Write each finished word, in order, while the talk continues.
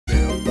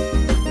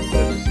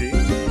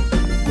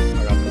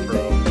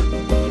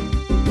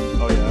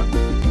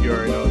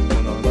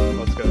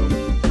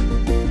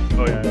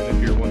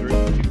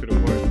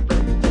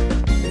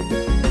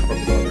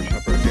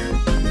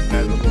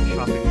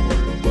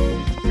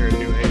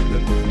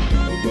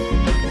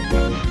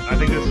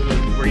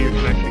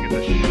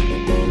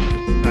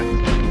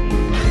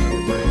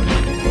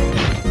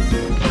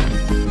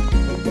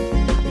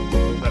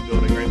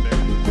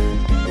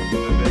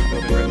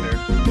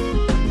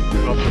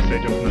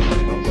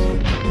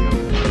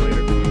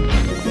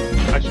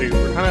actually,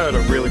 we're kind of at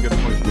a really good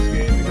point in this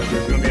game because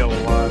there's going to be a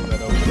lot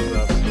that opens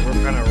up, so we're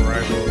kind of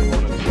right where we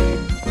want to be.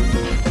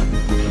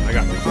 I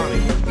got Connie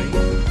with me.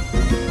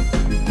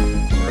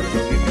 We're going to go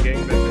see the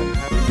gang that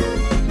happened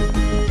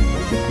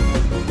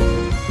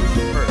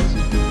first.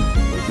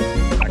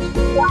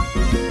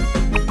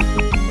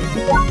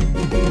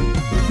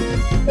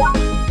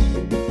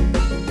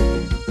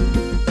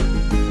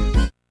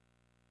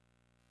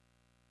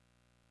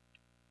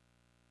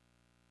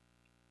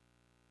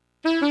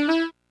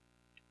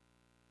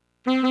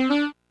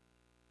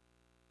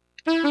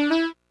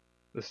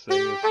 This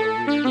thing is so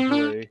weird to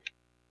play.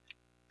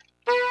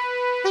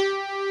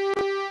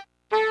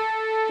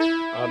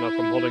 I don't know if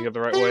I'm holding it the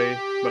right way,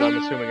 but I'm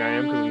assuming I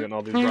am because I'm getting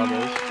all these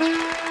bravos.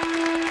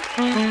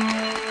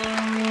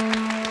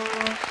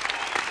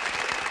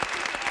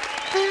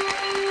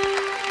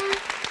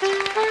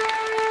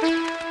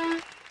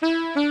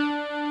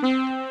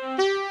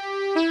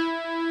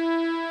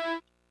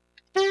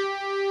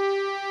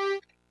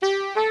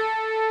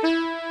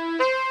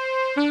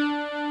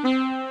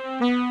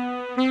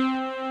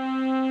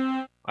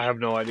 I have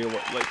no idea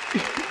what, like,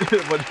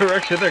 what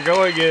direction they're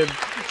going in.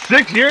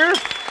 6 years?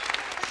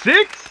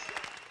 6?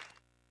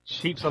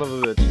 Cheap son of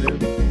a bitch,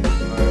 dude.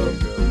 Alright,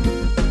 let's go.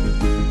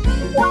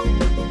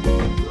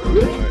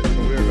 Alright, so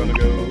we are gonna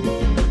go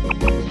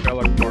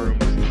Skylark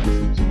Farms.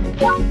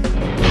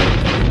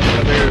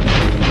 There's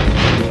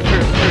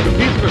a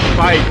piece of a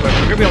side quest.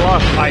 There's gonna be a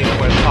lot of side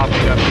quests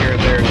popping up here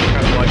and there, just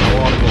kind of like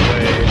along the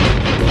way.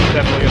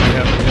 Definitely gonna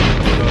have to hit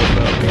some of those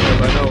up because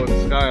I know in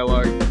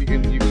Skylark you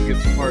can get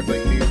some parts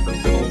like these from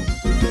Fiddle's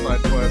side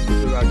quest, which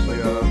is actually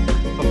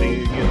something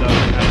you can get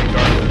done having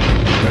Garland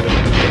right in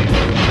the game.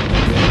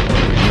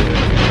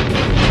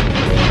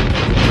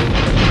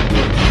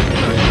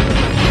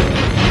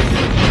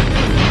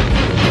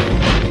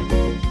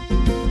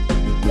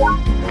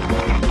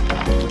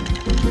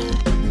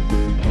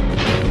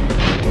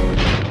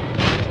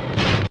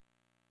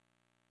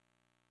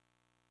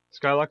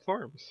 Skylark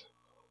Farms.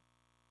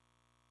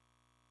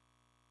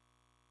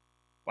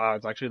 Wow,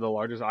 it's actually the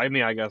largest. I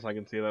mean, I guess I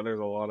can see that there's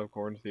a lot of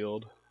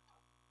cornfield.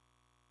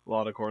 A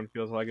lot of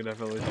cornfield, so I can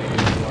definitely see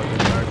it's the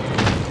largest site.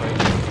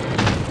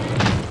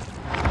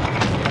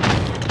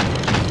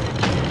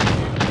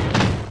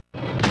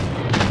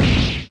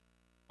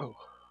 Oh,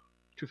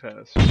 too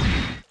fast.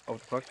 Oh, what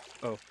the fuck?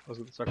 Oh, I was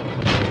stuck on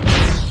something.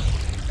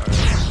 Alright.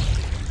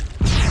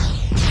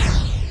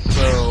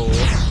 So,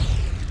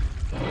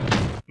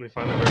 let me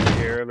find the river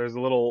here. There's a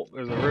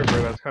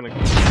river that's kind of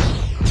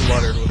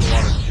cluttered with a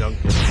lot of junk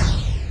in it.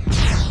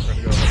 We're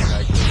gonna go let the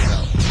guy clean it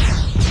out.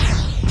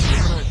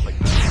 Super nice like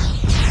that.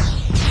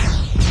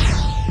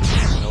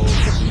 I know if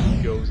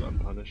he goes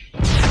unpunished. I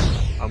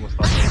almost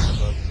thought that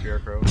was a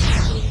scarecrow.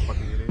 That was a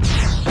fucking idiot.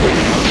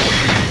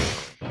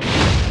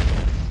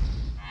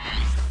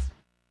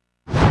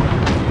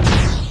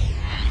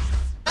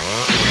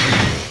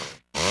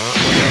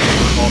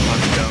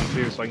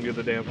 So I can do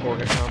the damn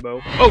 4-hit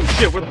combo. Oh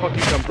shit, where the fuck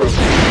you come from?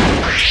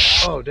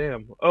 Oh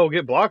damn. Oh,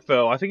 get blocked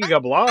though. I think he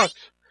got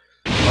blocked.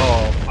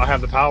 Oh, I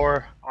have the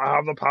power. I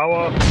have the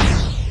power.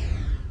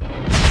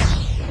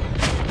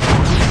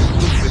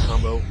 Big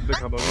combo. Big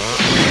combo.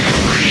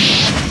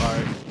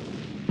 Alright.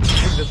 I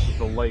think this is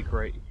the lake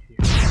right here.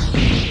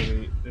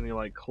 Any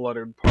like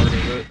cluttered part of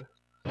it.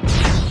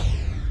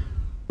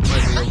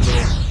 Might be a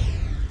little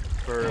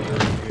further in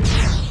here.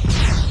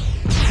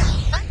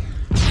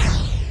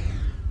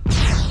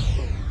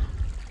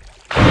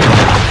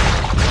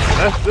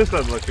 This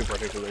doesn't look too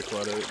particularly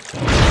cluttered. So,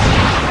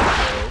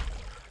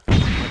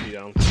 might be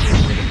downstairs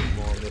a little bit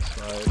more on this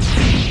side.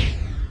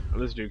 Now,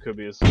 this dude could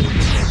be asleep in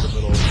like the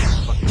middle of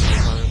fucking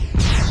time.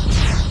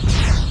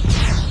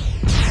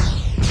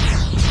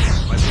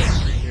 Might be on the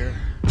street here.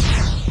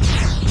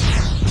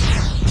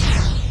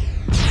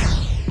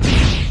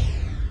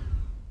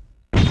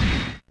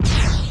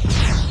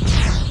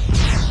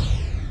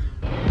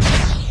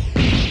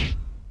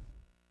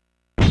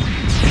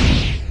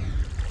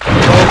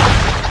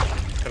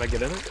 Can I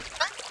get in it?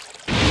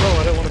 No,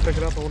 I didn't want to pick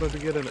it up. I wanted to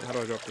get in it. How do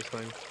I drop this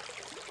thing?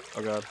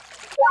 Oh god.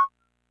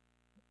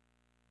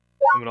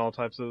 I'm in all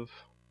types of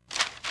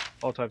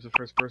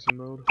first person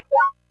mode.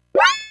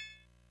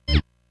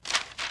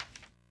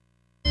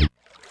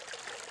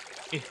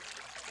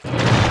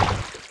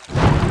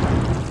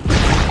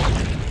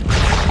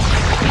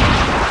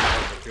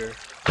 Here.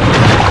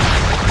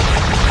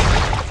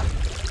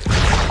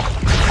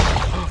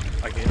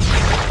 I can't.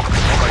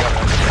 Oh my god,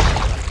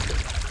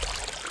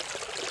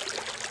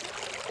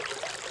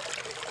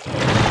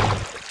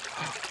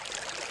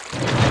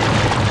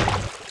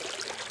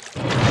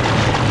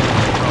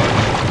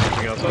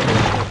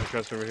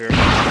 chest over here.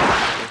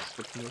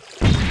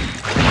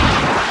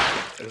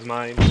 It's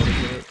mine. What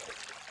is it?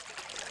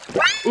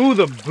 Ooh,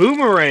 the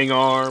boomerang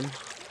arm!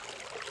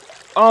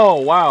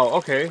 Oh, wow,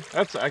 okay.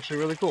 That's actually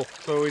really cool.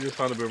 So we just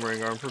found a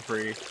boomerang arm for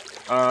free.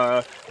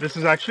 This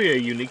is actually a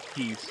unique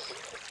piece.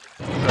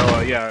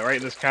 So, yeah, right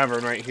in this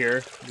cavern right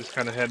here. Just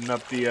kind of heading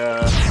up the,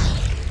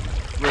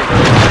 river.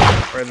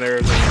 Right there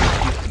is a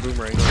unique piece of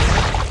boomerang arm.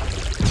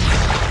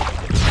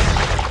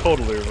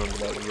 totally remember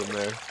that was in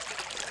there.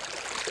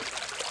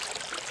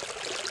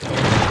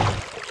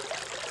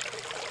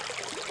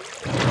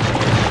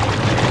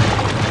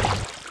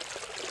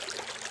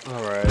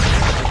 Alright,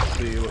 let's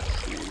see.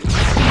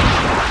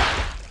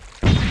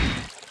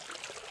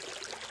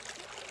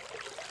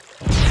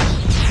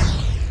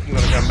 I'm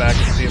gonna come back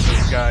and see if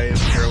this guy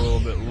is here a little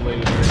bit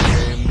later in the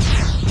game.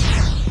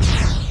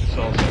 Just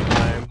all some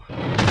time.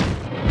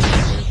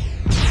 Okay.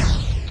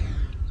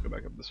 Let's go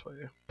back up this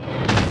way.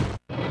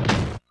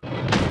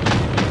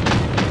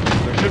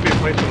 There should be a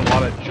place with a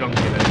lot of junk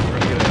in it. We're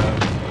gonna get a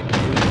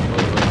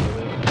motor out of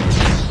it.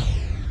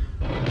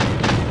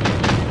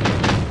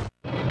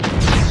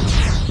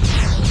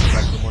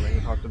 Back in the morning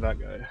and talk to that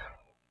guy.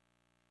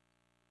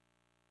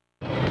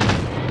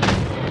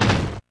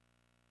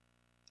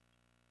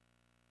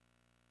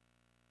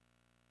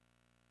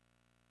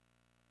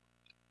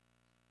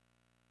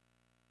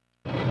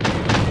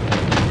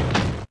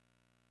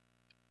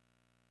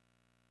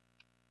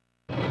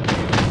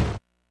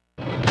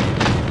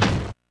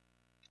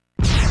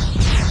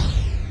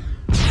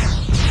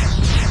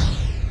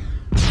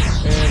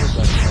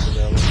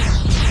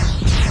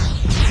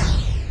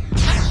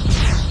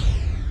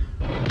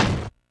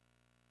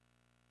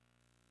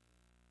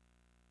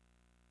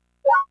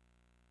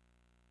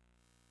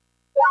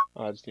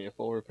 I just need a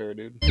full repair,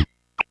 dude.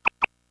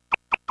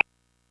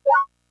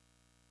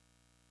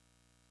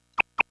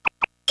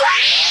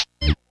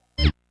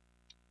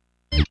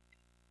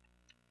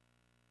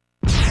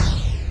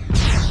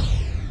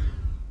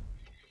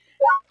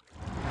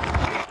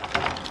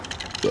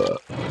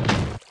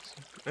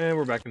 And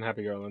we're back in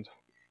Happy Garland.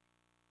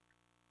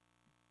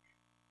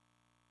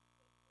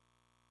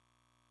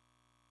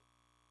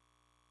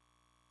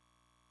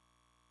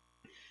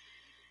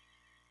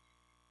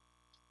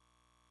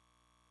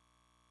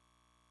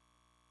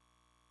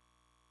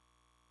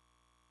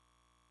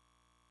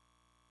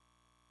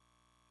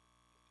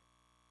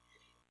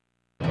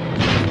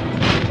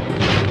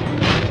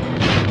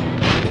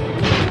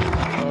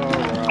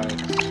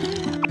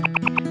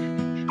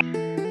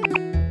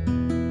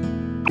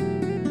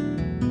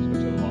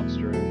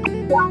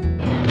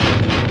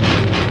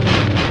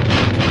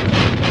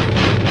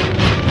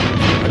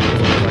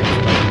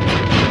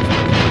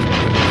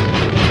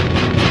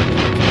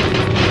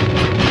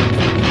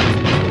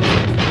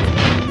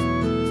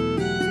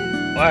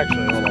 Well,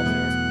 actually, hold on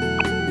here.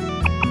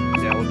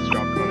 Yeah, we'll just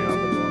drop Connie off at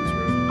the lunch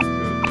room.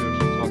 See what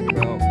she's talking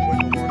about. Wait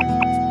till morning.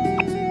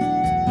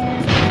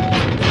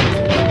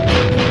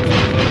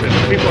 Listen,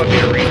 there's people at the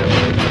arena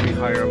that might be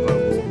higher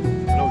level.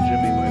 I know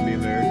Jimmy might be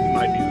there. He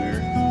might be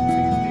there.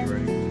 He's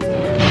ready.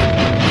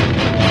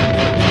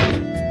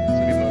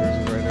 City Motors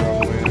is right there on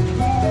the way,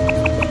 actually.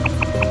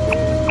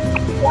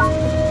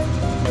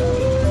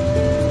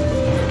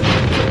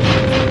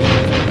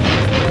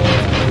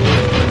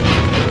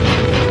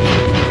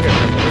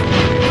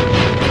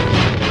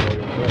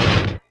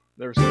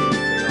 There's something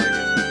I get.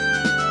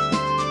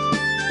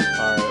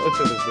 Alright, let's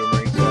hit this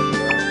boomerang swap it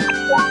out.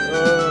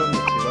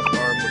 Let's see, left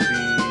arm would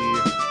be...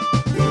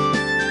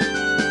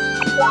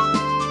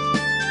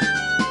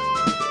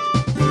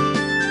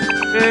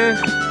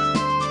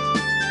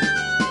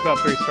 About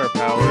 3-star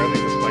power, I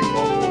think it's like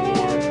multiple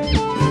more.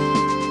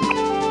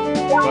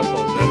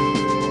 Muscle is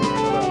definitely more, I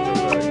know that for a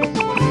fact.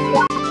 Muscle's like 6.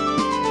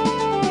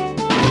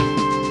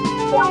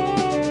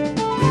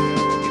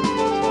 Yeah, we'll keep the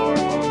muscle arm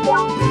on.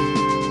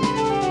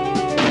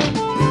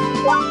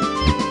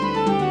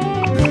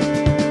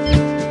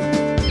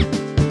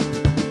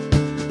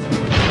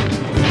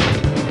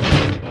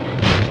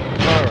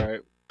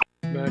 Alright,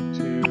 back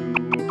to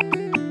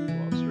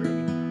Lobster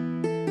Inn.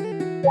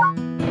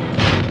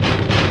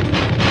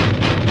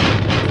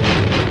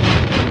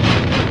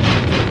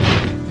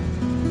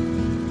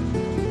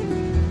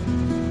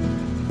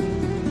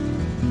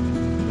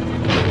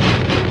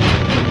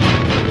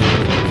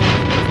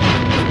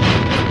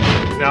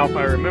 Now, if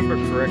I remember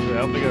correctly, I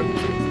don't think I've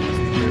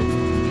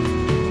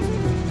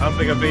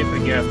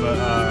anything yet, but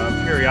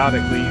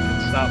periodically you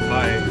can stop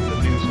by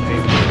the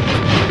newspaper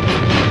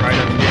right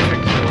up here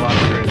next to the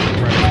Lobster Inn,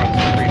 just right across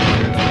the street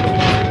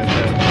up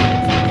there.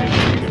 Maybe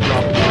you can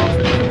drop them off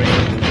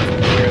information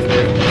here and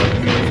there throughout the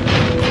game.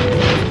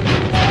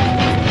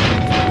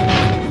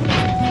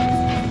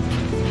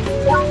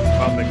 I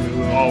don't think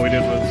all we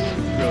did was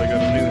really go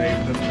to New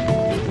Haven.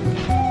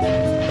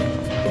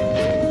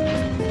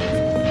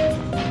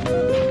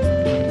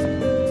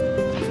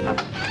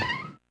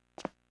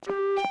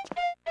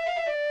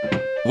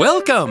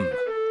 Welcome!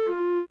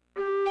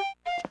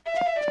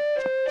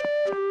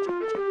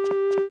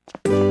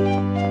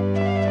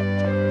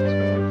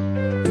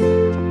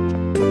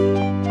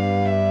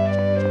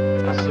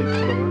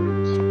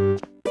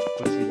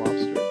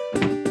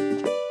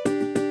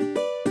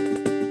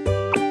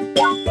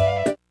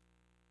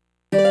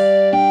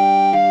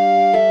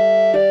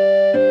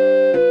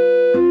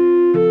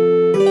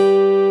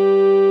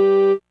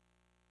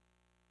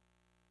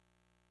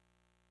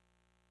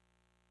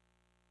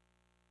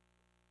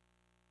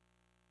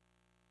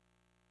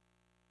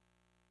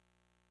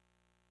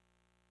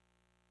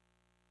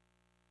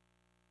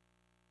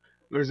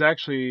 There's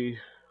actually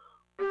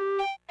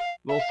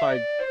little side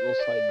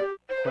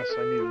quests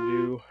I need to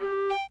do.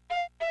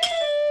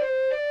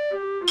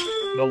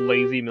 The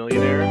lazy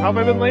millionaire. How have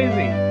I been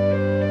lazy?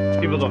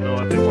 People don't know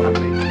what they want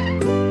to be.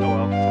 Oh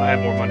well, I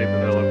have more money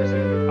than they'll ever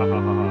see. Ha ha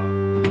ha ha.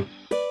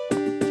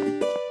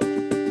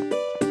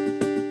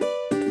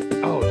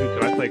 Oh, dude,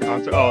 can I play a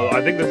concert? Oh,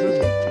 I think is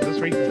this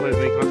where you can play as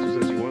many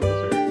concerts as you want this,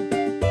 or?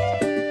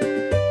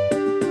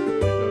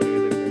 Don't do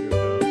anything there just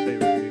now.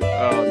 Savory.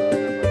 Oh, no,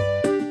 never mind.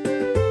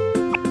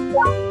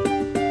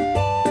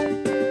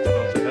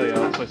 Oh, so hell yeah,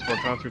 I'll play some more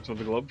concerts with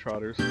the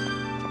Globetrotters.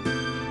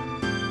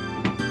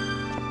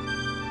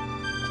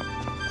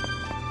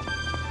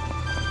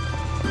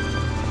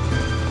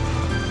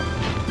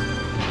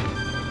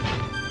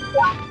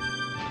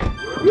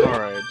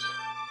 Alright.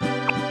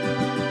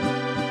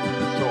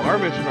 So our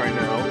mission right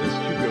now is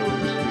to go to...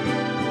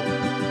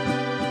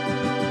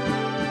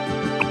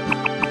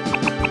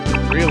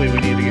 Really, we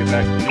need to get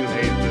back to New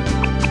Haven.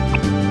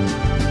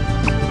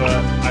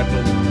 But I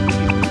believe we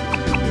can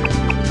get there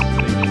through the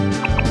station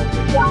now.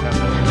 They should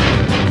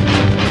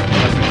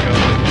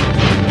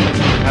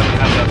haven't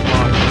had that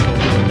block until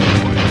really this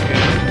point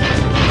again.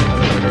 I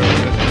looked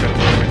earlier, this is kind of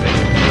where everything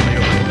really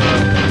opens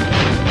up.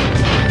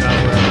 Now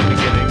we're at the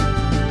beginning.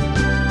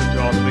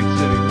 All the big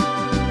cities.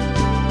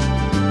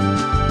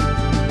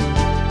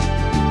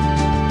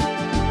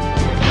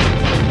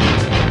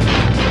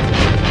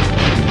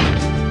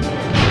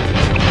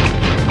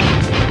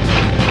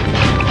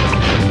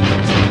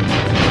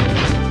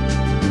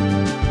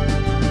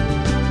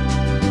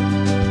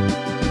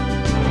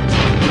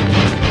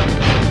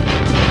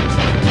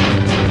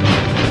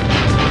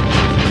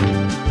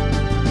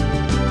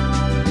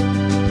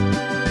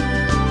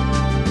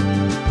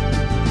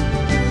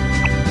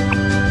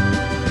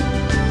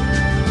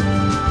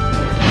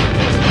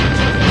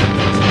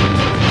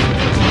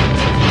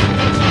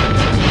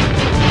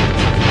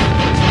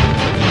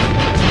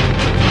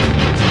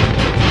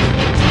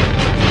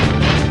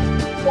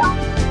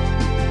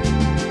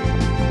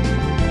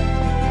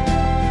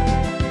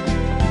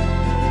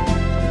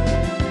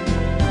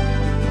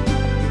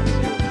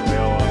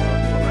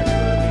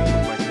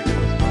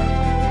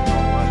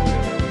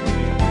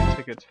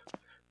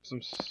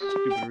 Some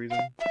stupid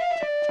reason.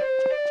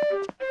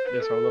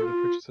 Yes, I would love to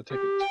purchase a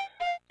ticket.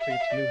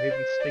 Ticket to New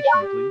Haven Station,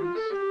 please.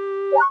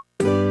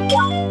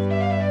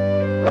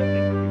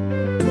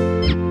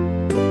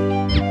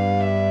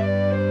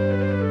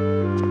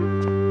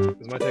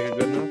 Is my ticket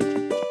good enough?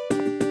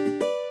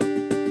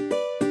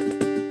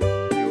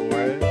 You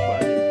alright? Oh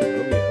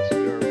yes, we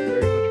are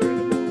very much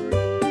ready to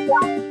go.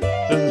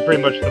 This is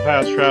pretty much the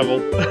fast travel,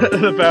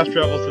 the fast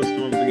travel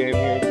system of the game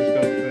here. Just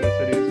going between the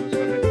cities, we're just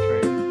going to take the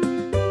train.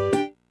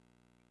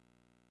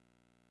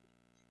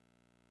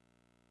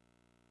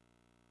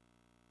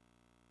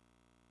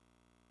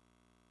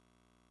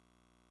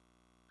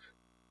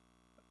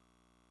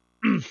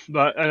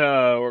 But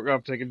we're gonna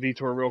have to take a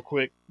detour real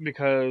quick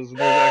because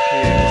there's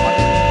actually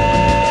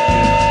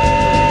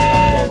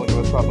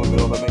a problem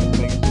that makes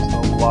things just a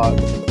lot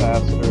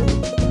faster.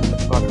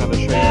 So I'll kind of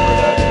show you where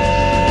that is.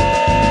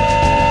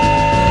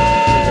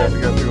 We're gonna have to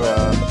go through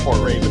Fort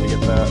Raven to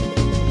get that.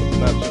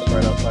 And that's just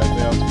right outside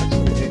the outskirts of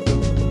the gate.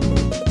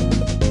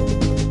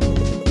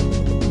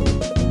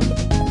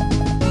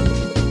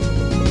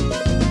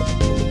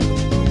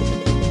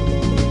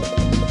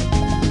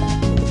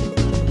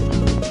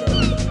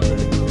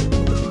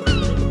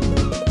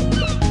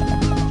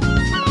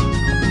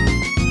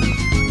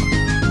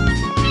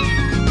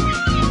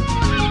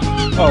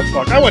 Oh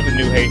fuck, I went to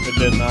New Haven,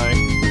 didn't I?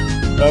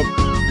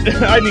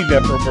 I need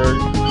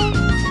Neferberg.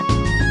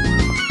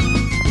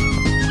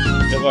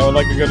 If I would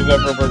like to go to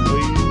Neferberg,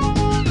 please.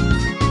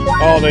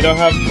 Oh, they don't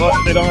have that.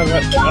 Oh, they don't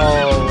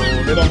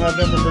have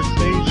Neferberg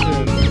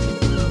Station.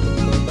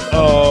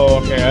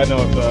 Oh, okay, I know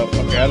what's up.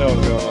 Okay, I know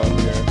what's going on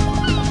here.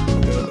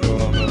 Okay, what's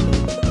going on now?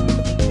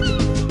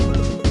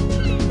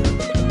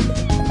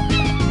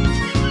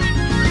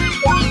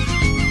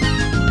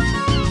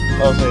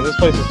 I'll say, this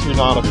place is too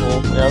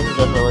nautical. Yeah, this is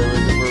definitely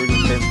where we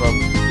just came from.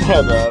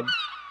 My bad.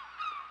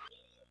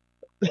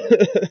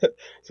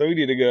 So we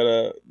need to go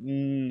to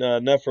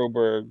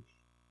Neferberg.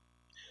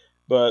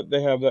 But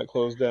they have that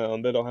closed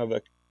down. They don't have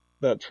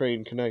that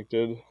train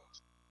connected.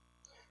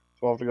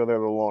 So I'll have to go there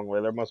the long way.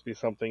 There must be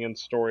something in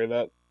story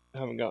that I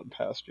haven't gotten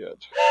past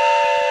yet.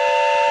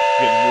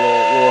 Getting a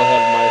little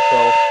ahead of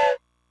myself.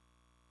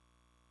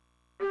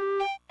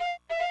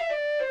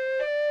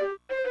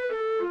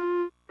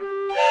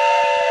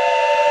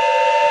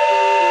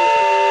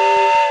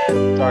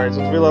 Sorry,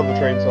 since we love the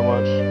train so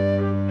much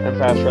and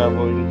fast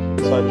traveling,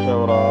 decided to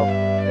show it off.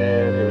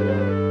 And here we go.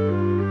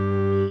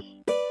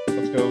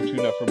 Let's go to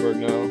Neferberg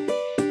now,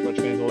 which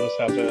means we'll just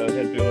have to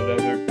head through the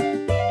desert.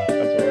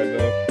 That's alright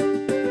though.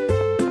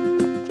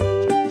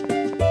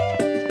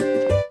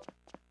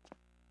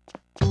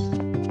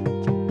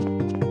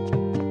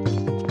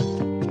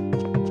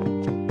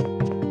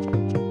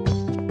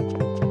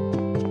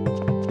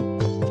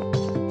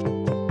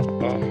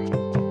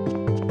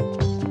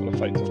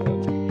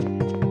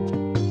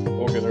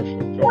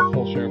 go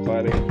full share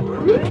fighting in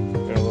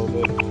a little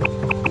bit.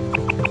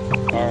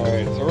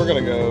 Alright, so we're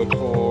gonna go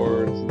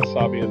towards the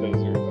Sabia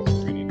Desert. That's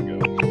where we need to go.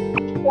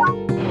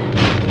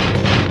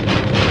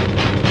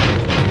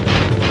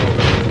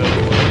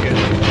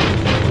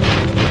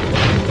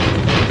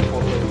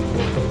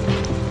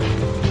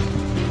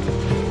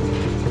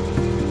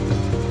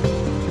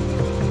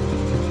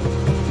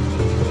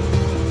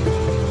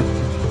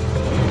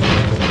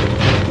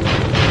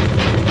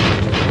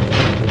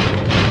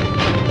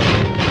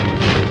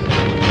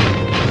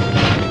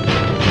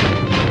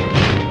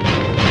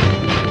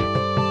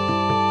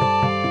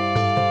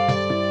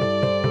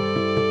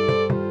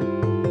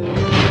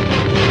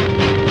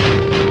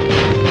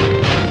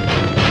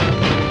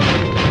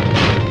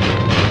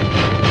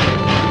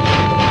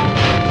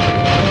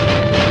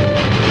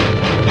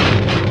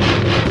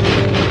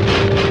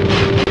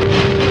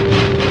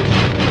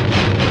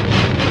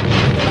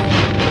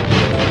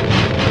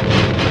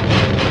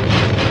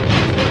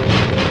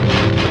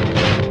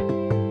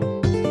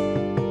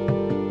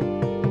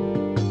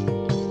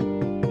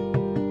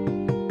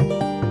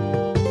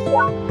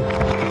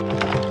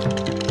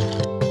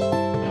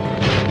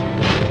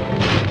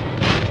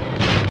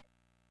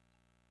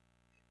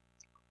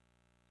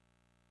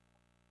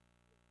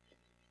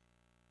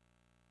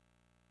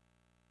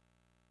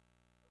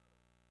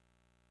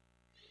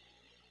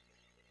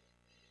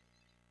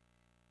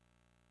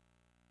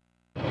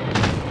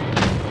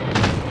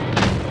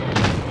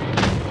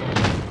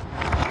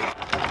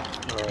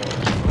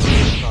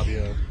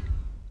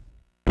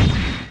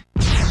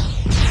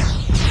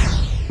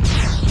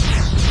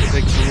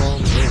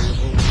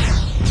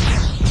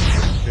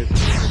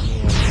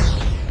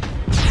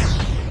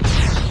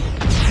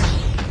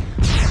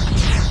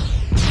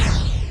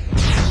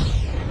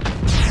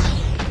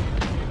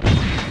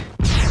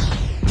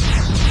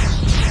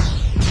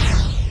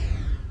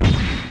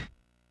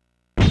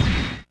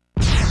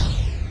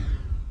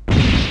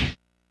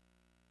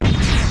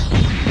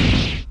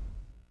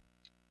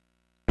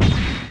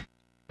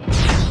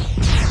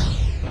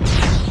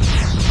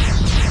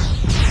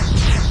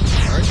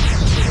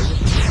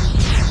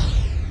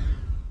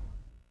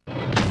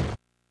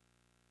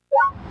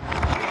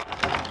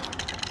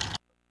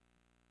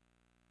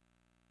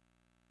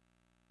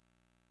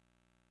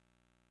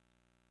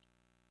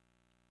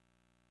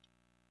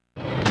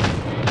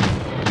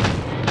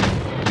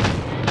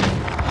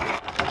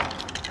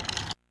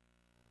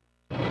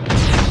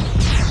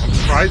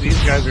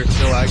 These guys are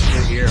still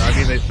actually here. I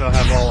mean, they still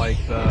have all like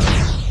the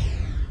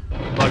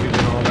plugins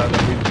and all that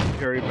we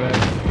carried back.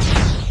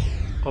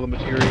 All the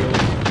materials.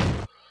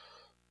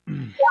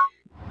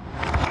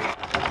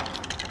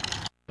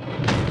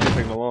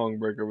 Taking a long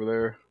break over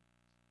there.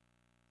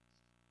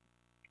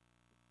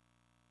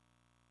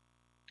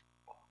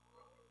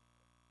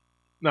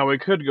 Now we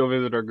could go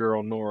visit our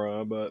girl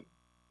Nora, but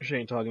she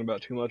ain't talking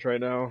about too much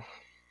right now.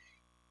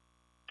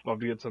 We'll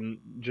have to get some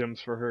gems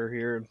for her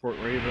here in Fort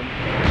Raven.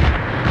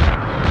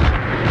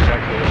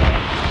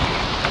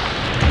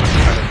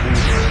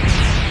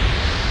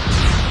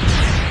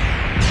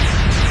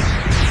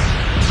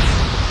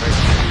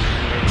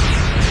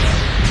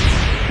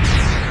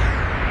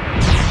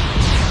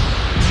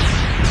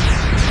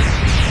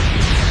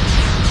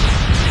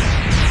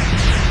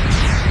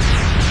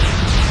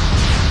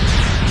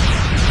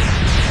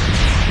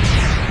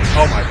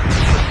 Oh my God.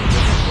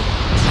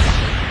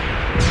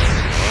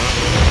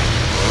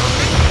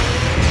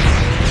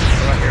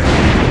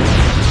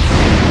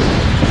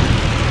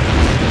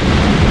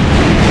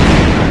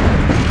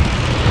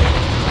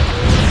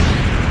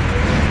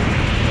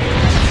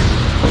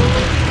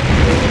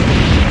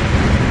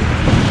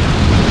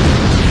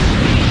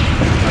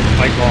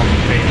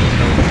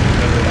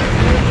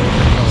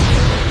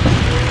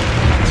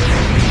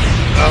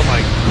 Oh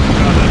my God.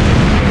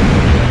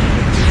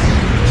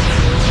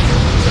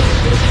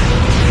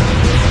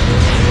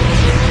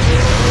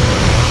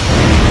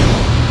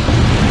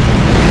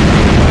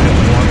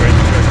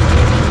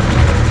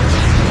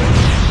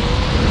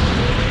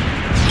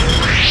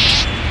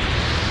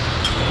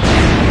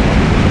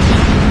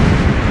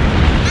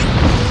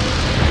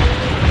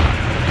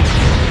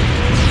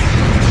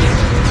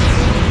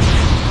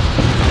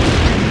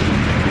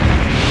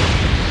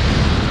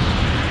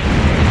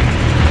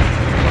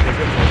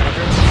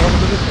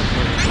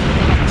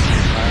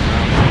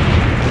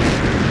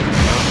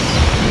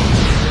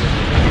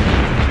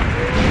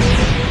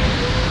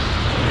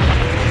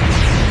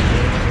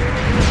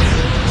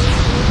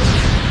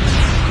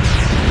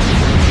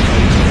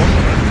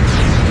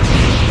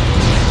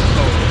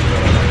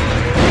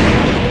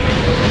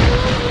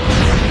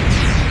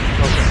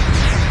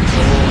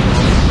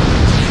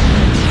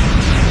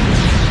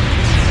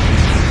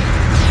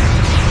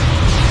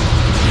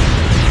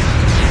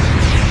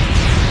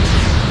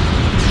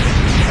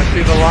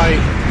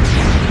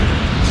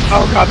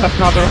 Oh God, that's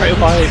not the right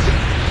light.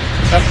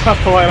 That's not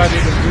the light I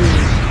need to do.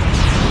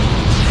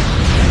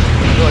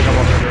 I feel like I'm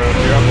on the road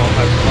here. I'm on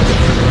the road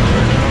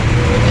right now.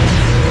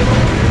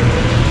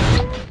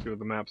 Let's see what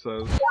the map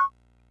says.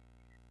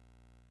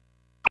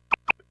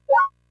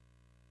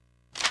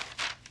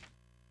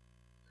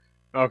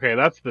 Okay,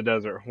 that's the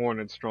Desert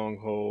Hornet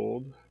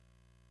stronghold.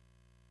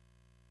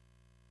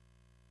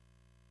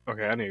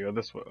 Okay, I need to go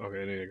this way.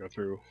 Okay, I need to go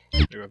through.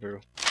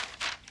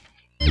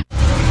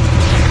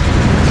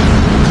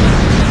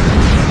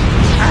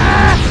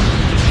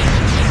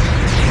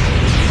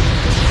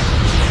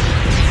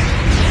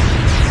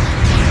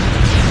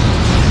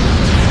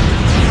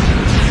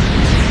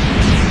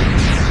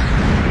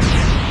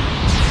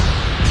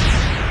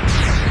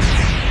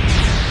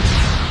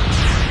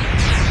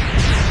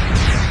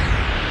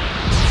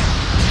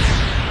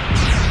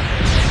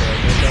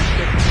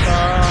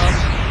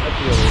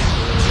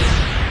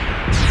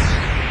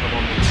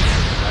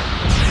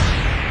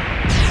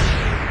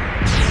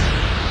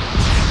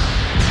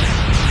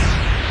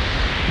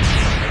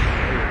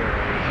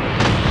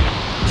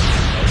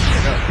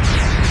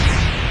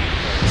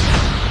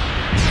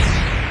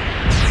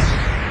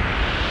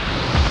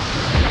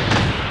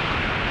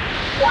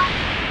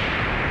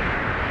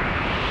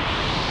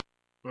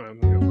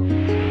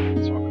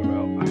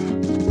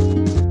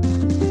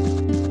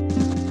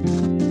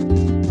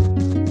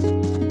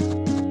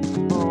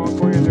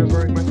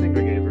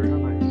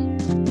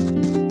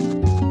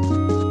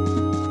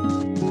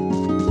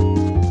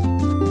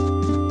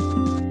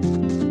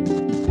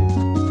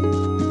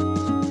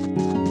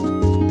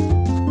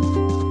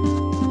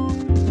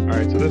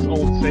 This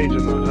old sage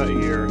in the hut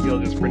here, he'll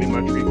just pretty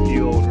much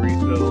refuel and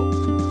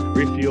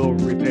refuel,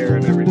 repair,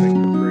 and everything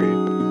for free.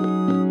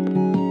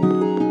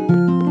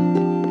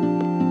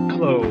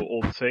 Hello,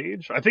 old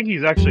sage. I think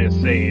he's actually a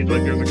sage.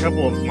 Like, there's a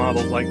couple of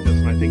models like this,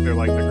 and I think they're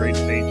like the great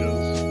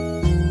sages.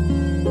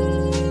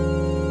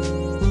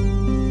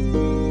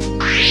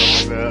 Something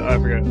like that. I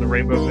forget, the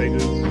rainbow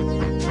sages.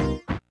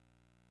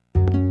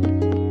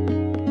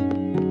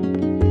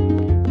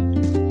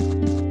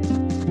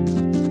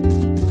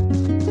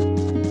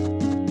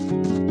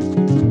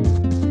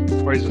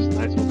 Or he's just a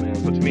nice old man,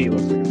 but to me he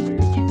looks like a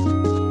sage.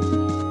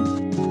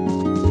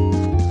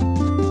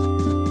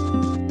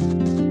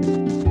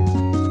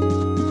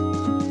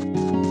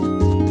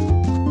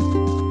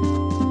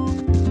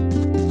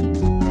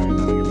 Alright,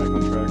 now we get back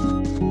on track.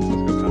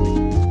 Let's go, Connie.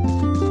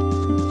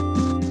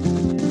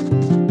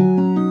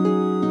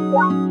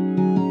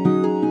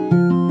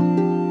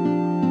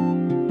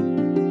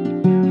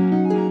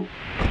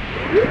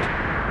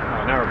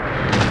 Oh, now we're back.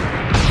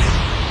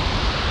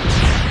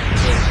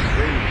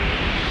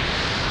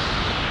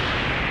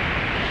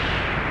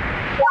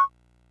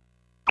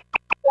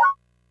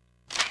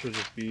 Should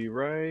just be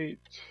right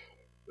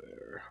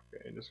there.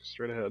 Okay, just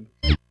straight ahead.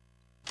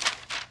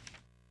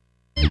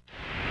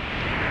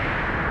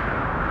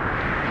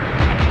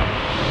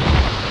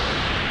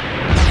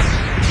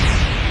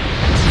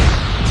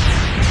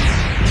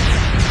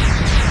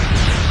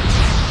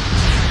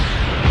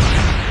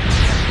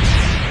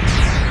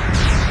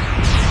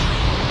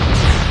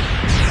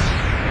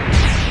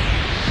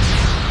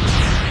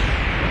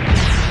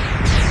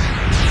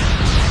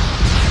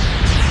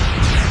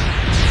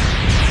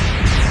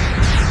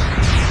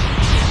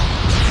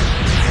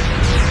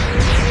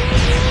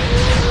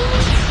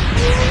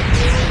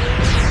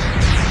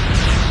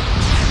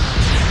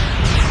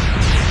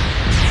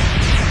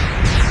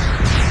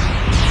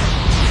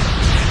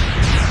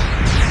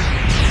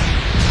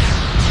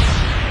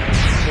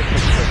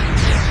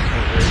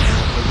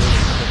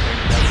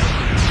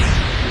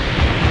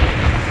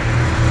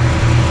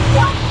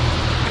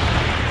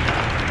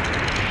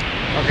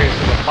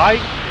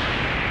 Bike,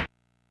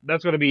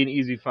 that's going to be an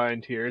easy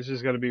find here. It's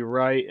just going to be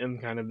right in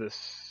kind of this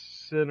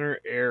center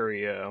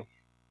area.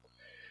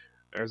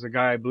 There's a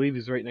guy, I believe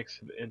he's right next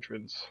to the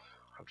entrance.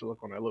 I'll have to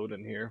look when I load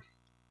in here.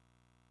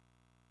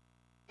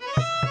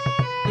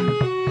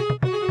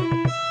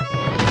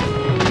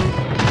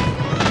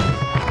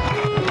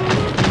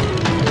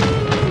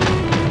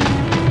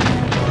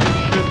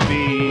 Should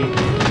be...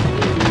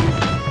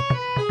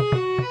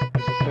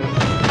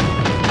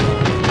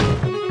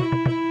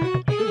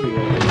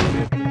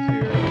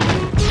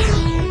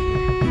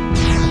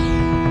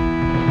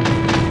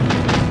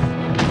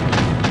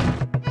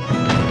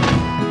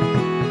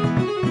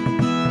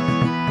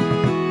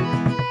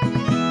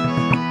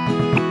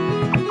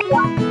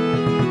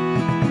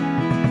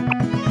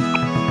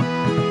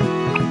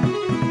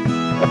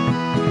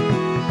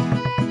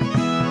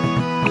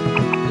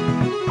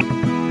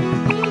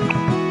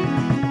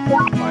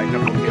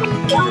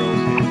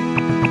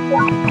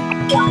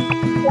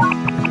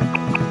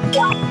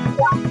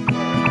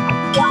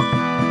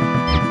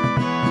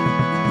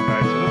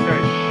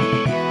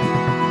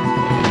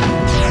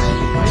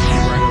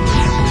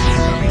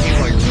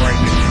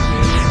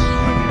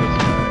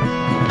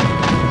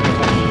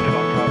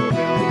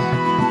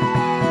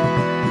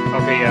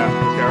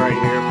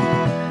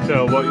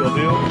 So what you'll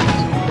do is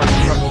press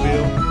the front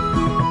wheel.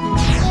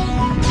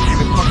 You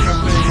can talk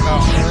something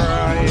about where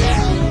I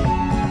am.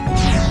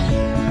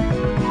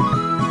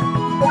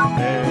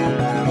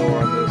 And we'll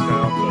run this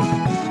down.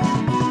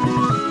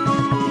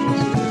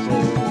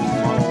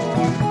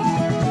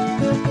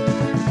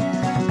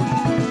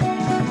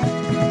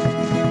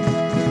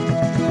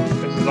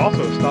 This is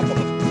also a stop on the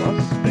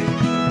bus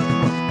station.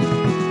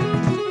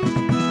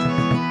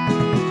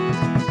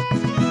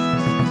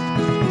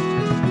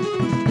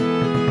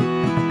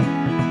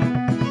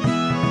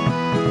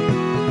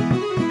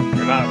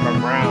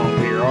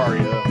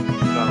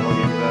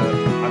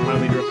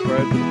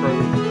 to the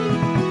present.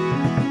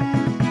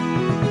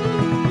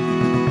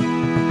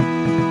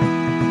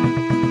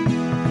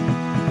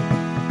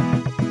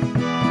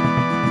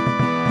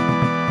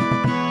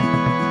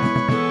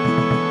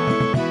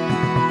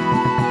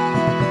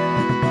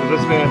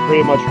 This man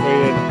pretty much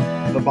created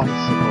the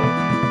bicycle.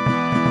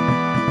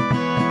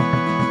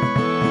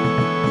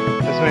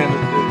 This man,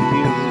 he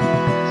is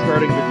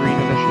starting the green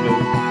initiative.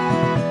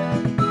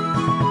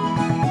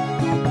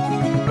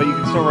 But you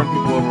can still run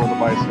people over with a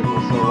bicycle,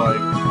 so like,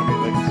 I mean,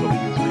 they can still be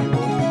used for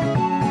evil.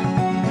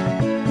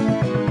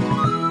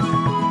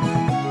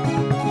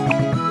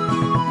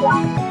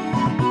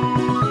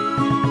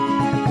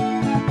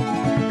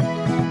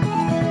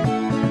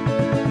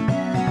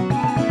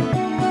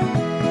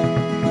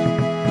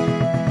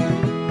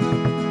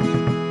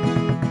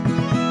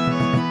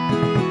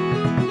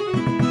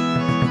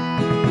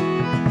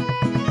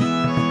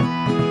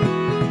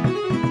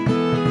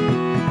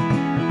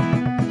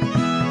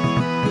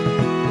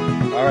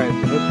 Alright,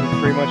 so this is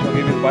pretty much, I'll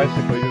give you the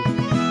bicycle.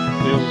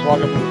 You'll just walk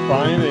up to the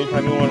sign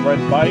anytime you want to ride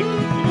the bike.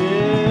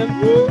 And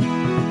woo!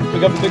 We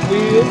got the big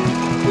wheel.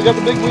 We got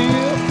the big wheel.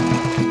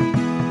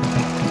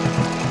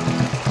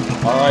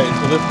 Alright,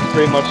 so this is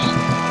pretty much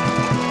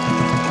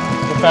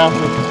the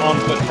fastest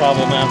on-foot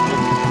travel method.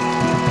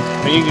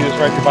 I mean, you can just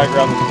ride your bike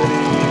around the city,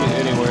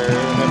 anywhere,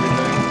 and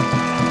everything.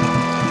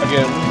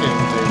 Again, this game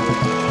is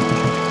dangerous.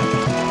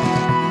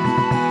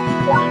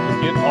 And to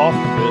get off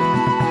of it,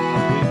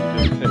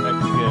 hit X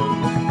again.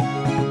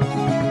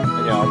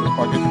 And yeah, I'll just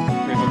park it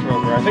pretty much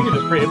over. I think it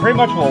pretty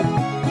much will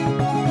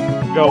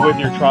go with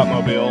your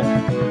Trotmobile.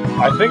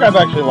 I think I've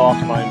actually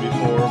lost mine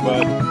before,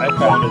 but I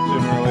found it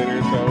sooner or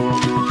later, so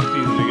it's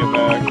easy to get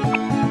back.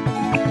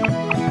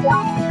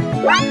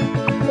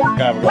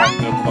 Gotta have a glass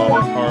note from all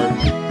those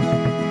cards.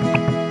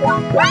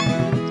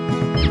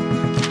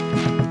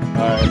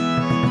 Alright.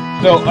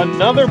 So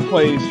another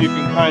place you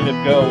can kind of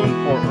go in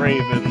Fort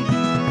Raven.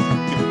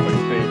 Give a quick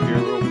save here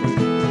real quick.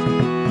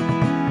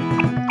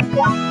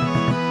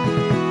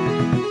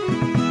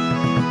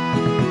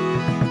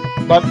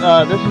 But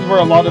this is where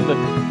a lot of the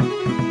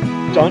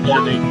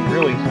dungeoning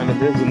really kind of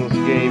is in this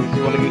game. If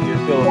you want to get your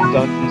fill of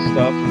dungeon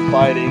stuff and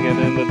fighting, and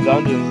in the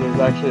dungeons there's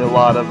actually a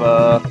lot of here,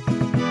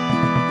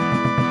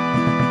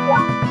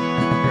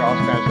 I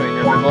was kind of saying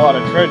here, there's a lot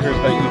of treasures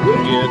that you can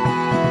get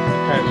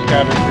kind of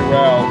scattered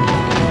throughout.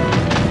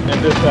 And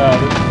this is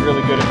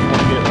really good if you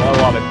want to get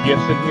a lot of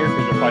gifts in here,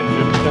 because you'll find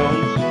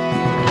gemstones.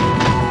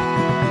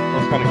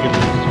 Those kind of give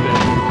you a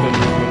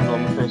spin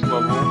on the first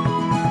level.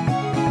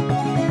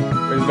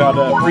 There's about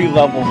 3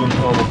 levels in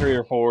total, 3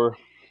 or 4.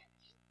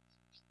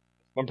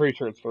 I'm pretty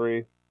sure it's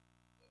 3.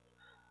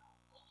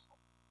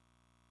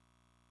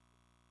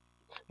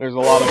 There's a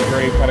lot of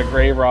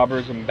grave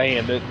robbers and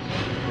bandits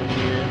in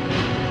here.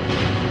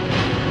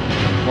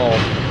 Well,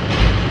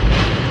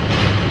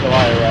 until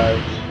I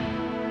arrived.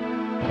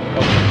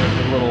 Oh, there's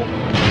a little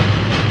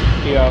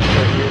kiosk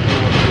right here if you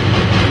want to get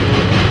some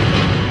fuel.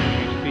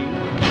 HP.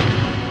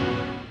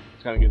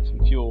 Just gotta get some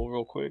fuel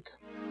real quick.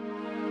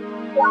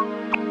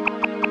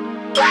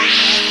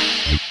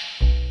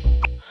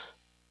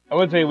 I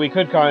would say we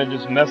could kind of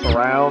just mess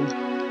around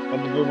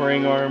with the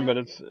boomerang arm, but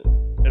it's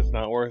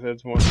not worth it.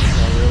 It's not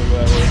really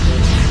that worth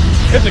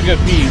it. It's a good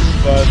piece,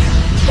 but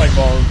spike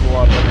ball is a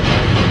lot better.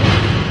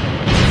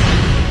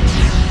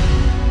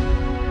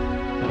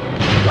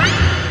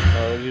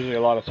 There's usually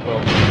a lot of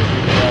spells.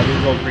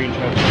 These little green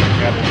chests are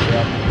scattered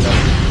throughout the stuff.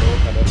 So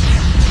kind of.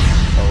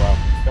 Oh wow,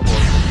 couple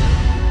of them.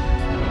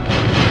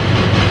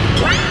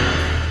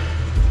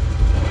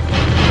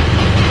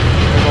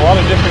 There's a lot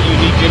of different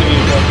unique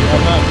enemies that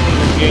I've not seen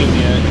this game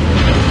yet.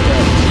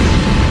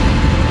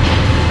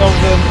 Some of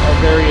them are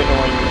very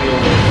annoying to deal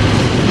with,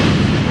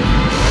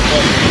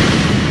 but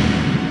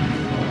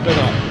they're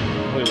not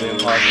completely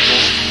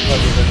impossible, as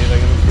with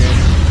anything in this game.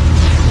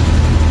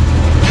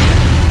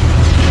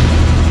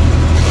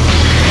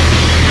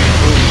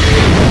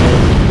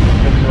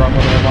 This is wrong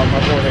with my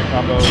 4-hit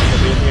combo to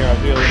be in here,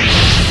 ideally.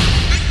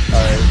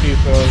 Alright, see,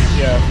 so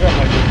yeah, something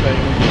like this thing.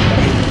 I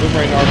mean,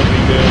 boomerang arm would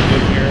be good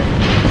in here.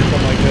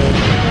 Something like this.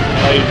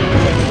 I usually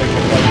just like to take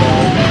the plug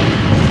ball.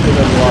 So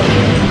there's a lot of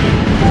damage.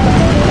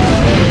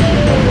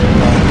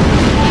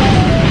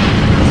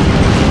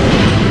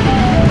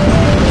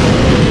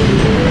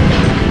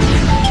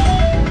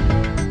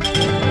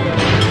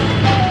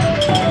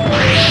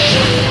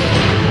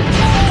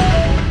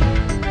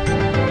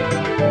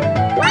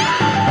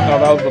 Oh,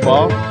 that was the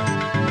boss?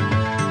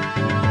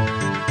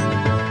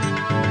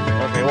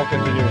 Okay, we'll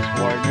continue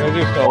exploring.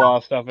 There's still a lot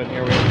of stuff in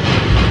here.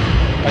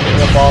 I think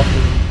the boss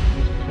is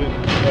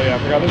completely... Oh yeah, I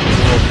forgot this is a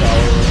little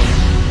shallow room.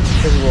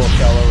 This is a little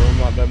shallow room,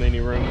 not that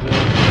many rooms in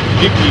it.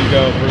 Deeper you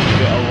go, the rooms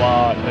get a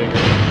lot bigger.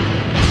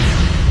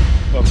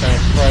 So I'm kind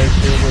of surprised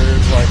here where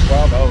it's like,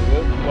 wow, that was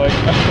it. Like,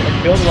 I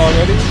killed it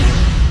already?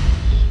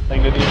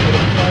 Think that he hit it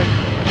inside?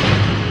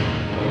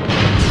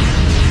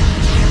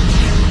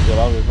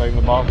 I was expecting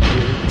the boss to do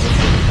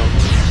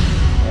something.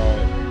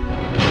 Alright.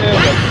 Yeah,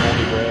 got some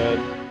moldy bread.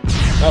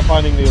 Not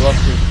finding the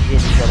illustrious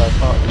gems that I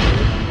thought we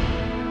would.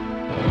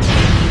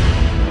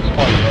 It's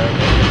quite,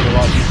 yeah. a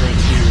lot deeper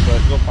into,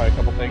 but you'll find a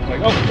couple things like,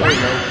 oh, there we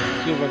go.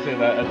 As soon as I say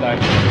that, attack.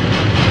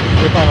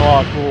 You'll find a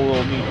lot of cool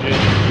little neat shit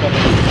stuff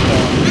in the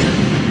stone here.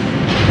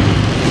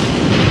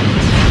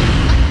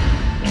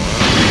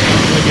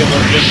 You'll get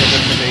those bits of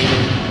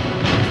intimidating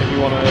if you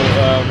want to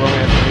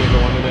romance me the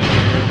one that is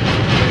here.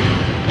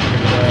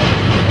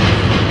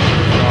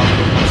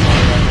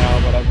 Right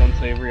now, but I've done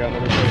Savory on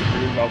other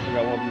playthroughs. Also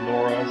got one from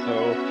Dora,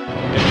 so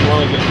if you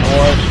want to get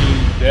more, she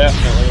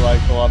definitely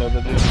likes a lot of the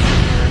gyms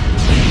here.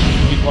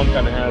 Each one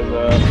kind of has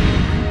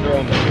their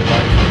own thing they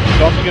like.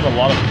 You also get a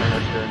lot of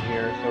furniture in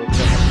here, so it's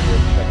definitely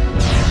worth checking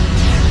out.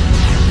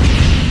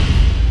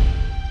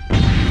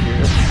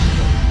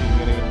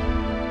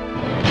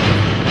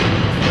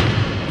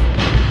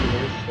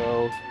 Here,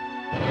 so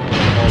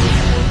all this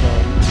more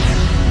done.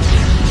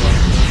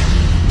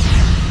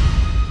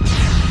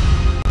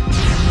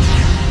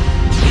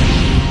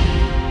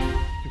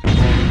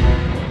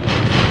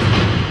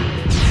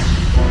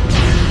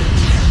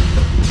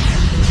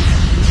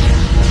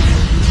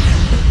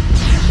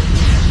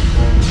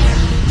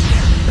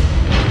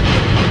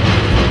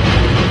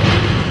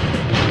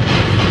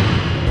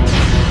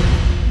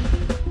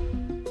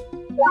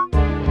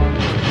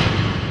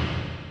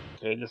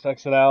 Okay, just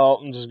exit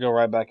out and just go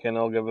right back in.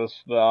 It'll give us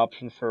the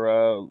option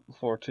for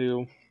floor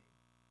 2.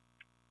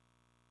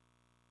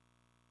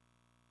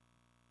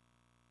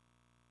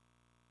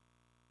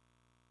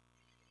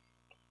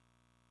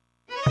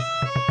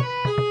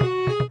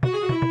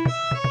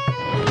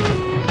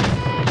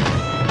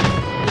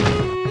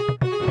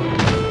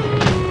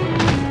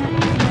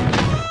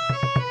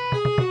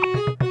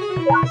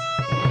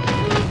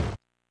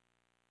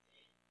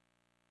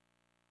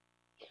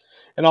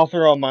 And I'll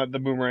throw on the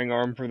boomerang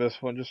arm for this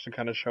one just to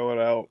kind of show it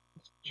out.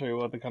 Show you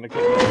what the kind of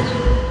kit is.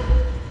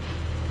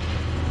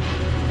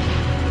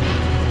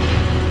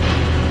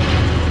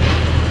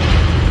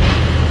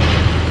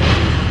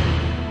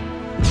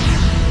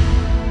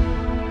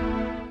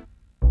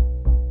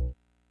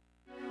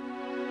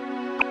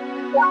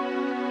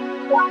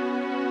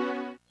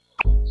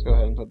 Let's go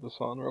ahead and put this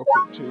on real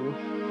quick too.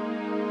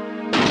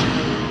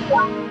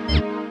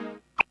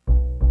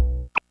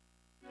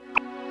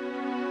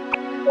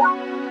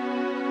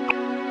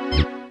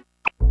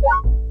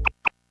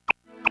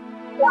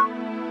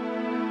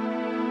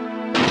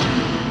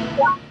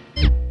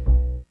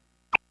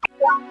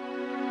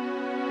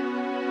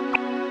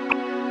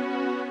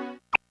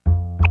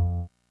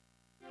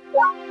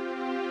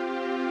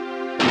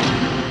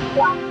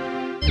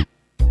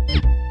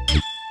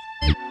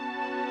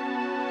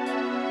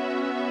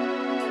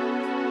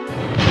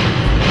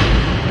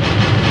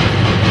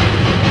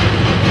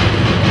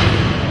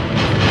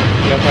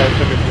 Yes, I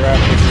took a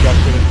drastic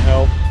reduction in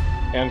health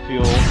and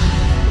fuel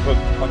to put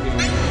fucking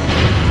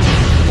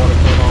water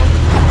foot on.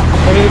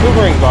 I mean, the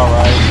boomerang's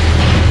alright.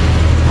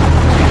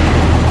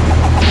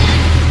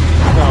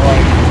 It's not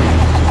like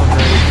super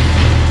great,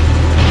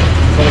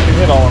 but it can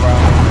hit all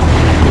around.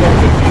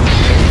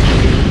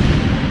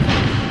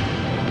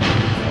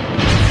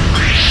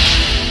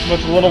 But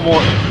it's a little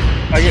more.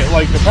 I get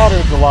like the powder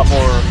is a lot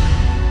more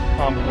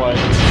complex.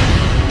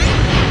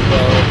 So.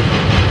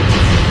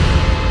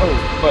 Oh,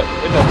 but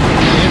it does.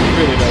 It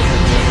really does. It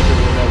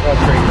really does.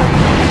 That's great.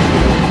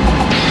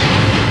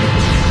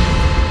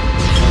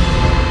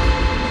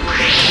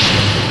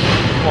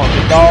 Come on,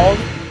 big dog.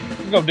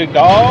 Let's go, big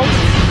dog.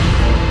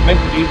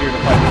 Makes it easier to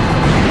fight this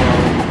thing.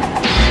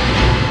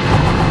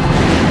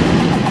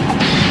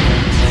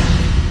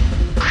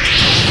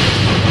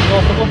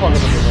 Well, we'll fuck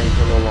with the range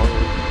for a little longer.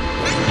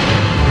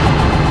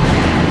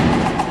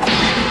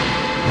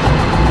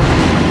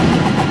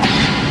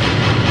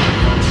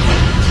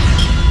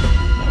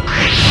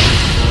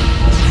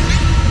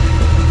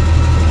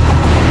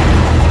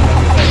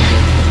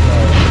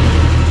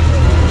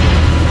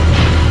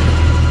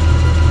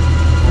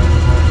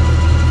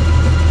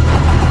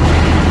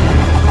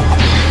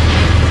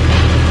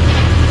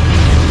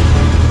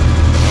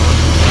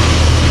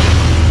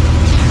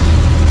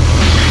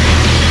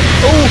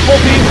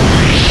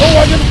 Oh,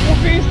 I did a full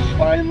piece,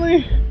 finally!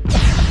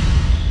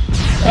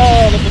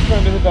 Oh, I've been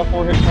trying to hit that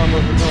 4-hit combo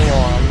for so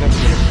long, I'm never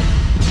gonna win.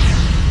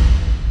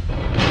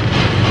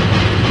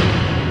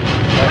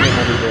 I mean,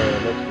 every day,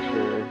 that's for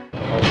sure.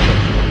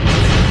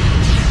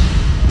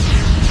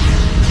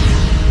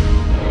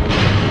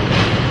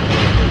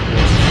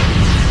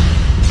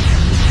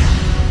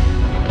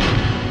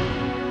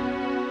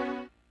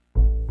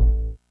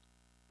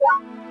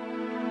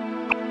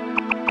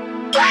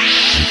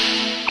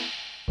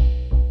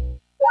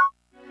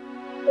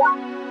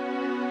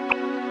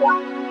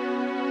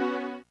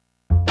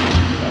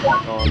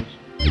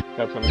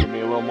 That's going to give me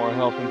a little more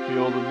health and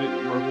fuel to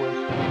work with.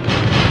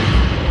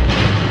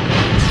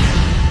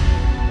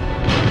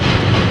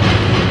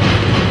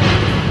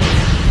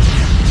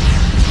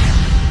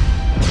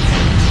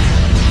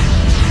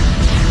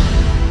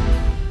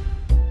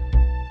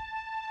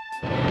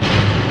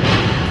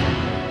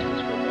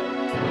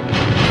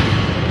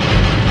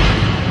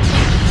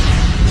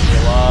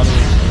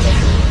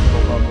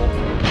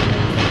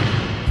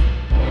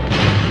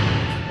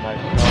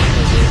 Nice.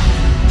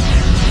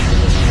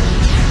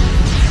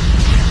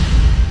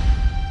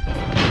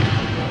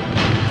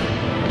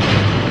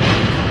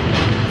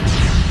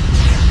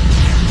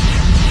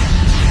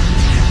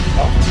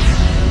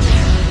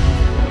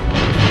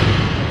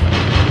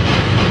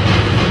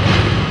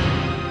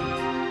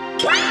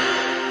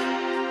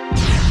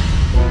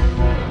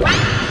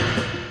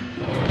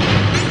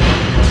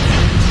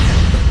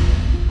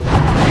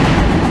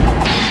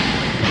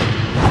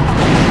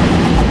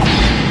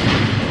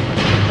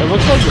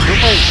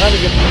 trying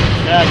to get some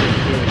staggers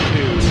to it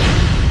too.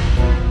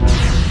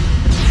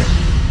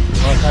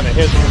 Well, it kind of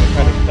hits him and it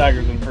kind of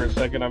staggers him for a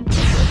second. I've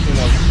seen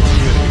those two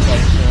enemy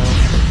fights now.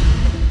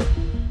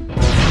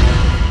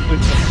 At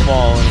least a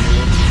small enemy.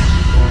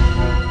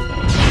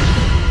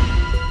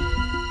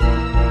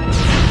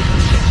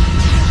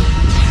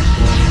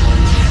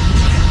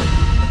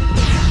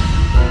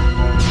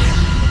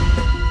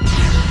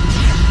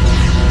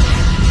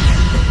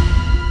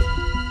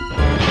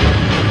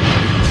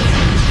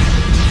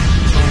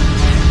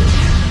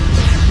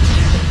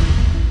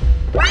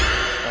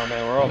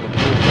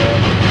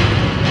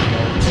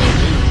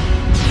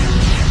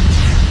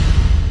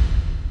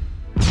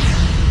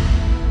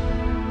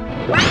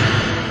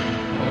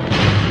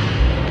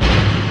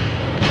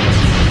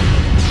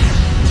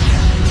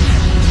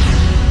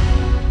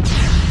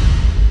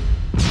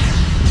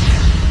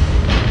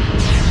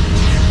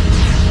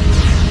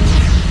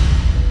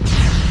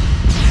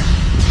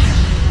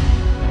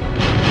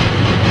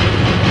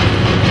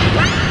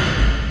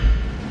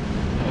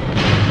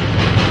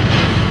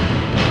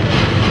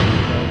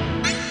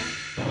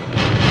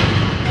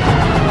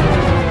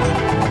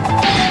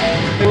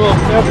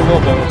 They have a little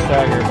bit of a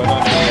stagger, but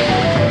not really.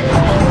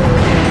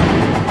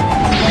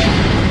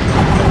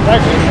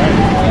 Stagger is nice.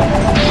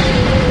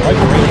 I like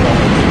the range on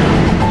it.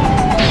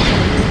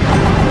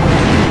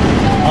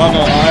 Oh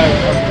no, I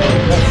have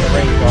the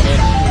range on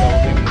it.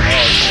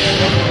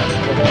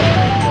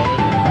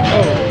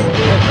 Oh,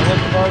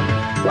 what's the card?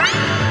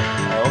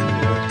 Oh,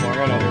 there's more. I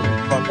know there's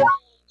a bunch of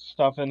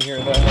stuff in here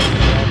that has I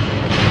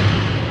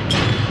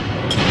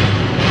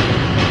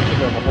think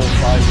I have a whole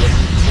side with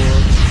this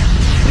sword.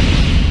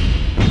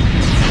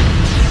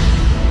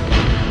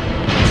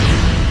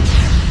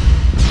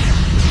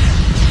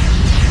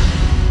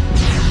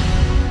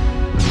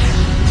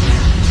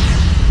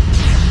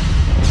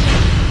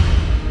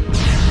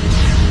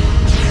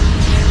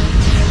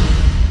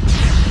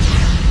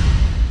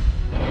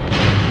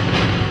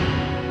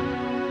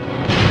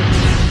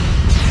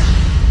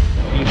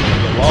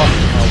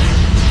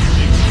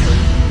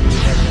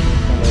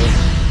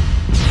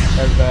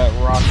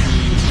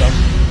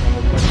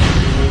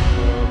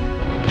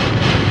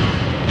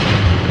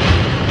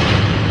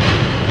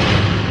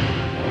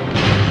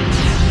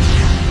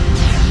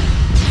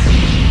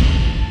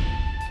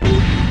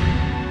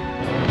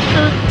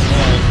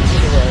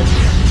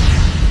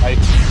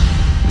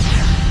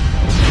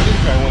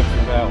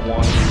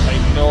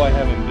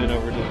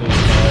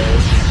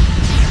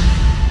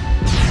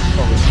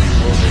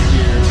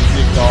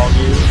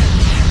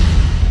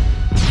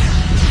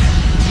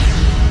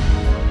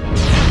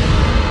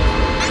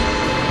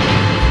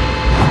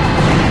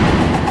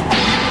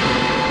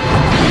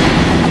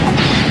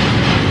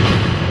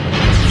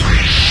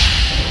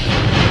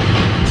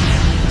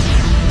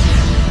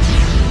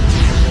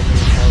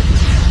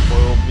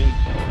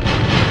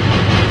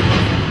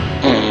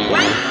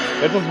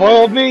 It's a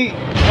boiled meat!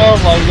 Oh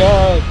my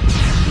god!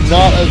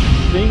 Not a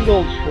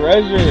single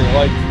treasure!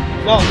 Like,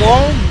 not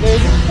one!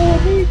 There's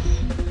boiled meats!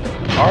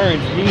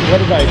 RNG, what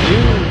did I do?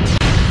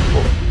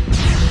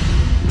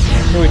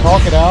 Can we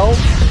talk it out?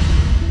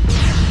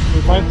 Can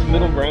we find some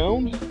middle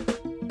ground?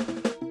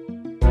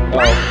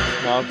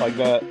 Oh, no, it's like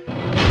that.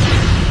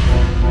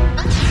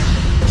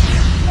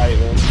 Alright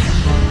then.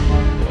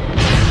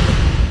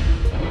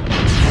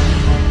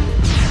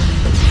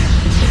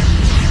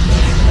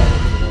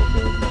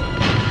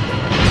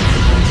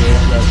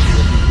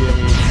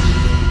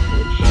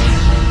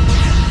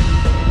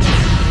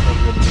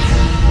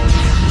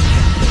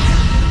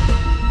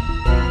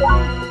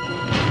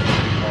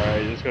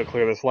 Gonna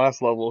clear this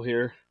last level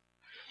here.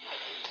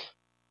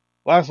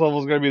 Last level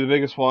is gonna be the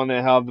biggest one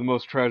and have the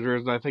most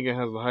treasures, and I think it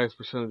has the highest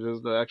percentages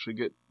to actually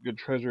get good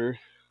treasure.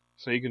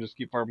 So you can just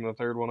keep farming the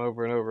third one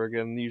over and over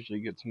again, and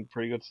usually get some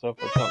pretty good stuff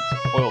that's not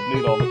spoiled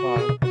meat all the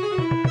time.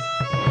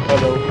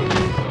 Hello.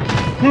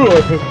 Whew,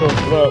 I pissed off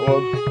for that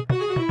one.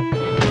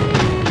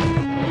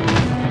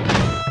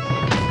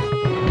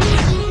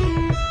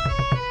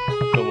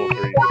 Level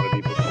 3 is a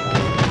deep one.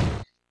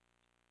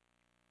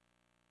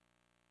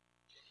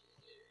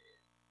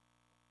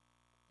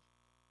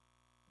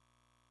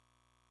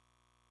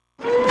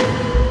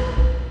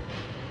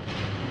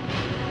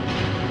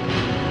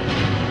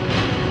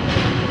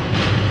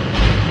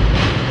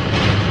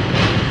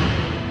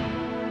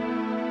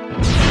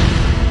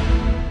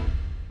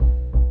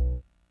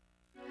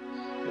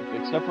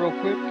 Up real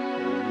quick.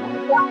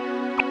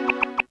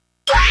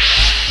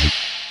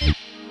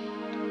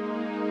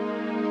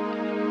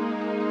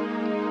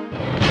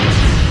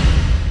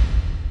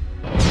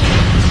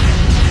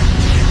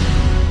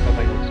 That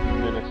thing looks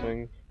menacing.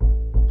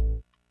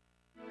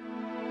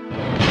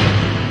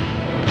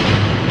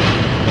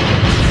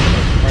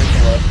 Right to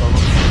left on them.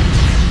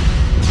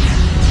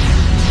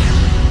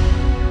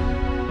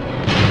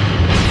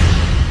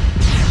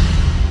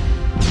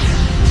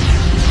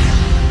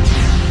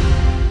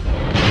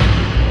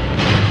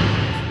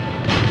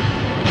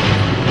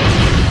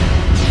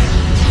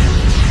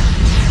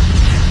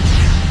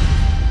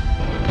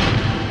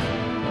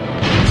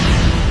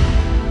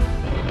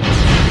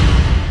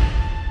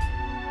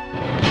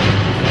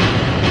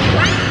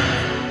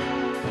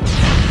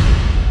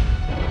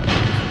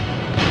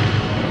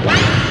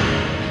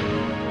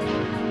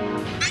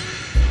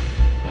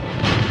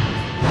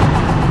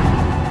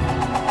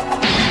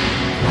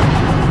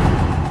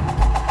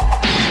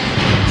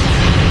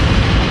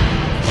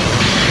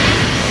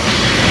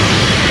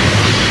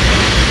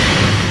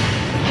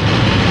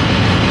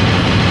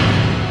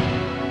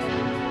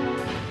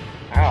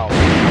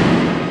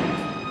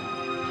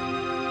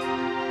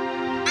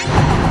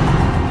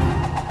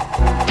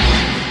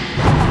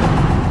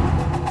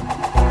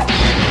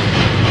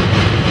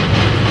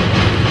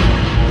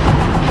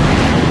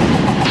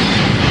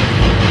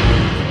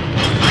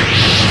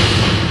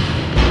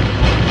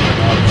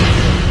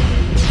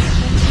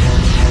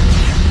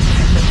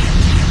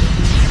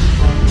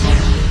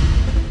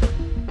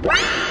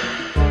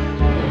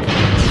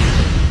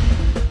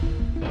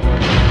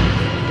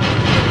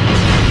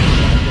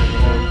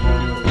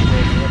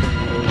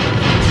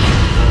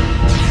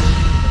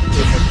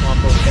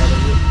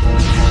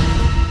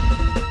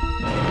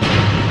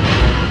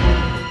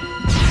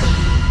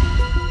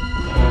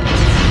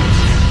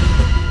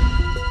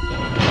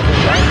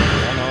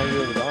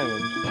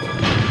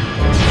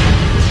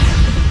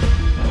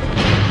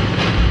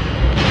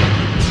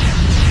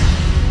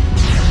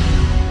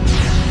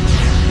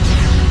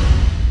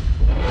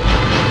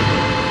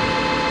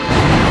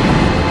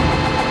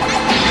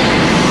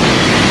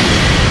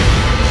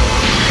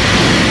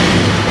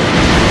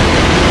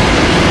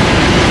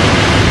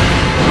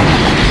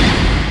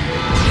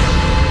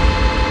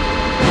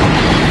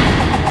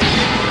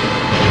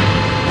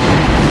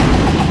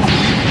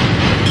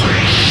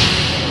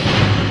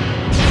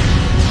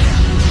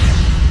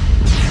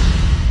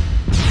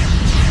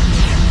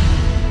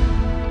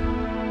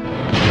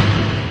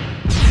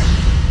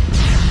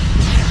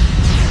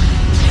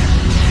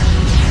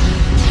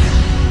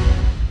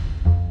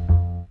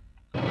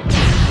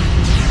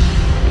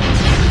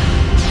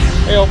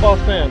 boss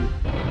man.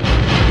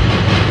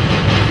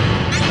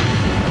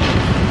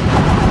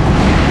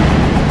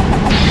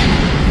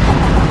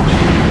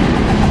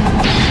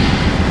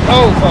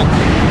 Oh fuck!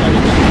 I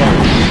just hit the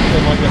button.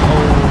 Didn't like it.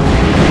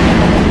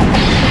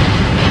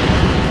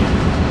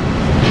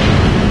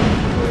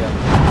 Oh yeah.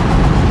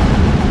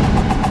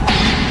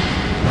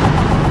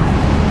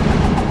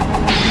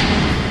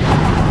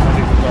 I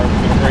think this arm's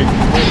gonna break.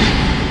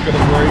 It's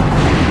gonna break.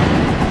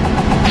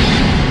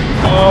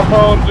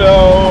 Oh no!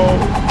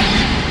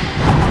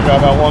 I got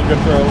about one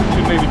good throw.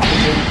 Maybe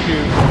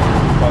two.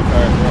 Fuck,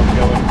 alright, we're up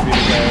going. Beat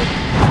it guys.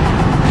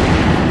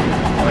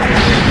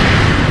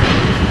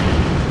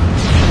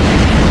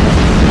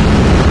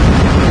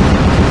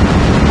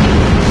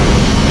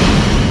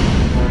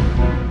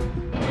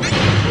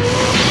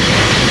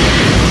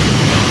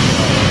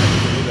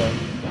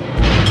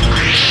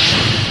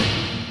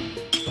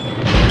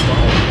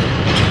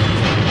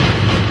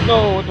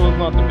 No, it was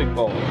not the big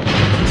balls.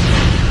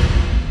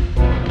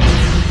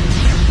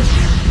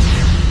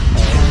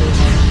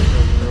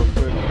 Real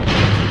quick.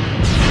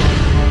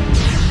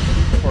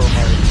 For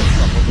my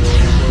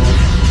ability.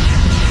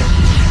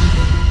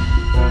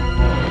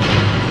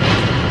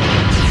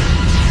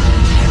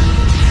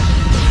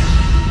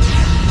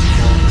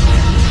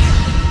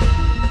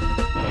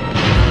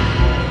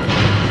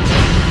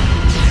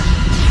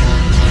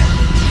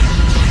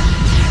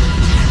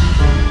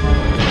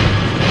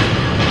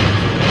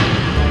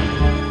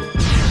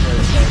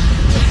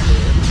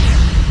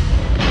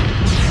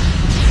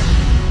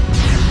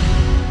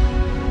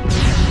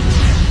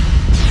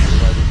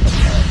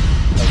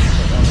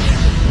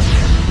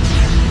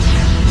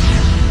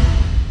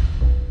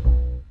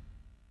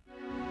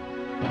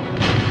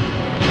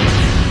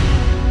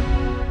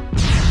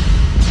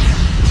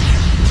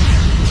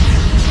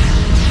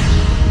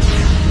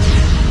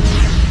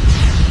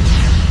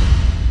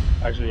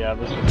 Actually, yeah,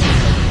 this was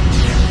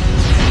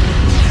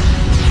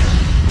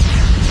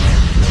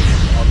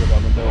I'll go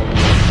down the middle.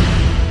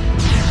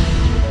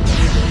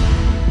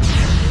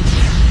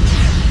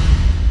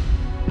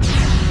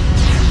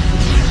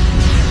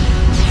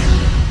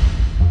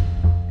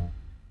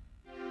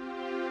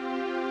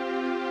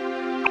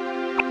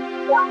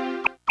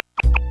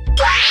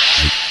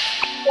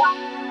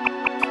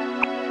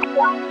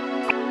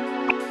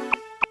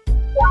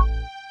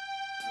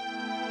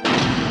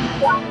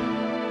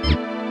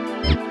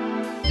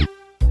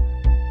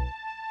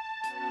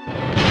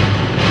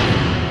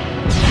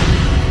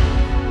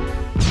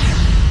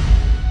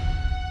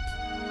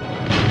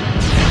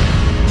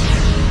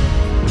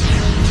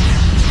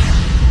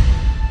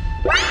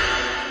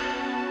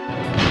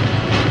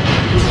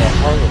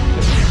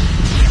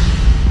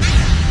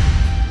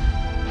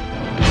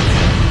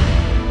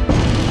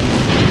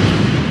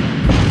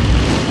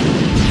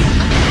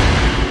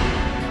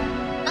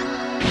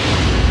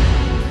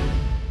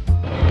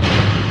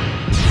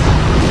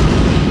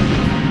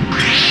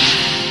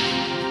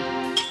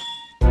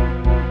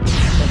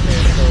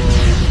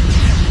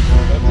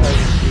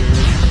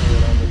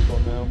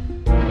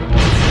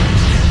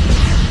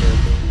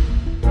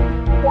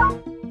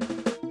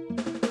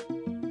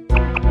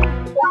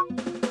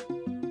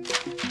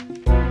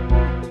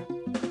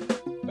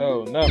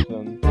 Oh,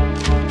 nothing.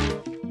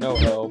 No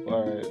help.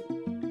 Alright.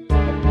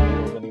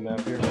 Little mini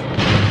map here. Oh,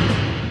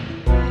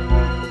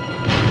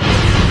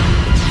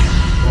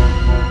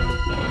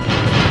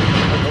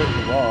 there's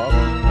the boss.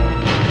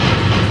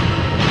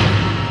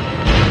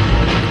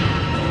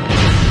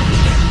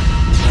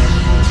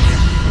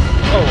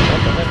 Oh,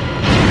 what the heck?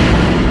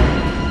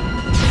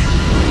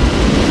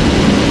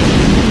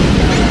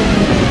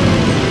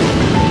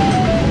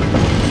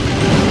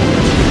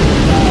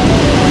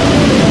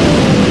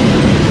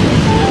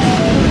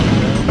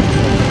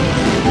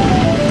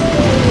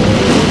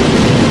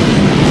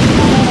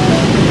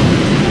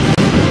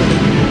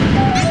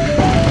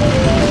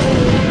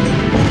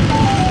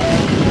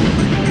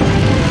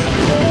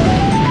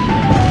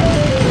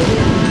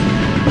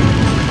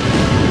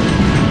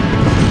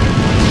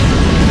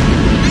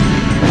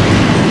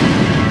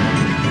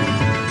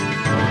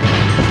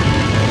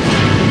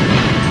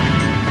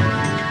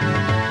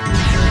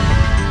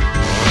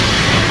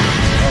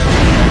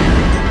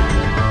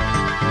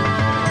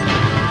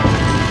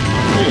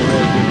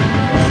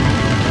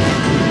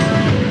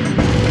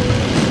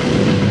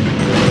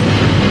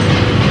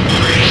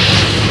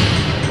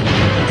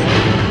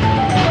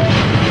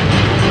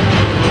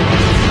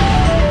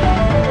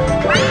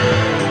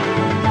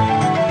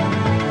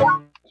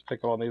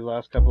 Pick up on these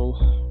last couple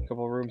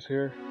rooms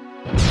here.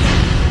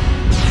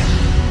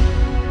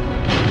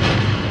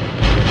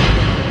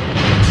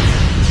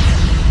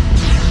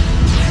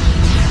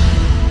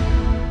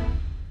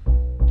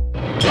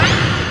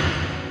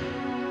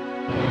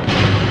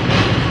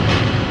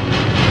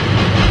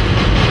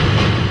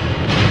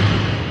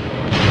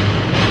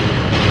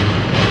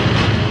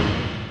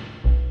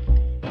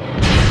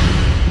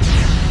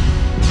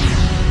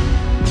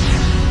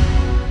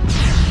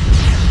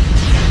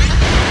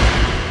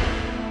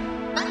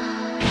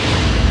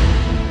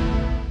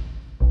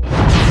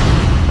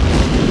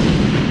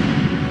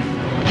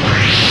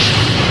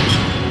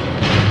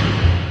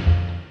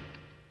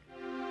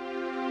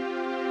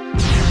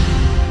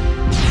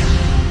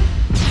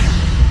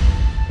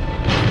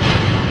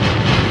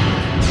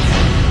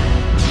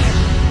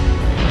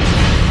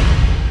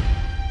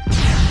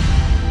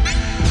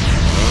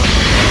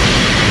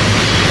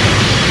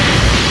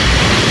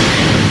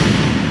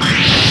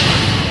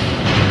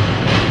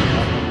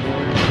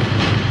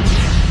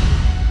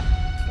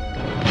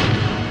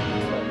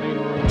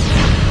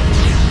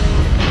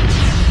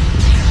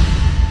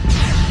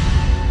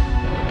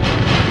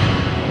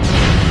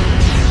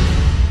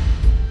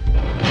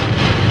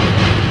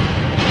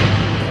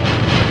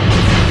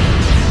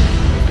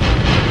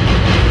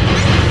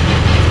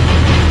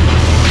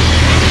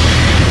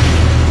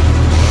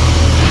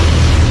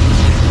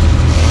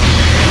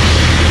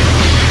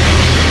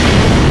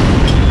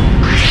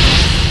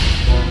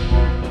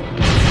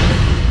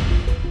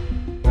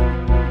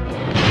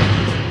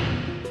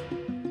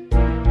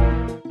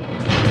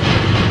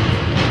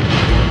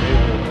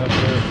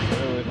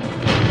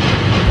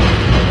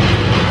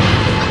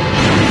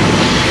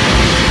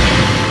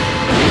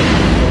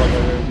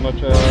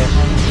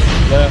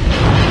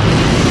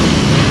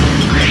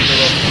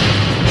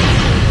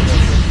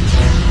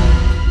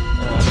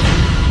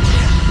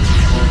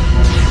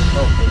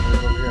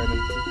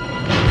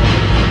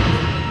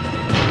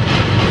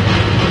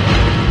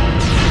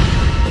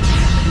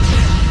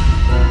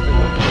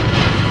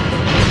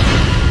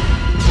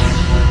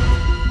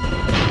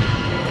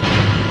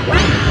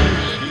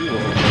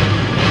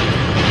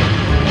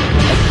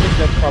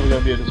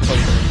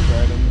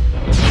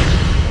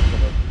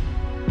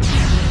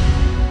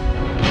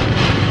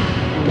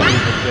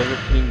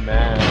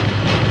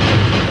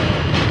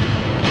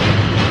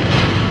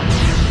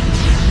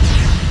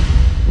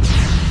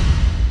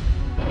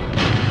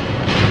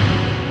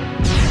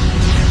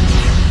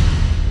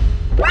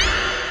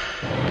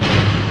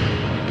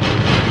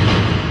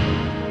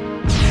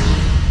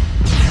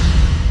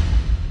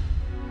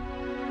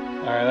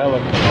 Alright, that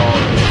looks like all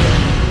of it.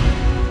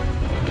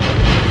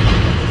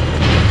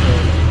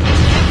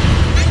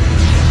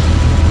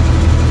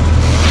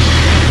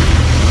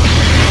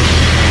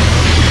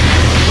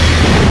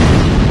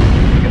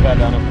 Get that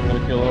down if I'm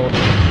gonna kill all of it.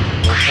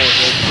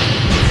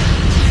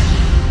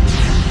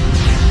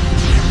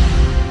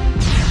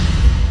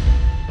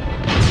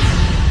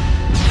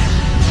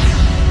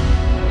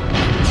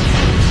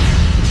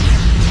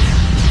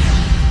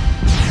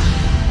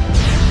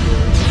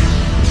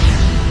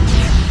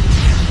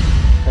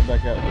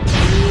 Back up.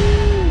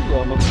 Ooh,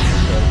 almost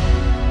okay.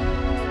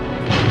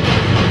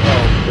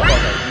 Oh,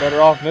 fuck, I'm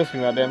better off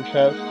missing that damn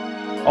chest.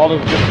 All this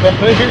good stuff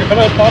that you're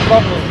gonna talk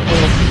about was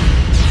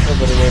no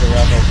better way to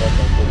wrap up that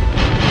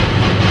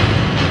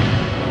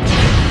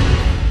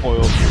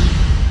spoiled meat.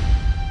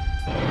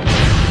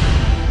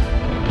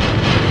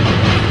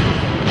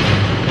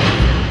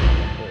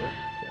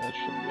 That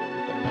should be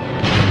everything.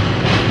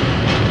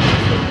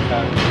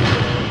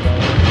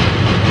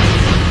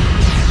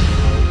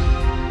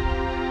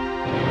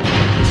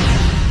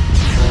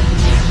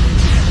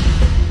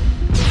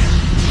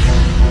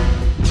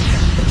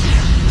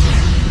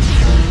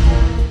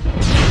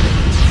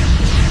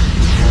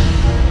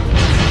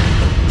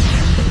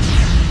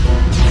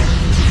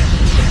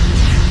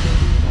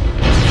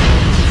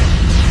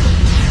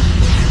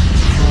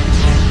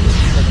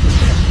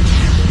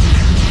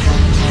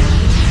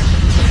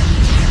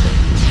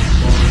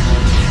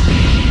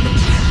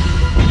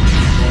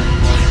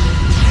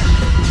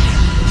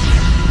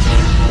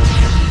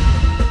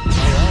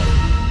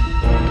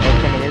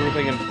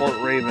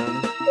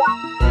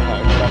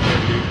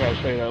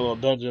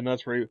 Dungeon,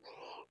 that's where you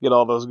get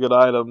all those good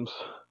items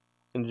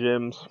and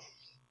gems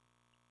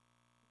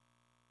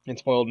and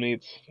spoiled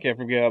meats. Can't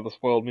forget about the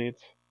spoiled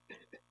meats.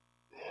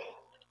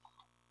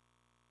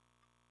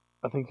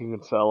 I think you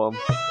can sell them.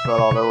 That's about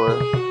all they're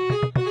worth.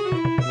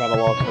 Got a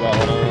loss for that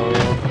one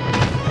earlier.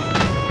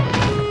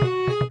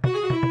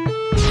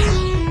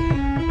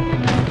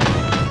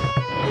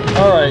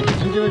 Alright,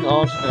 continuing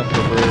on to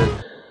Nesterberg.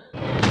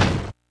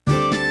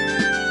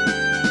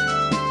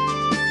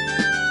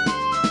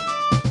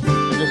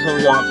 Just so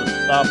we don't have to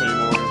stop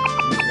anymore,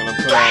 I'm just gonna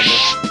put on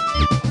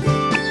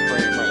this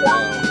frame right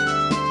now.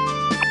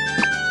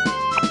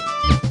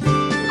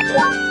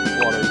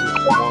 Just water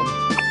resistant one.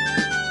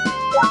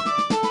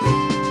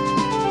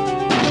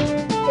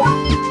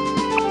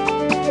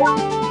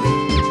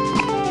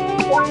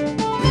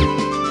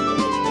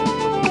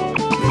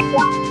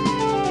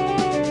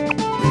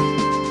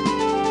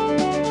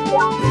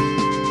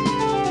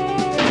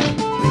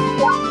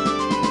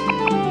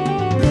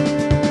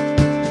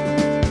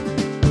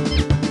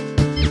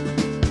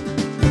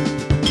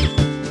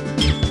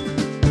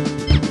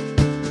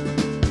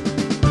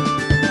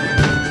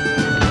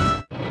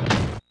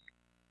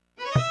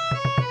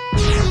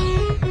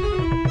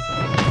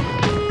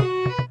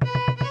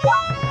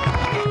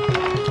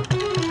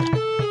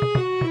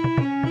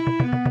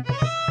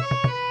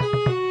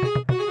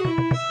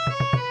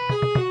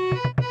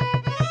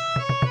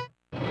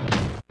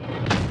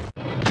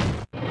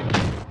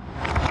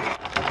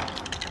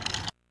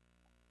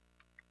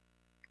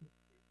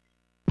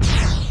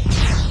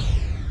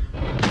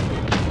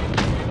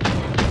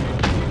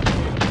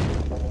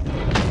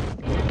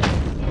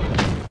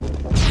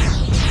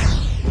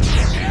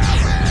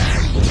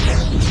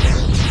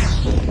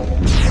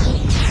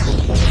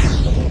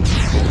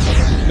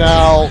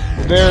 Now,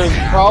 there's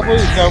probably...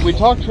 Now, we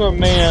talked to a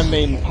man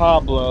named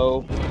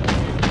Pablo.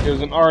 He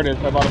was an artist.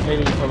 I bought a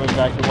painting from him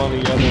back in one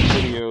of the other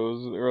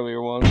videos, the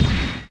earlier ones.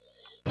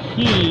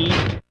 He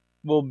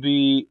will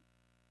be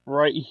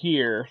right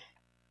here,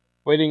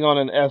 waiting on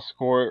an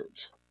escort.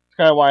 That's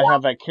kind of why I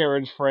have that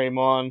carriage frame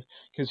on,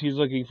 because he's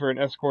looking for an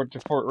escort to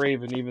Fort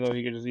Raven, even though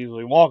he could just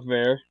easily walk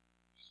there.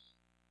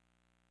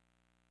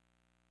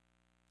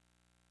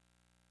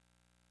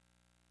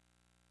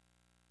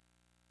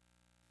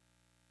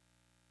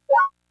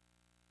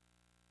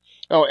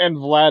 Oh, and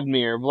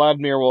Vladimir.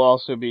 Vladimir will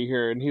also be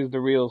here, and he's the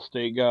real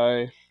estate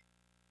guy.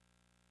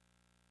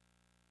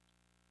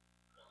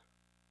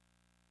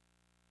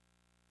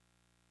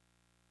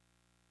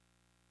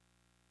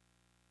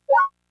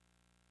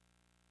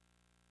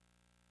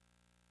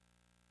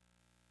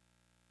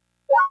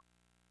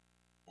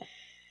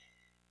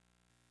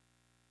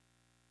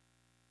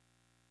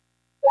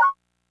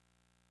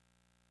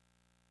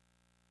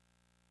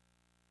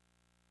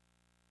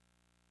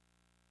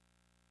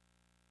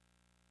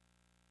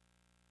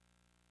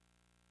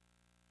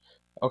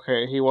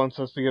 Okay, he wants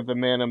us to get the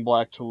man in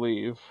black to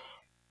leave.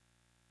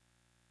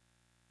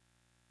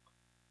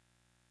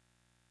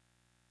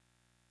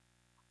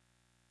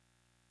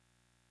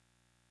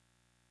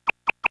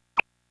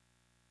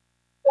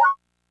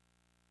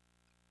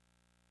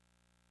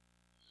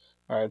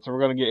 Alright, so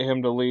we're gonna get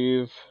him to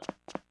leave.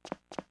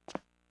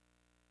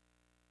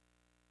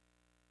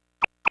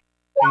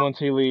 And once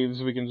he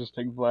leaves, we can just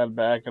take Vlad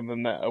back, and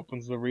then that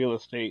opens the real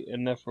estate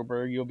in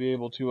Neferberg. You'll be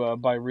able to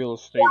buy real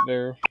estate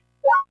there.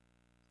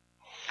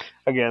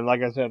 Again,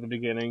 like I said at the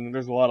beginning,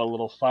 there's a lot of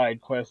little side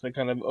quests that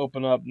kind of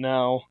open up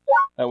now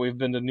that we've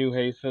been to New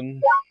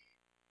Haven.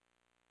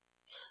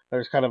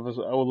 There's kind of a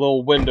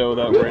little window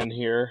that we're in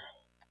here.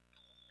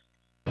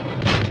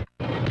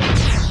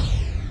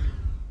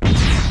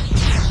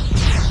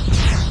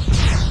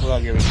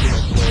 Without giving too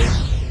much away,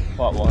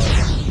 plot-wise.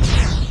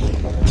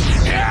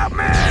 Help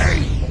me!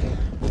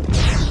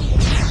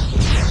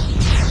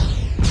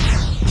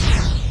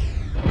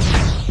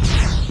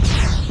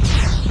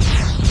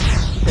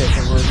 Okay,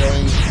 so we're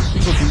going to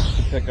Steambot Beach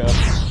to pick up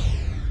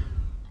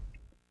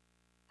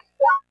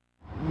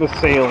the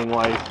sailing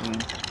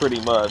license,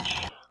 pretty much.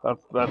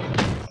 That's the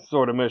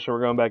sort of mission. We're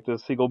going back to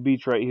Steambot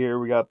Beach right here.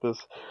 We got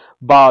this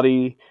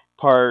body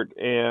part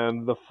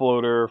and the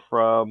floater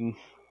from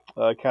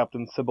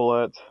Captain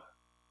Steambot.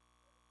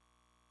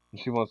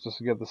 She wants us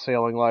to get the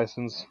sailing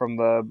license from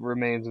the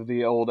remains of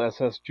the old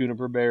SS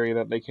Juniper Berry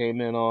that they came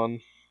in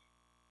on.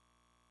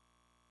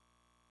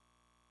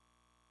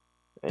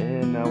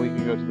 And now we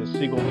can go to the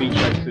Steambot Beach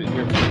exit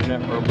here from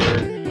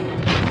Netfroberg.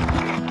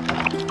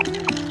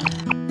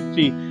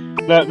 See,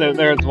 that's what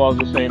I was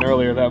just saying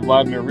earlier, that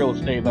Vladimir real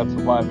estate, that's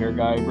the Vladimir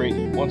guy. Great.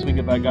 Once we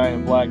get that guy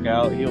in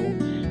blackout, he'll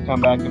come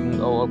back and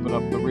he'll open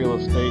up the real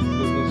estate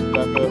business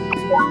back up.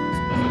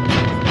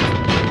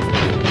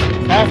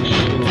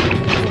 Actually,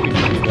 we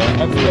can do that.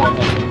 I really like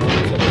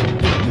that.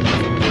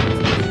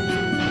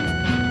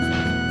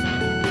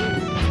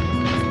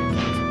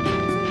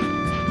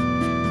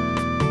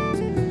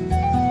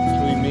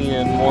 Between me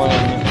and one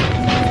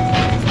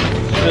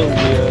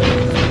Sylvia.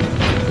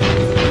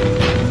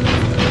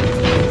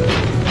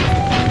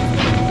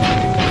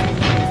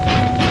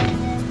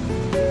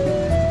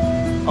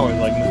 Always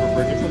like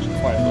Netfroberg. It's such a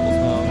quiet little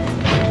town.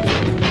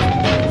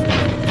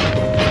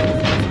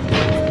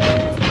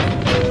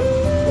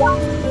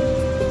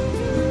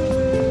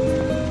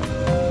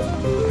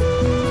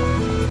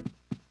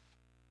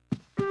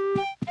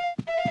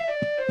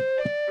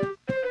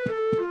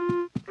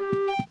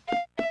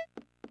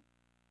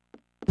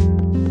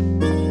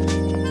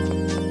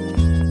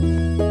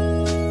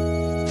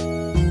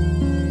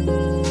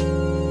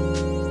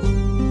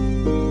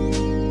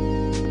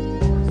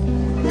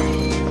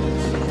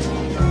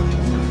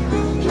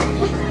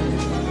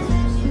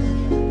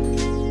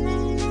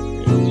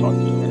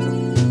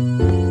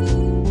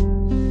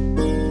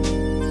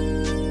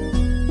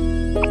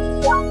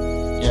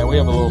 We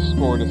have a little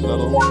score to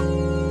settle.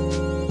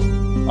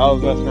 I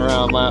was messing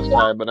around last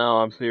time, but now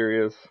I'm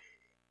serious.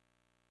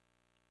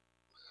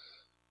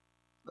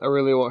 I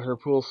really want her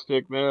pool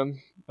stick, man.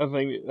 I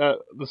think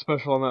that the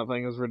special on that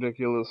thing is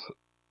ridiculous.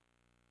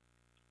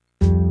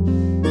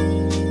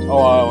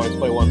 Oh, I always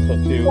play one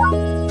set too.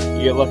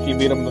 You get lucky,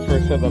 beat them the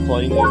first set. That's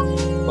all you need.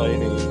 That's all you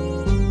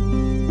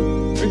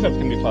need. 3 sets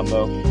can be fun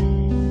though.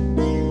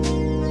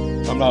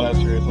 I'm not as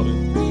serious on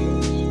it.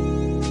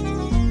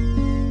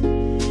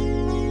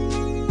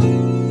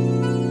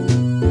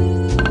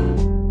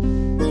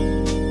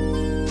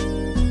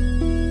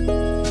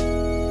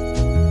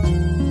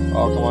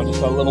 Oh, come on,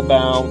 just a little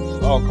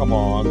bounce. Oh, come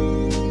on.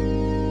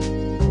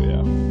 Oh,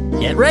 yeah.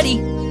 Get ready.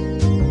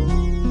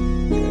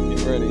 Yeah,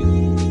 get ready.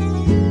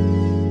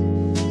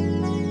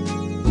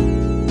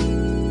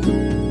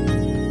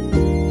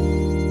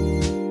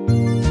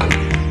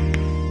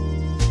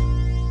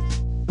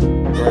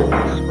 Right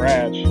from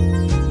scratch.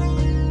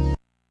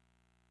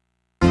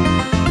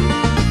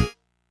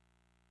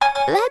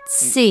 Let's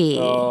see.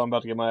 Oh, I'm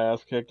about to get my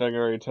ass kicked, I can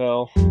already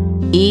tell.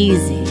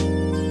 Easy.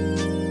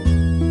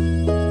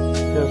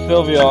 Because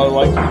Sylvia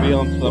likes to be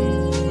on some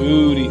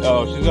booty.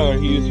 Oh, she's gonna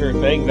use her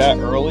thing that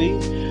early?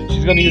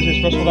 She's gonna use her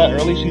special that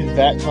early? She's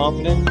that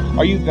confident?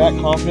 Are you that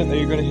confident that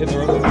you're gonna hit the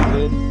rest of the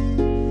good?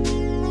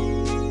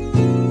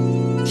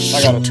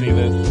 I gotta see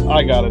this.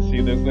 I gotta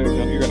see this.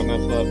 You're gonna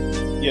mess up.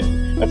 Yeah,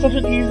 that's such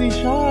an easy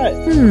shot.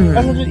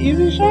 That's such an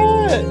easy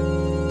shot.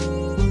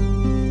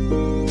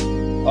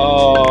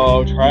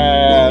 Oh,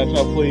 trash.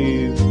 Oh,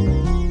 please.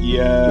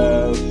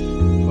 Yes.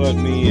 Put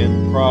me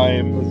in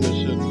prime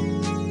position.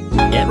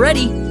 Get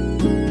ready.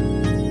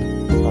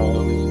 Alright,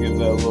 let me just give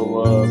that a little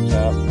love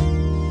tap.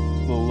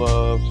 Little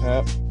love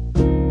tap.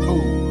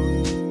 Ooh.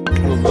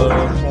 Little love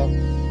tap.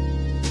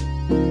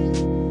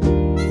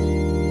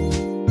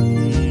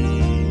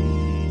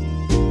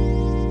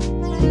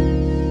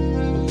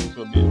 This is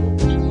gonna be a little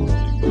bit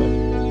challenging,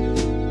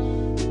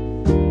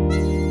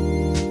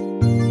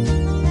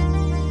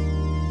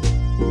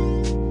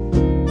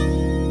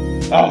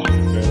 but... Ah!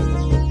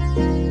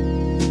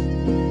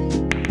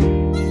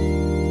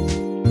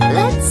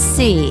 Let's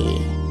see.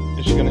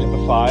 Is she gonna hit the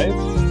 5?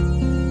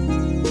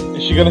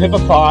 Is she gonna hit the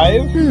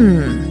 5?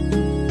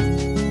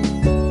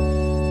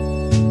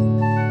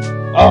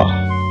 Oh.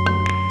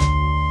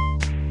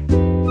 She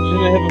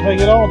didn't hit the thing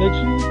at all, did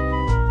she?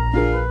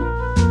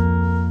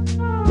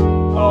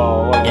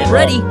 Oh, what? Get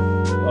ready.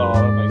 Oh,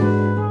 that makes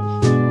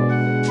sense.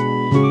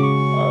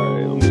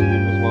 Alright, let me just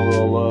give this one a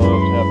little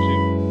love tap too.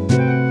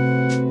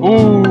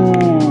 Ooh!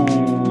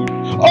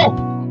 Oh!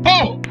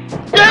 Oh!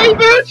 Yay,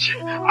 bitch!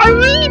 I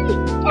mean!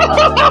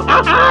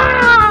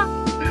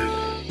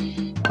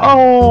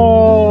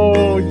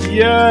 Oh,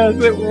 yes,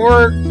 it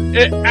worked.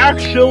 It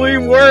actually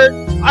worked.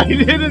 I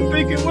didn't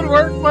think it would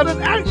work, but it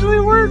actually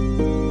worked.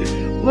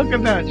 Look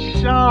at that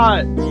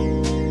shot!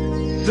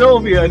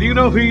 Sylvia, do you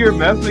know who you're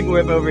messing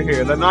with over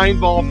here? The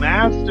 9-ball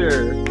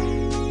master!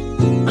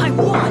 I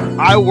won!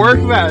 I work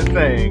that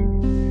thing!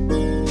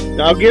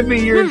 Now give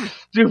me your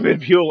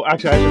stupid pool.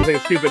 Actually, I shouldn't say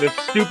stupid. It's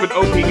stupid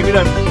OP. Give me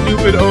that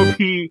stupid OP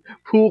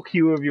pool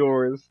cue of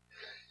yours.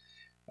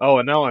 Oh,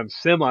 and now I'm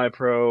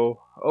semi-pro.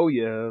 Oh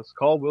yes,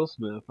 call Will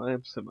Smith. I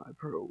am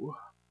semi-pro.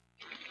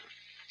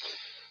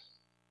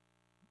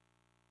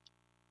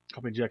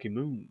 Call me Jackie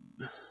Moon.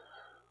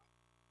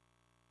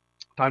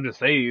 Time to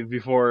save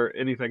before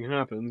anything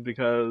happens,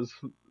 because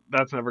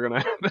that's never gonna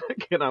happen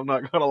again. I'm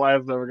not gonna lie,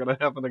 it's never gonna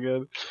happen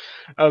again.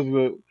 That's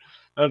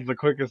the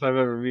quickest I've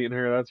ever beaten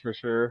her, that's for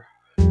sure.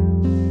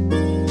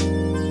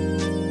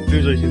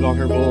 Usually she's on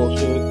her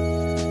bullshit.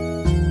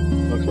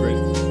 Looks great.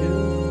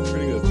 Yeah,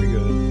 pretty good, pretty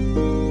good.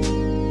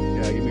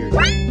 Yeah, give me your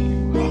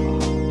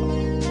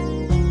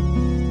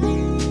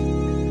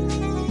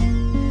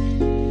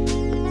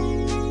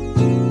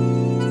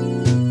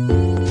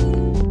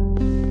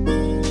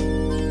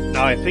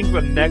Now I think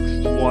the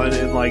next one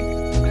is like, I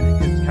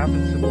think it's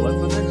Captain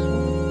Sybilette the next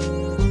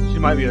one? She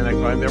might be the next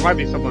one. There might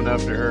be someone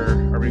after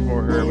her, or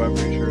before her, but I'm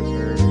pretty sure it's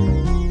her.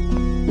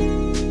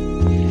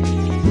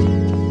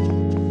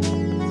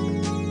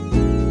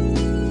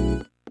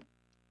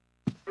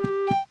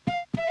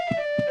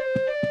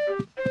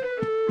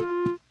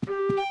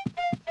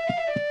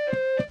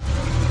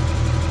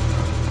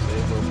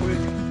 Save real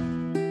quick.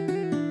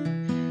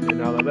 And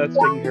now that that's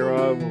taken care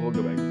of, we'll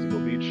go back to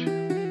Seagull Beach.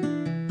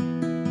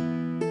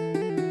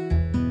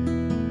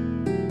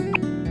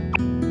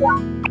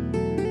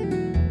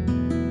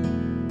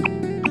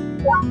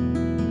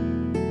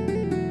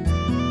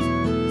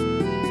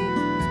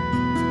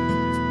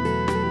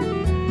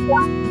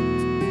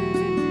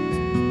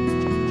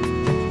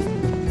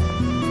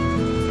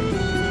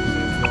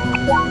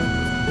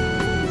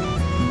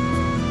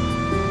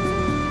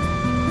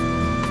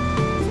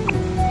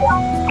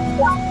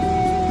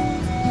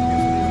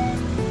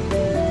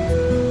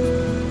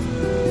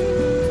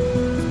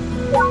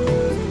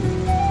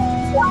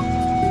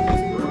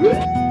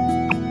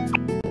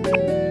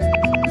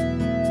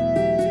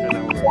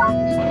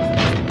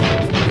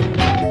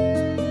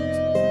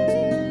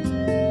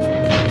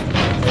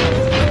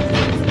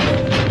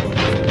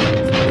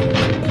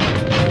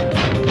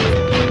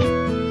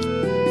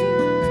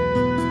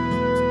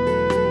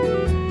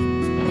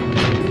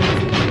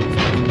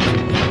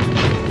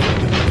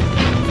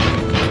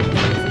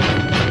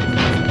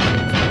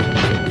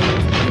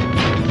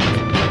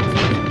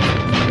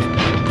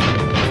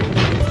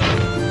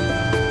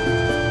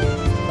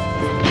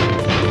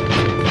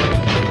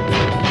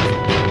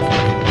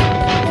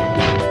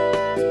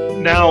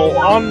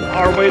 On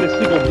our way to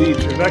Seagull Beach,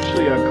 there's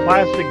actually a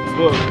classic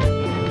book.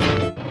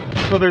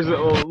 So there's a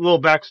little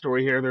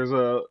backstory here. There's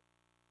a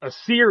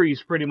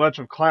series, pretty much,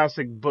 of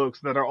classic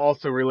books that are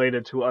also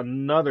related to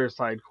another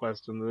side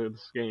quest in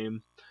this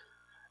game.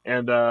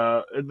 And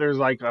there's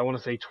like, I want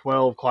to say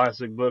 12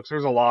 classic books.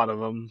 There's a lot of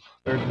them.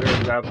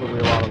 There's absolutely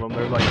a lot of them.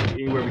 There's like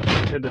anywhere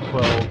between 10 to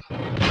 12.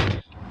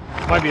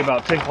 Might be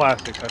about 10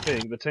 classics, I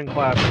think. The 10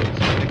 classics.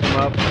 Pick them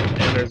up,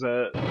 and there's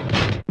a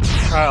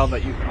child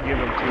that you can give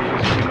them to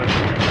who's pretty much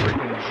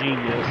freaking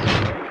genius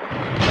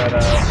that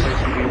plays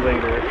to be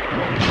later.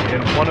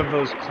 And one of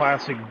those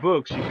classic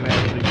books you can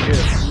actually get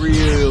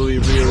really,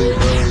 really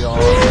early on.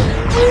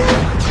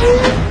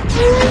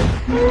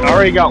 I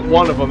already got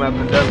one of them at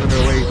the Desert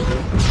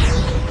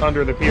Oasis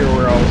under the pier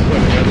where I was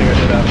swimming. I think I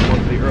did that in one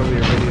of the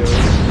earlier videos.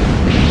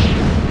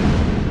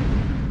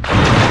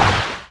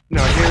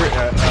 Now here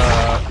at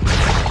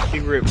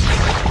Secret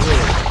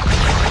Village,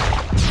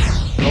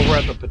 over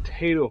at the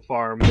potato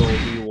farm, there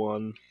will be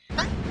one.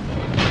 Kind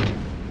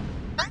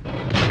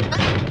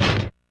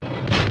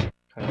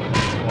of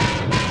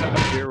walk out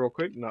here real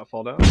quick, not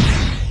fall down.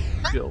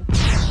 Skill.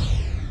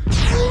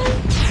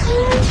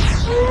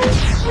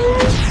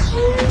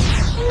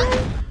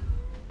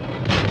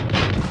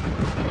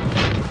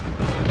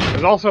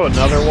 There's also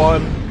another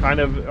one, kind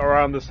of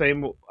around the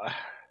same.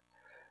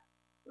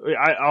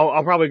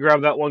 I'll probably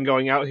grab that one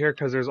going out here,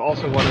 because there's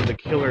also one of the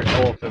Killer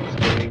Elephants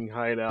gang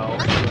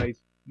hideout. And I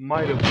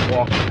might have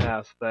walked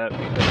past that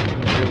because it's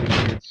in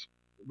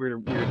a really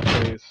weird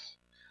place.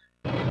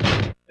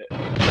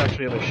 It's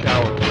actually in the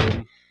shower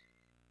room.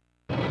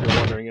 If you're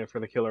wondering it for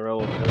the Killer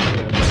Elephant,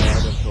 then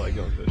I didn't feel like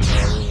going to the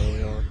shower room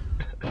early on.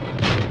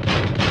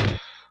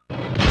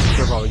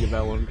 We'll probably get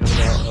that one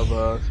coming out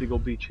of Seagull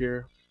Beach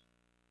here.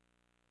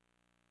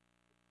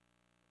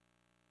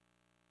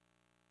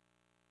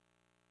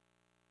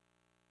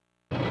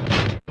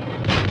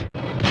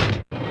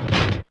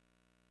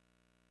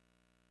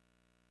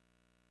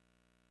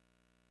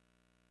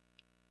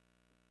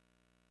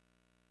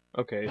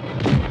 Okay,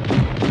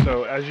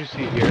 so as you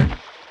see here,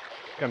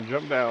 kind of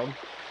jump down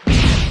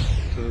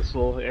to this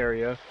little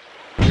area.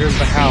 Here's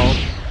the house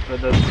that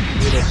does the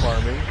potato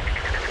farming.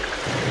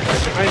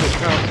 Right behind this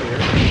house here,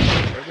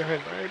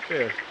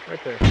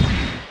 right there.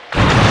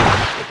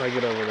 If I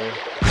get over there,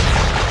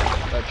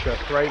 that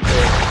chest right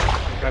there,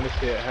 you can kind of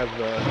see it has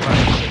the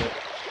diamonds in it.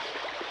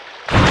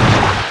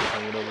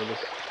 flying it over this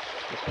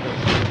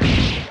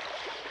fence.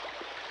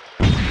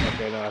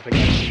 Okay, no, I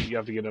think you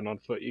have to get in on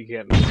foot. You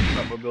can't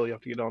Trotmobile, you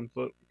have to get on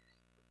foot.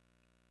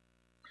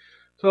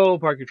 So,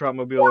 park your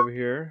Trotmobile over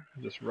here.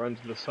 Just run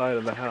to the side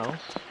of the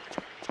house.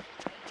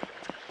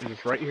 And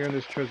just right here in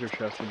this treasure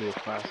chest will be a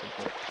classic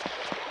book.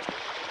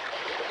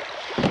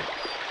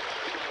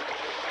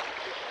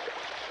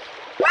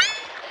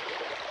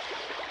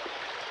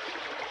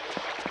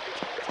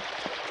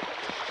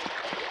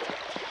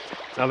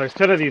 Now there's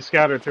 10 of these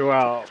scattered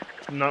throughout.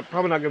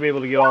 Probably not going to be able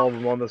to get all of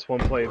them on this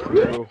one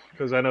playthrough,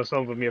 because I know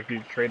some of them you have to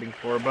do trading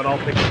for, but I'll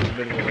pick up this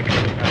video and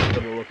kind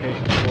of the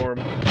locations for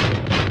them.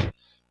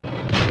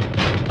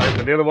 Alright,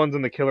 so the other one's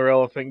in the Killer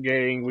Elephant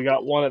Gang. We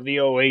got one at the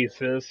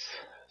Oasis,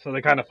 so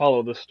they kind of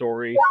follow the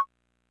story.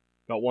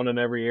 Got one in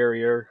every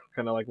area,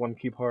 kind of like one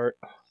key part.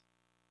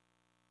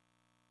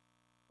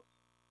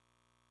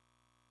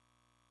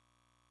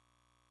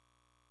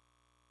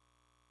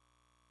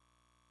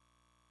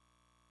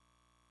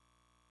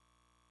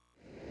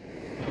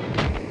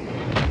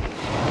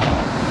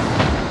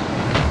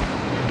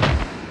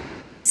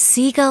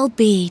 Seagull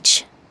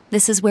Beach.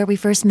 This is where we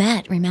first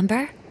met,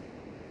 remember?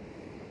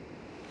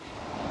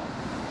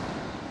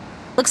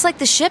 Looks like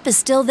the ship is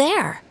still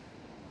there.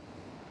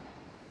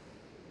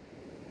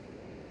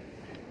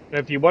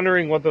 If you're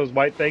wondering what those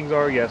white things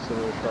are, yes, those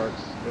are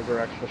sharks. Those are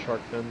actual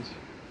shark fins.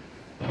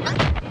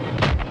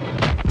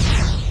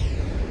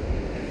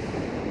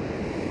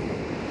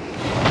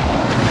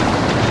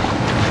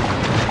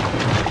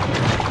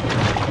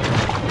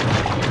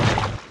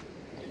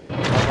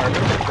 If I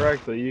remember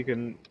correctly, you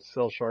can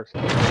sell sharks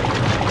in the game.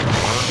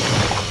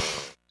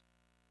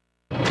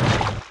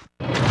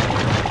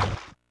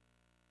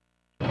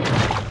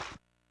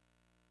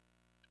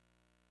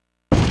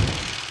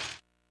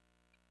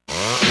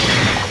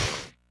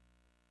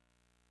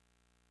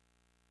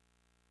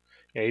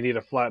 Yeah, you need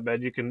a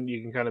flatbed. You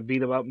can kind of beat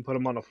them up and put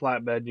them on a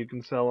flatbed. You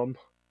can sell them.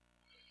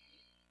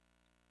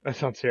 That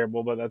sounds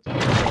terrible, but that's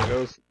how it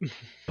goes.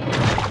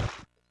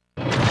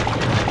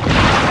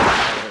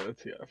 Alright,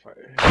 let's see if I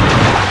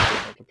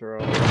have to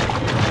throw out.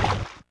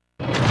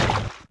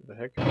 What the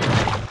heck?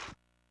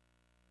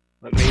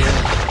 Let me in.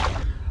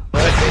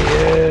 Let me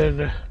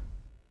in.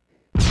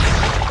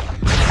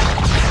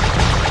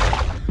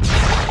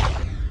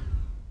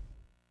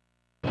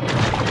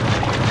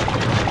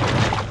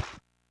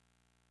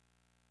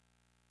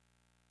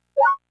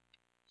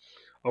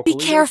 Be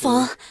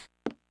careful.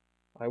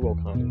 I will,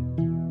 Connie.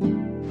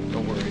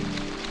 Don't worry.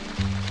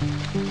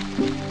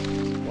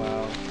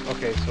 Wow.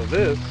 Okay, so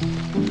this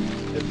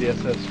is the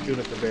SS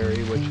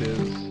Juniperberry, which is,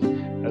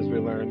 as we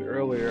learned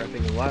earlier, I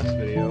think in the last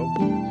video,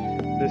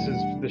 this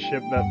is the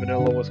ship that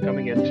Vanilla was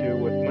coming into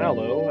with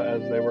Mallow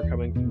as they were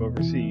coming from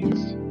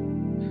overseas.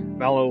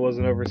 Mallow was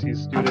an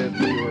overseas student.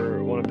 We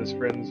were one of his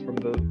friends from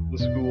the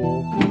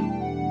school.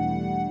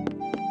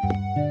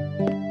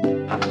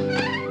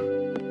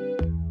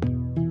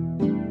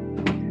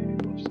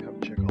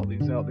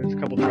 There's a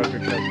couple treasure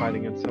chests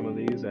hiding in some of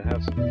these that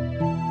have some kind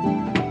of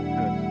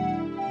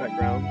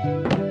background.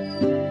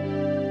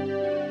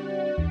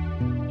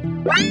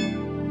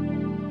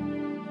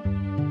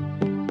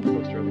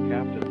 Poster of the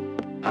captain.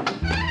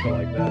 So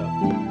like that.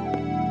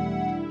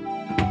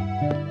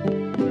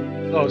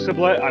 Oh,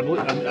 Steambot, I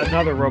believe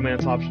another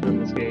romance option in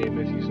this game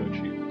if you so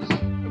choose.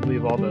 I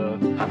believe all the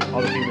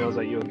females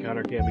that you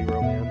encounter can be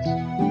romanced.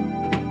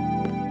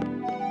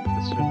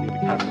 This should be the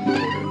captain's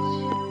quarters.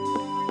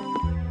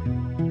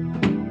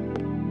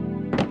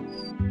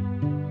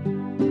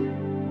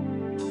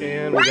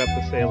 And we got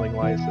the sailing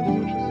license,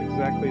 which is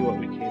exactly what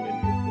we came in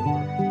here for.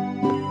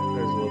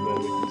 There's a little bit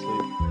we can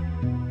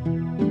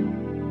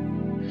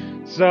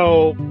sleep.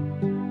 So,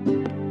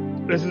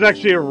 this is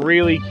actually a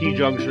really key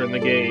juncture in the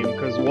game,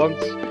 because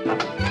once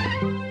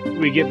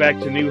we get back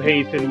to New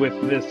Haven with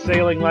this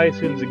sailing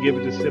license and give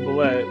it to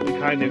Steambot, we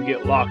kind of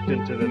get locked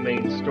into the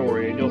main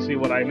story, and you'll see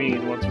what I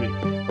mean once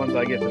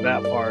I get to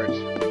that part.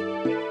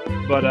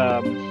 But,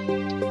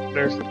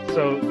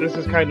 so this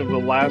is kind of the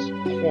last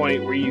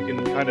point where you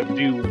can kind of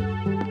do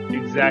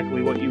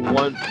exactly what you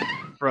want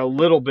for a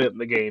little bit in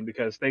the game,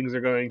 because things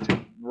are going to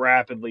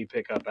rapidly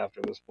pick up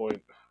after this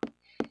point.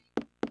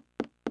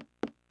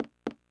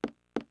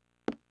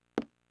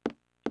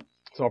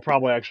 So I'll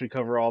probably actually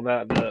cover all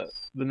that in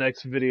the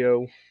next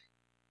video.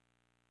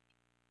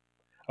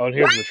 Oh, and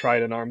here's the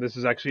trident arm. This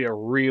is actually a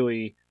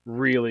really,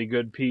 really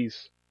good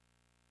piece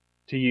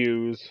to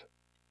use.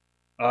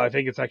 I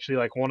think it's actually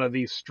like one of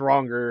these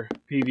stronger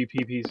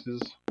PvP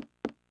pieces.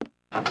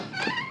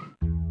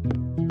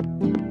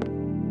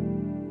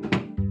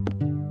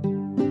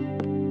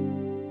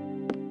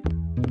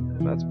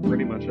 And that's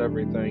pretty much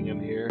everything in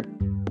here.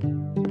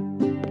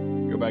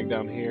 Go back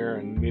down here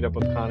and meet up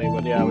with Connie.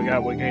 But yeah,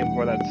 we came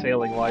for that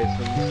sailing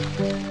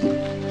license.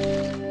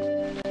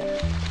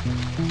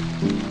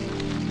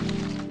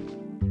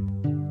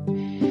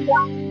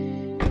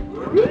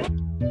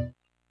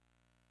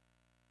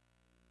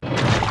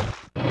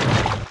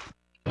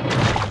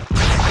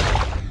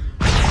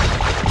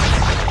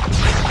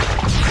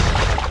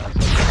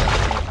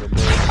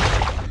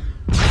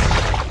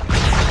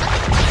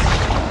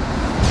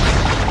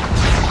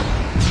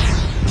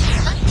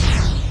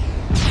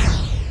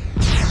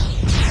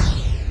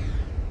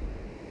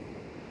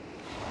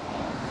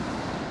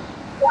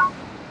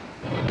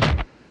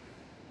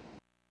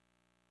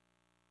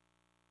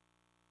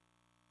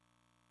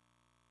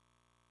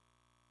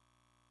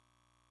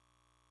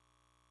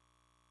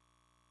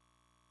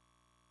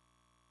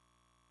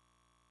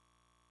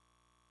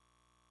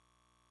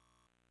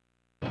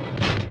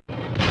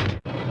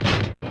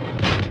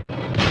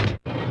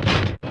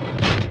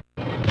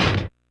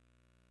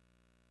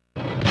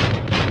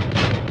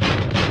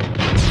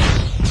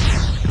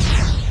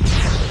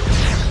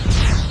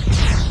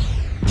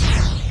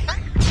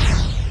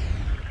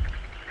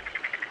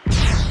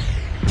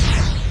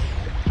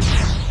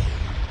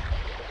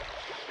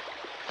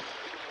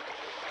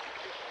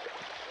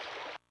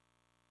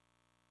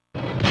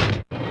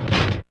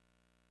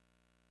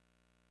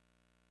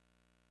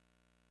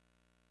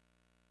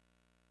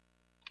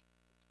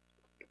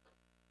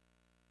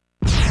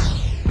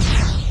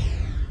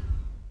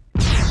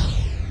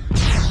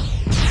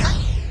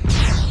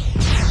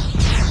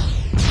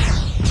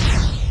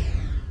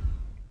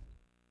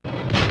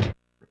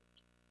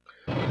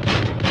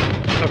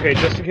 Okay,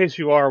 just in case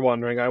you are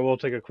wondering, I will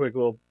take a quick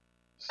little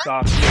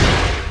stop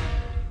here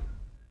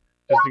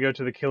just to go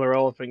to the Killer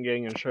Elephant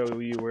Gang and show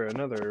you where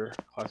another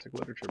classic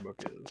literature book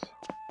is.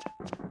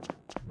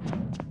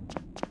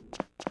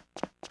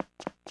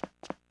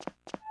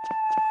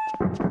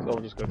 So I'll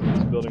just go through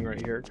this building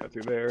right here, cut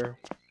through there.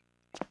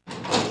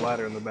 There's a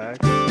ladder in the back.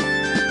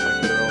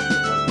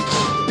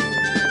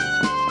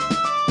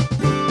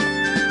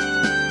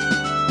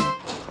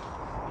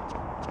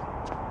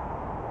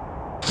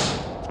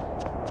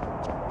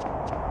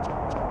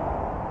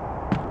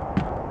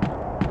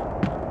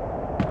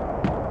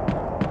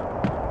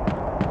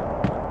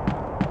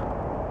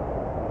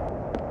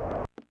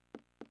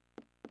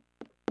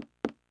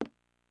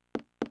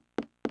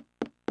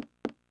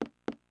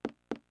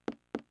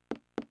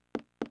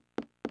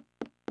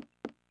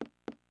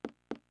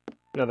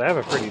 You know, they have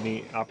a pretty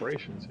neat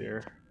operations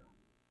here.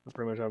 They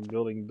pretty much have a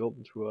building built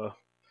into a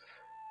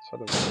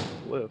sort of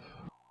a cliff.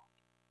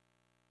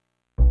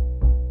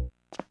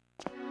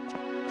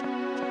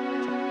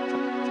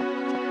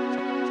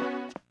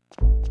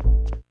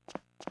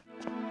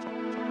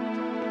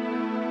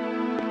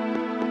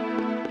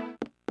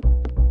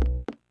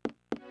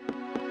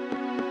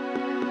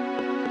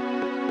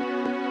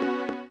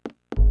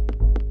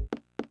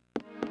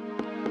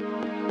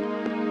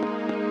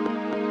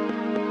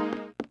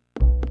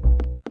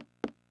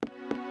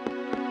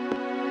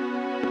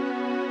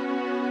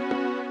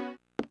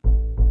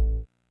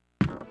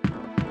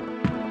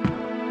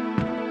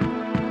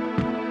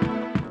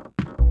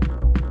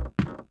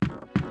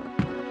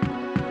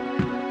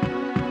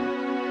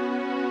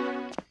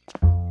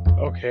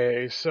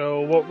 Okay,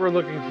 so what we're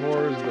looking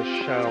for is the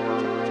shower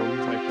room.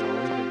 Actually,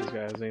 let me see if this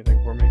guy has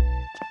anything for me.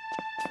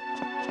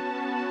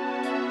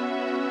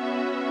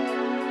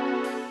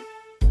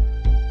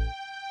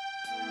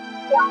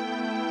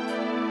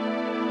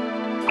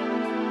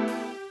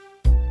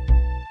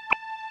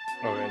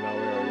 Okay, now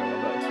we already got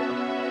all that stuff.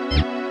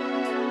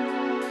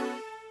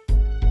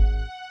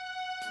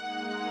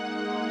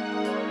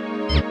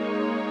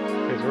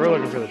 Okay, so we're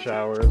looking for the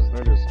showers.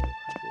 They're just, I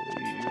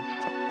believe.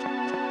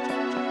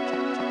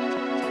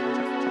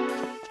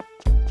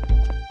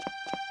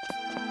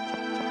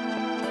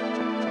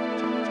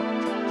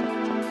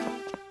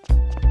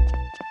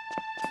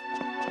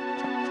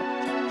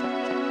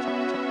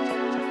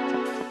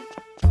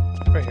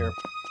 Right here.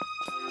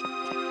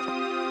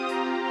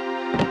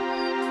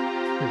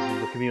 This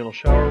is the communal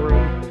shower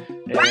room,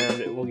 and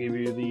it will give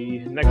you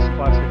the next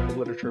classic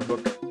literature book.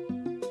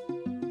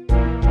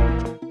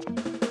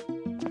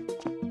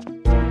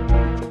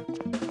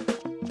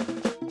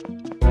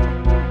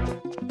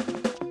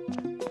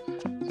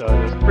 So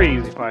it's pretty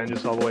easy to find,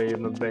 just all the way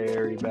in the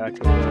very back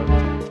of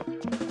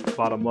the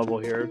bottom level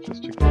here.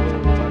 Just took the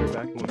ladder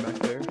back and went back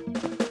there.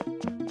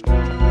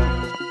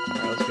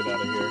 Alright, let's get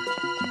out of here.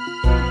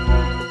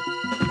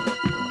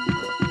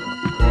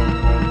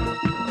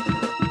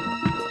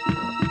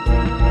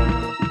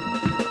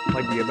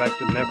 To get back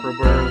to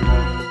Neferberg,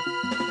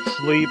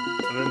 sleep,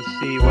 and then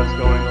see what's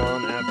going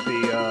on at the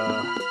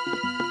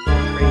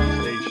train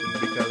station,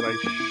 because I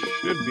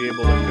should be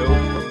able to go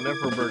from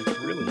Neferberg to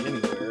really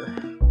anywhere.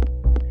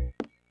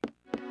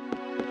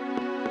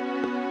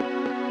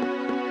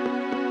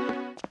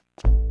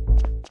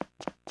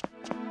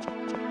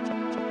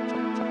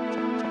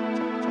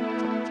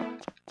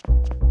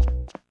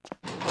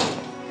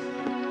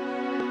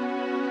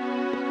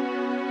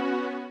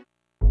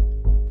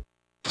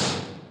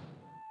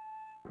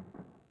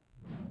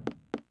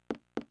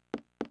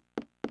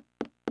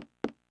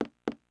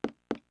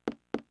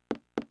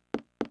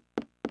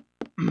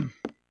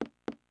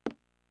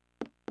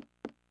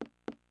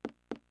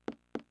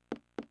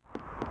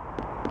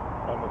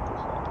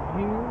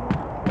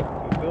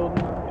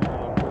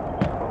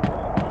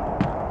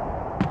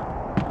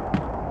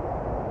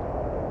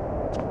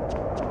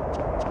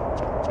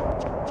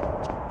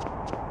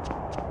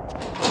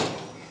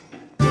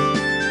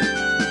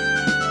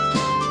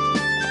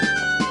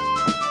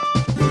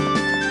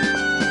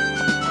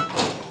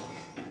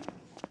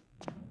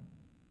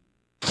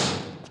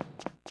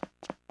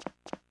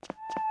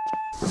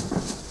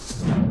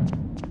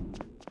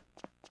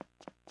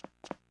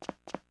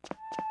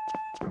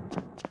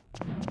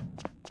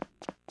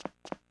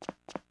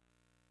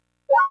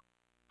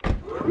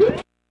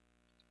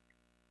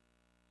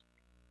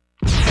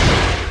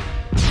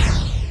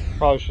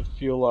 Probably should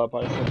fuel up.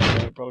 I said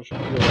that. I probably should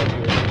fuel up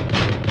here.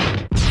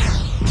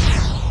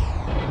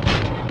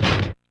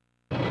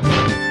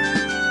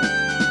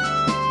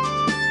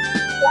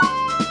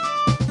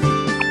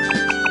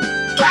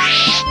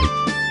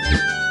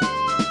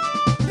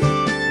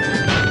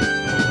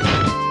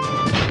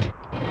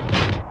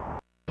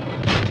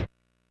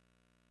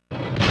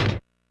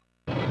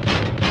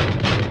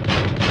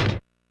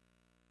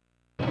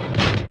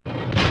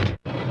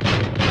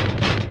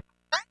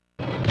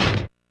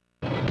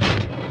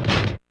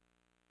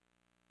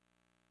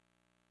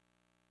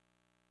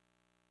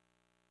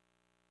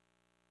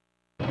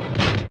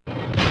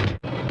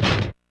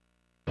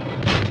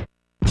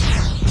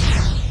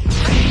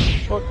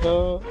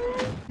 Shortcut.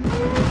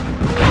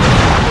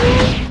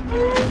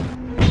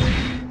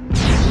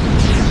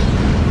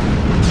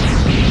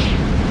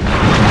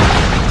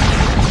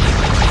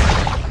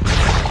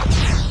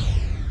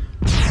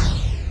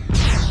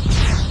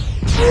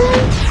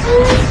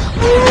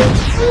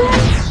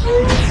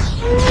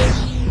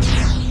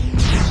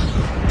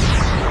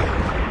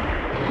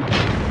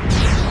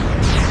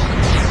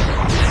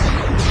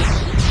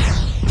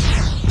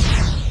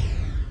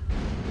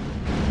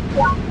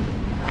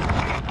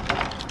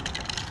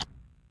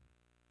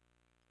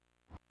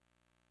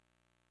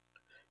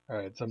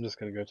 Alright, so I'm just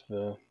gonna go to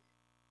the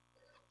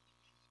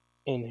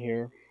inn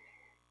here.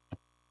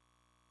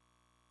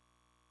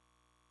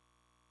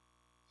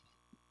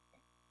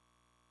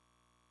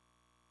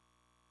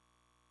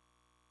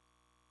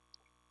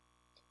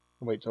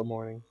 Wait till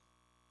morning.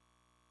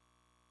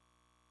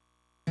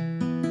 Let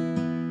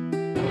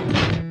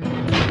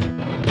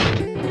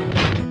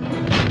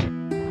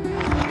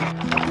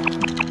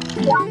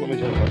me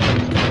check my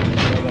phone.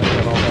 Now that I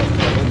got all that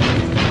covered.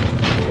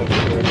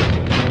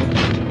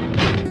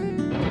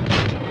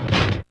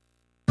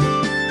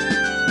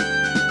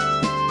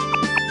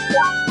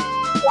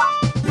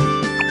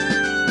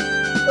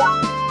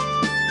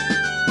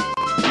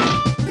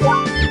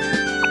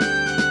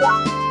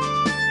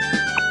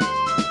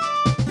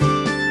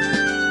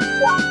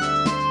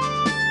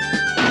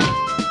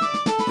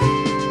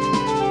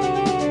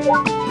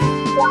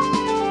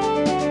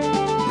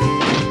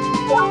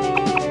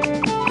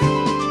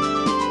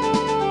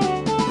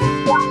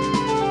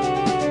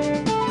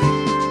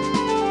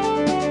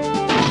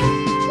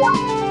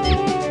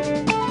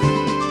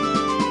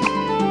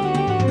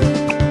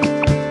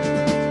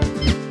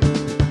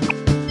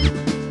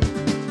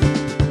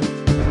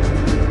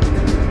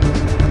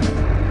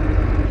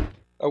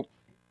 Oh,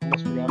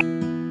 almost forgot.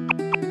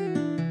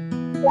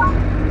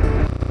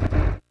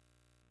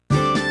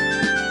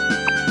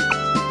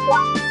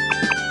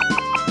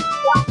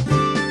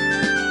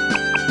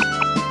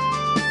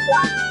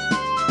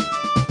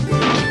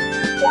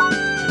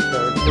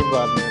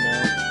 Vladimir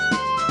now.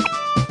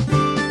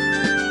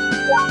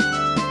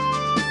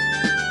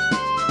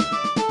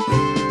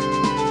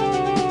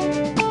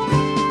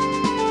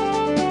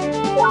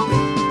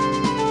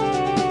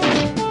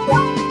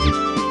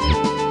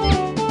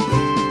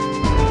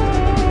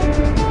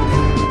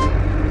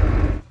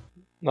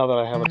 Now that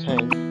I have a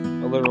tank,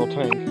 a literal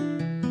tank.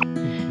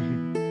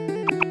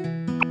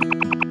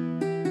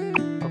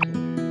 Okay,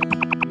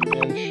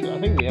 I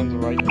think the end's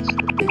right. It's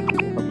the big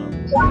thing coming out of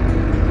this.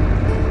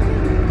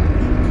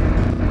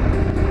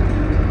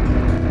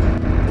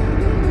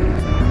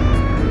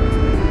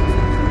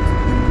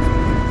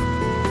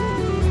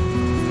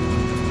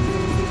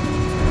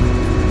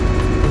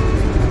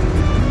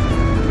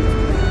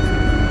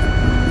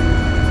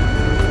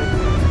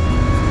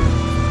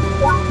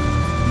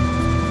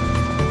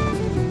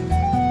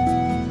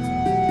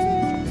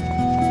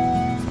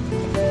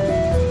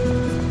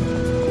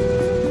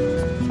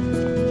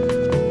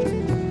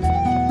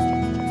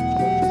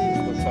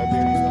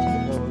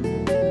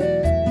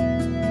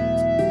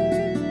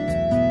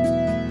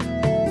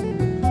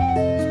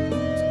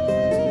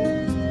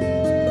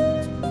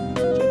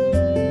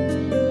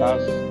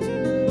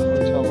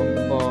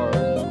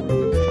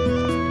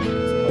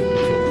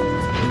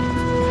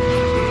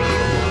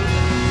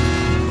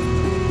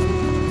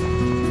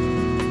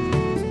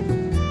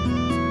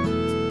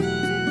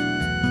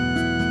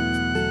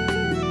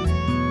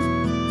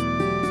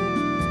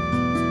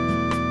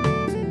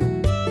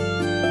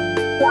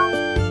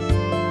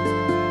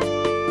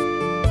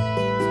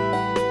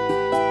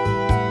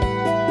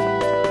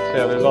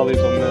 Yeah, there's all these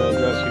women in the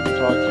dress you can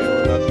talk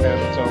to, and that's kind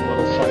of its own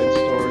little side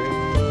story.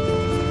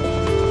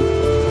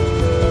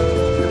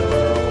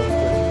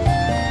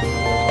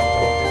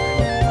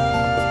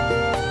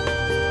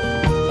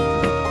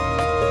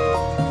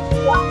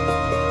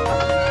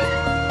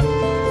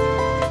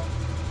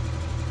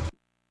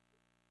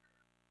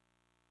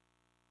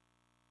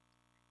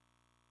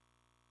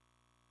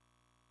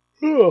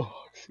 Oh,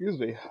 excuse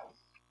me.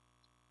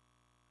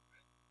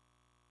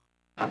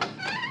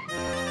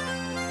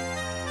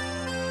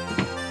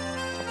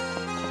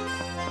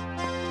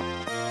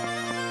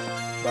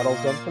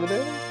 Battle's done for the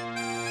day?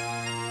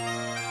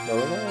 No,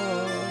 no, no.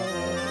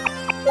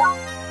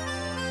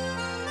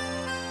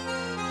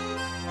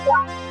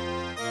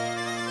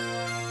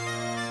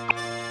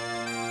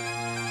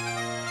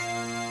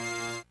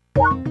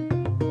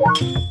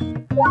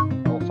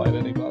 I'll fight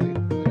anybody,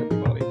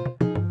 everybody.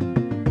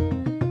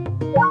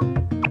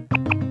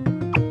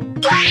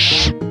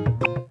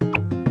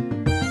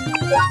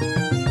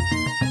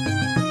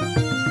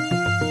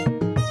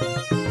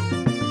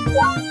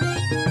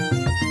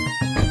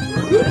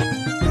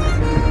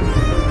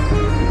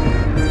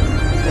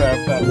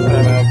 I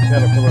have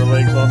caterpillar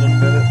legs on in a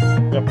minute.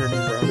 You have to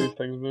remember how these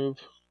things move.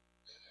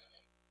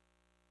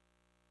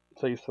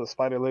 So used to the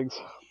spider legs.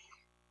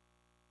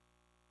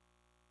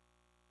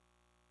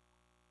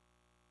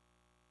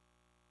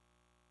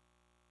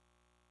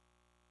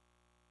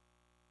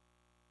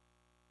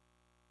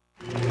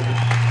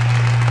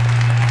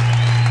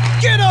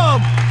 Get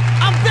him!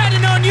 I'm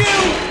betting on you!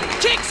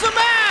 Kick some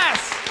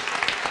ass!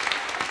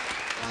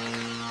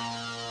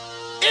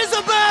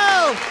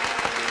 Isabel!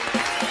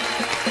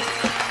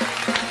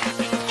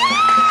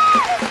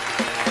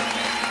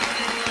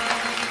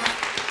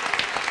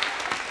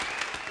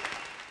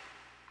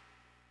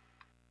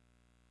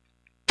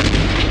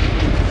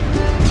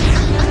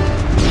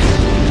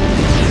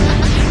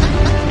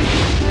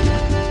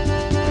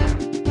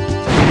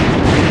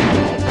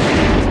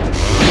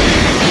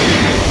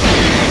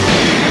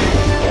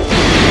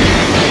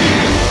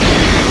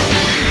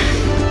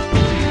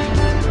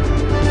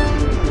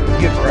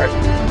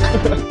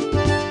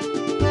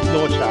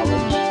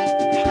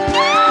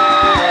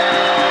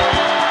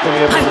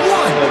 him I in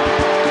won! the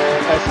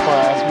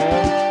S-Class,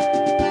 man.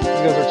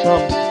 These guys are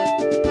chumps.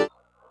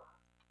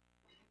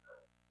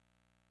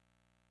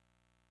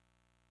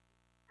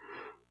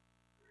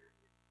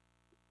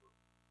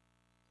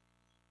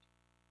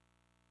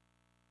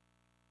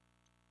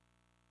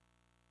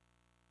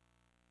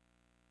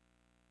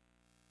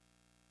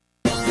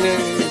 Yay,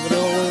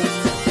 vanilla wins.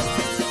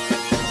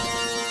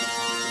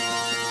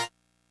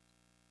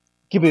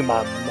 Give me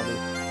my money.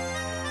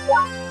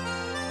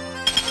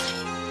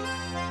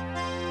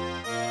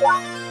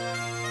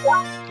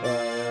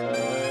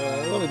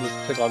 Let me just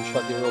click on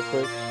Chucky real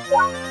quick.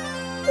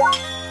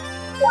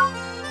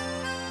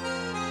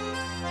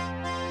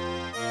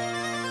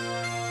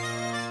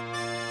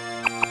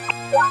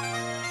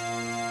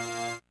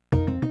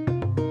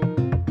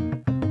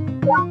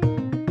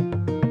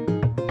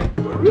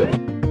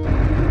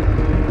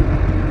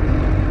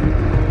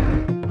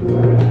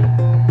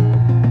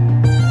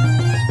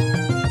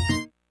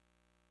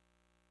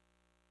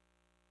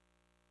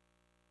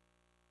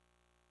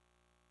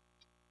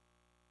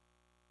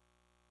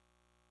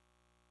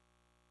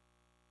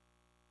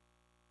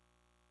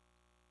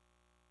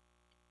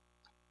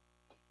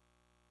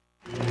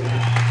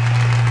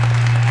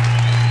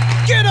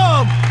 Get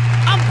him!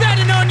 I'm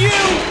betting on you!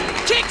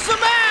 Kick some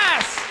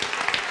ass!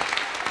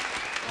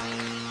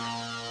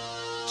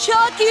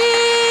 Chucky!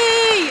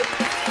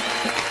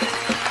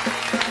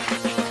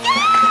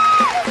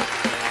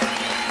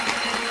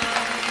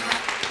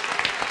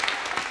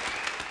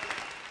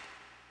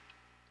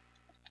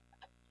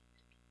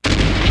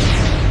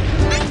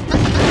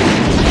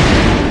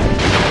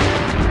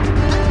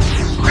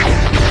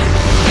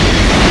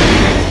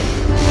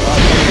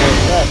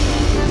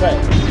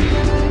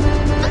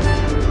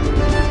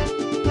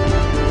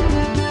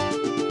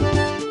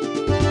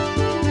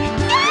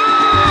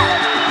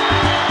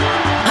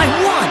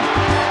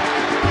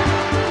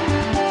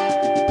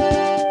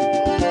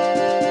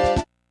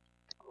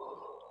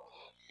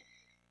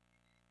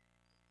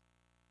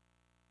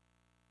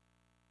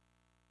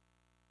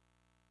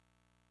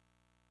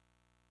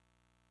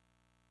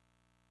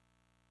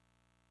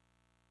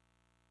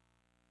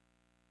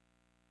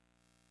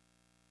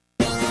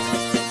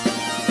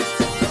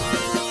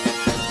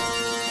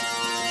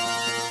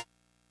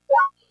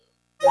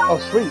 Oh,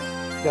 sweet.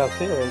 Got a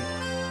theory.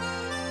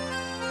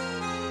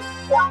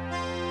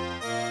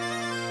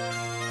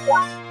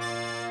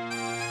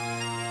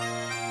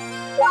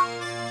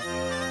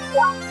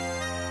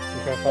 I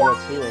think I found that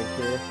C-rank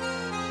here.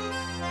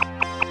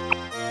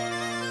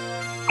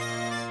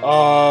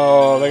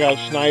 Oh, they got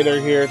Schneider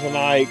here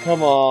tonight.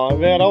 Come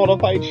on, man. I want to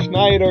fight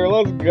Schneider.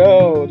 Let's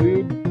go,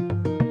 dude.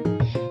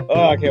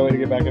 Oh, I can't wait to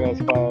get back in that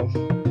class.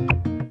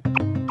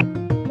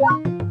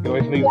 Get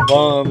away from these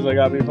bums that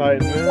got me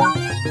fighting,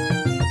 man.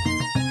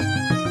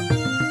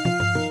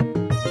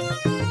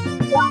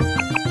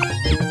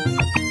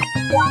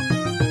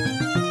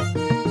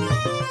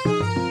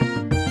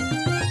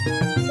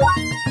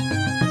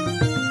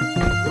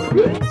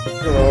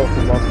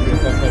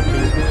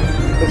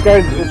 This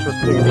guy's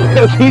interesting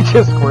because he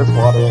just squirts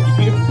water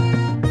at you.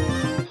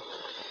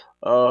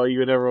 Oh, you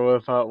would never would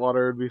have thought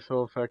water would be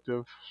so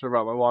effective. Sure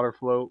about my water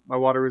float. My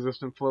water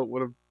resistant float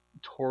would have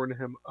torn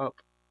him up.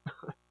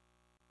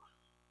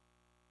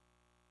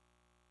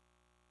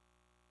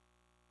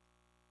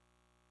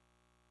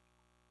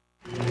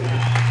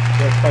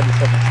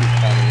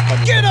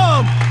 Get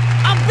him!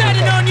 I'm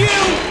betting on you!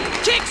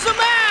 Kick some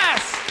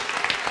ass!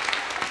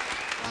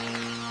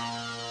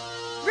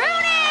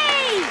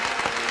 Rooney!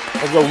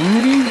 Let's go,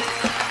 Rudy!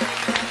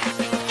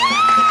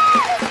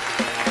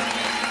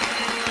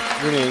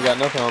 Rudy ain't got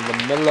nothing on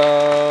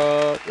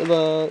vanilla.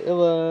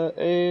 Illa,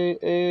 a.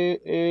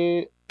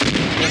 In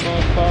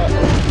my spot.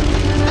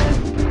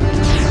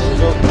 There we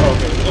go. Oh,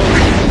 okay, there we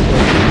go.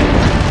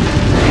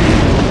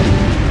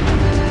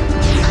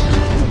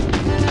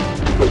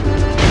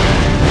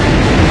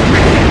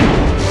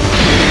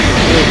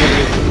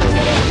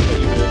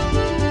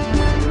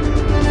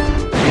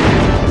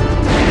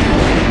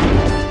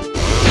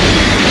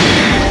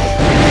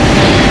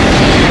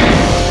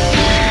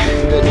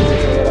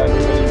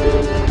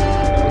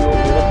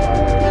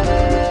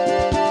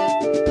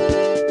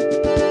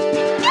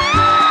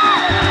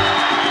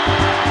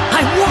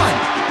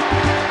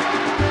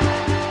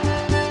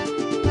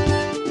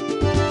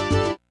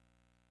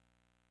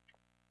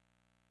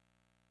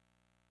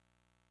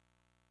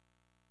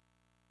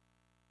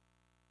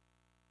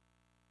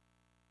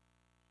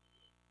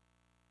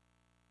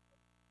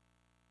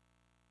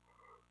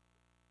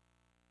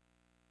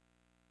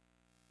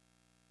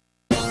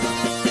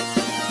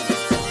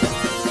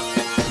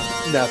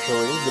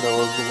 Naturally,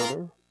 Vanilla's the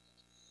winner.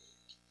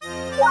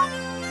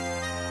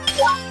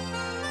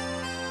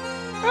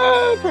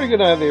 Pretty good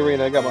night at the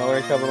arena. I got my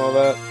rank up and all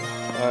that.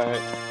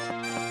 Alright.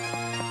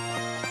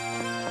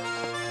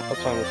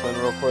 Let's find this in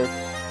real quick.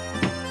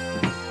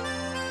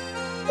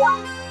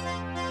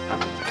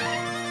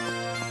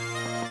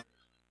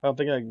 I don't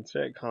think I can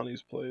stay at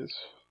Connie's place.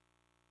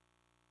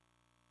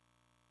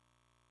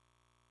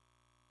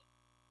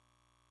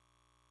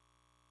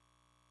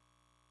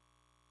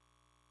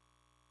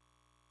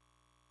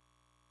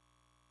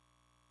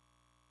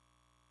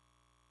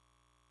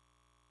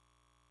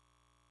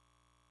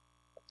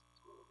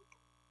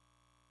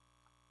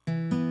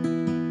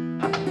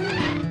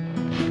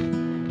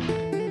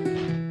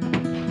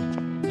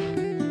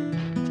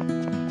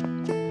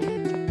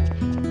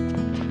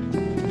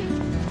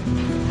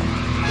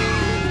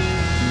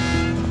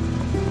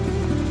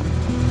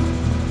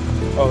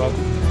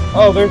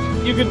 Oh, there's,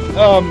 you can,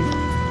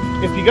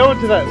 if you go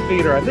into that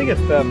theater, I think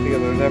it's that theater,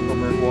 the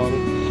Necromerg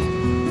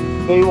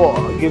one, they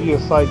will give you a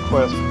side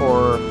quest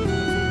for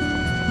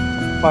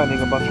finding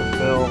a bunch of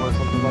film or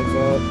something like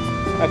that.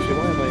 Actually,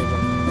 why am I even...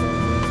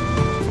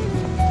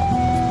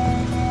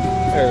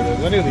 There it is,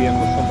 I knew the end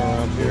was somewhere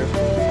around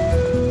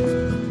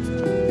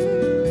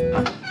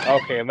here.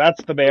 Okay, and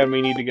that's the man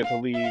we need to get to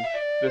leave.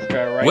 This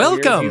guy right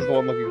Welcome. here, he's the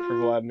one looking for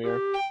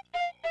Vladimir.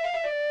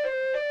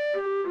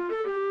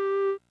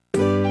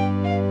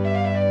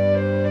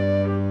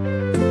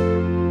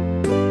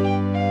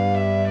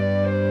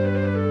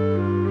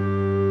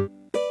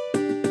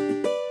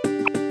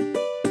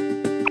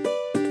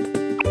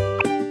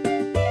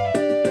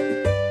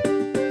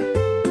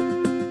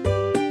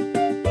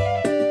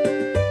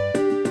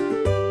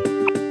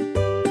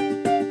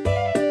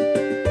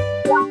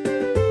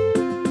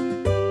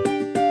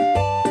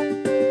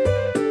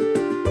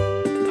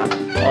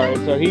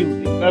 So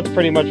that's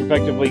pretty much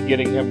effectively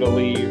getting him to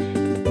leave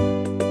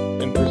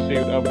in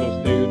pursuit of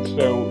those dudes.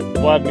 So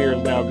Vladimir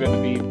is now going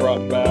to be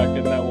brought back,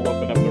 and that will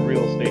open up the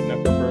real estate in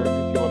Neferberg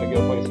if you want to get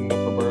a place in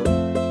Neferberg.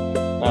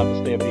 I have to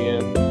stay at the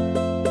inn.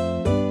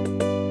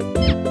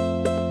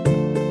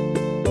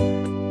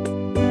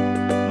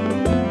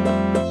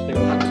 Stay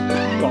with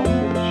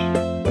sausage.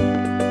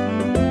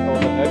 Oh,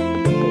 the heck?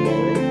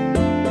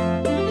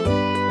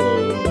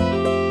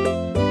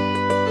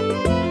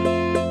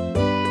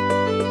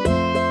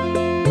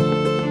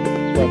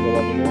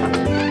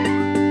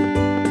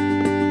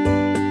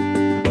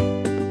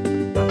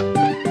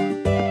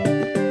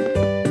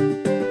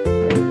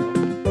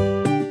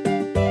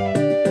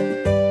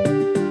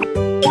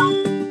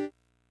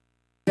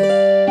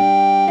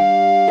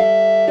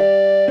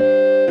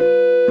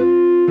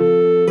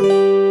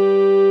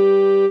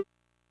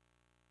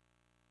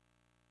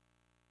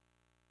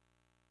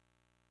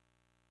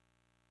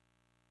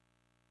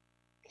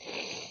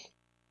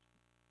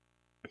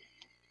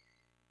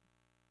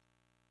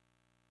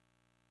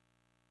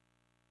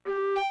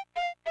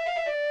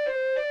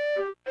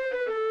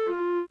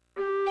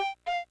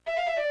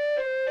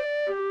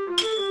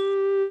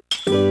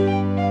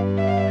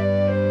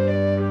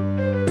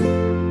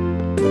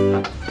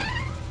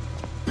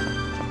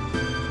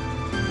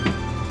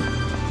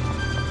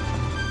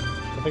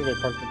 I think they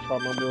parked the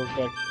Trotmobiles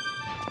back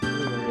in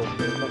the real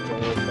estate, not the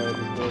other side of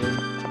this building.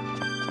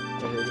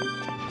 There it is.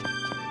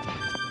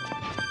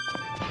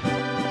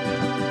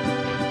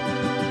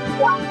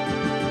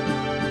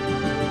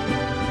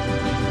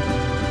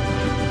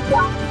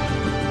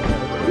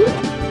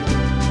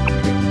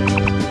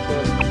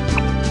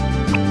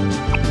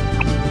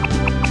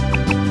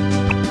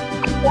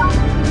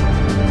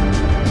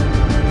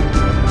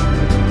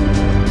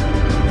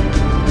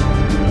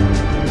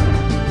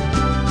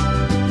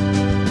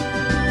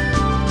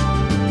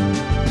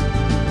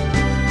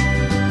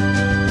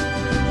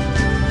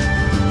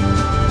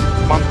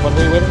 What are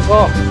we waiting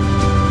for?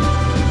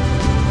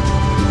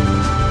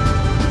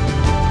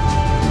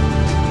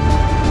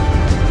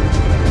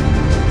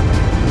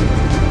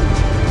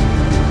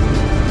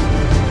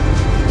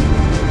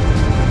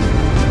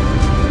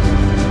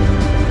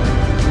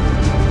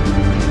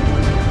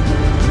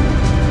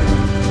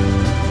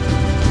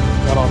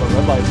 Got all the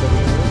red lights over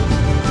here.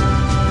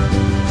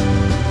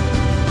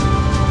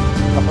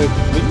 That place is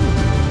sweet.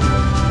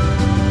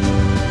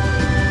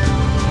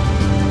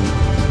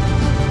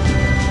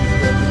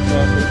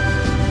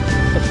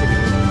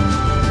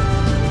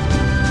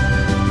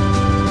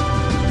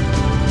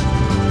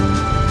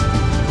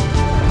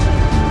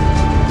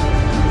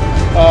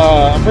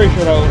 I'm pretty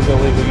sure that was a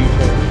legal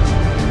U-turn.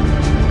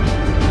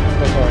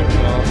 That's alright,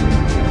 now.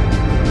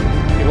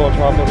 People on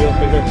Trotmobiles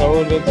think they're so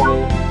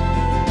invincible.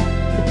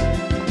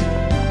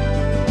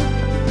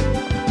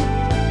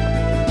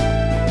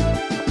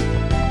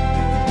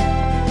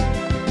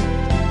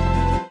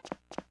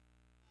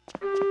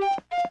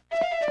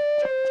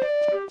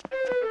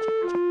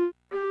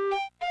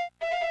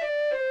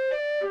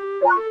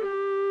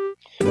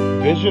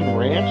 Vision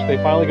Ranch? They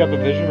finally got the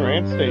Vision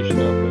Ranch station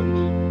opened.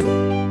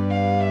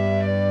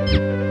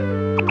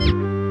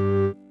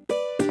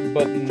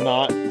 But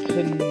not to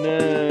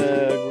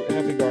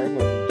Happy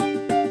Garland.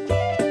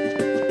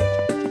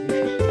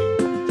 Interesting.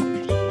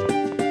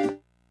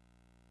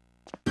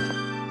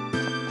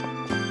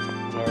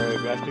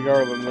 Alright, back to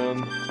Garland then.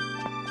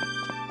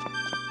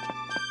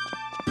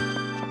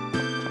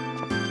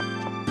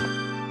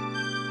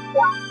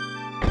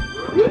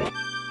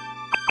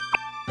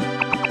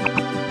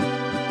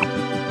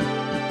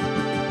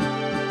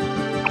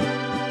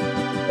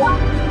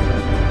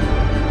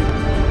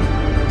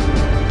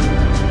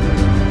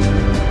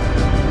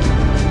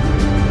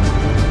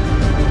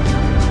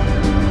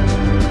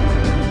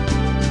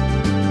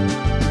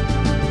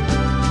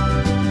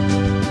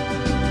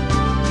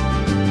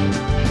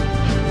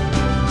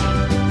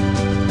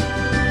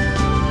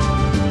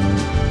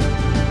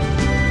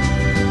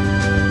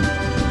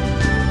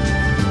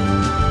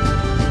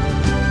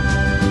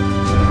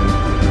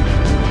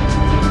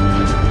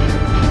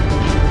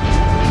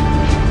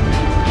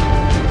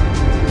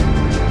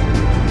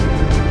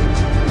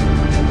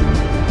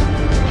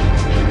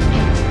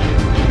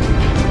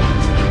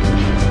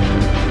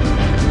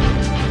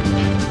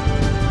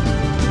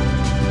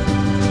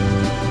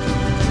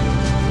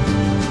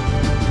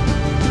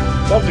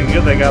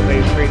 got the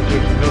train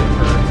station built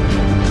for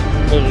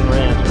Vision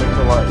Ranch. It makes it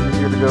a lot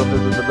easier to go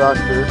visit the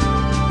doctor.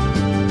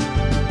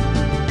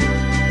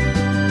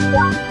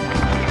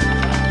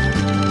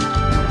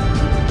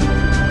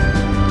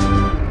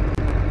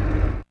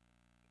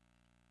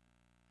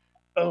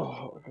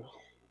 Oh, okay.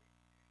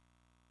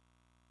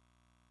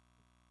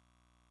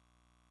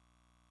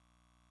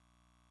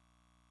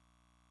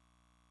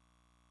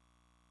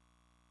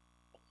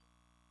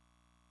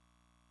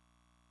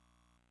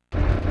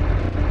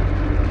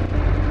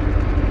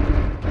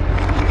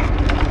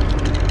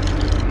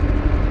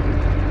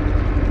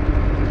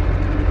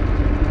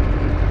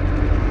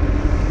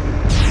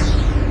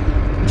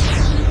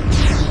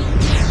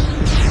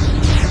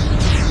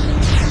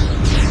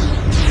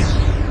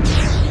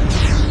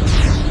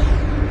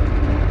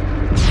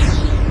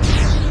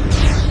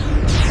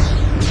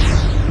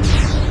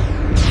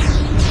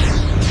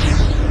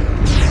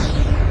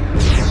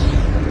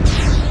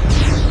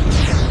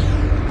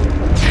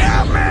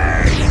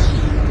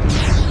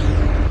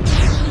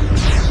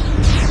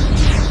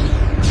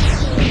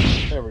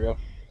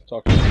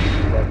 Talk to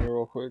you about me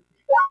real quick.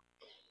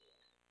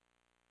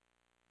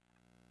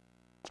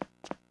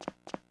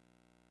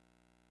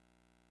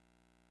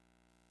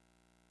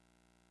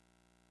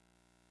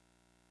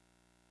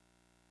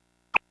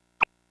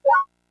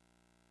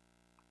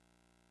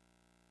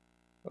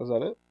 Was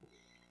that it?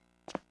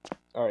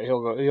 All right,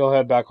 he'll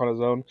head back on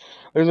his own.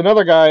 There's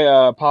another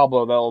guy,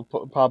 Pablo, that'll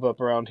pop up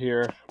around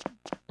here,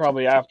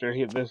 probably after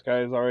this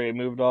guy has already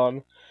moved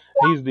on.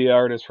 He's the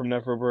artist from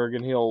Neferberg,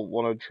 and he'll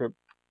want to trip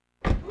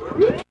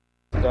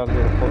down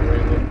here to Port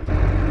Raven.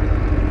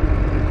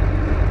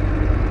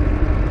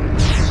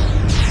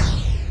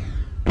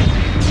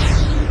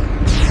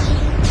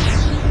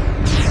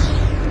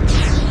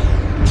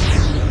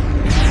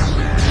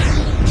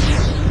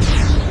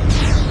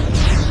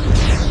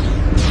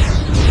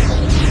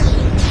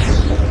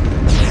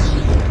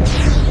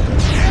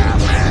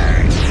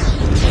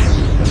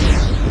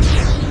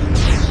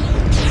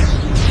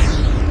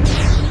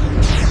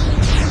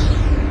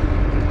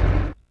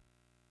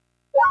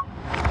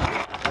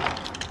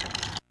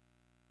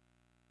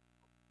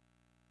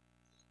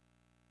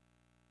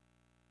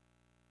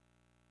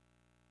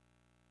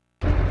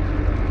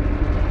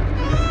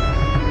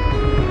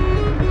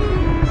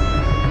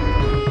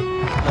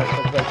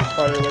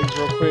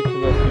 Real quick,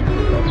 because that's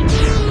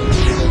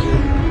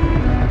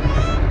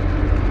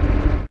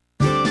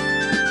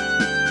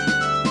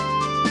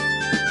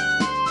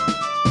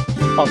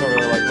I don't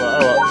really like that.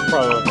 Oh,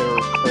 probably my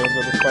favorite friends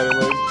are the spider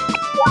legs.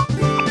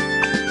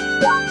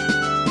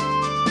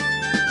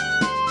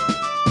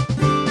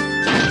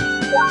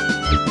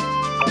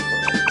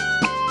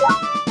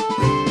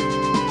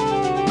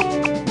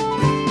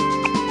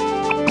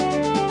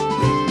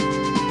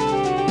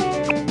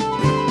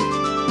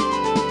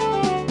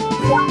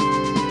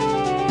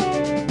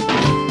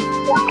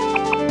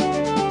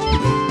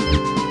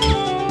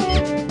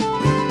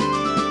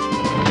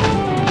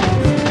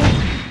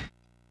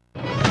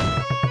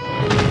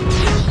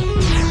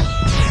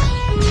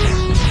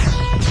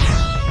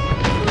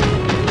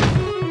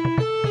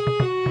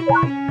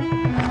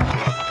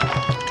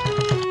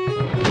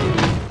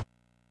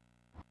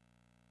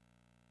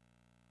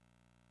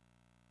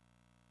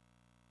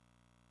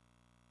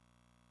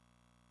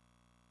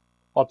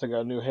 Once I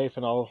got a new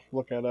Hafen, I'll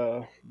look at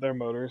their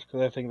motors,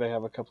 because I think they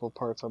have a couple of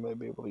parts I may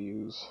be able to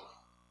use.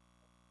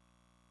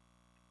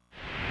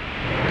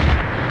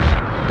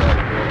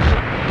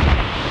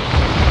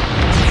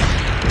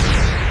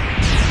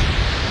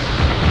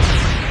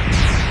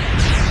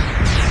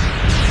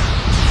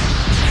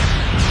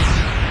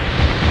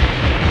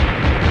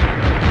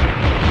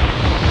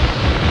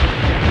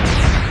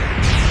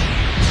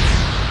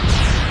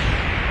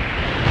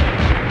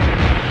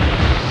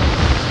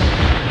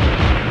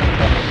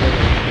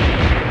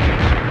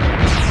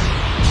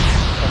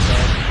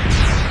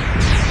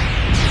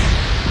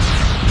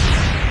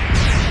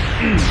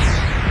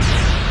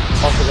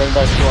 Going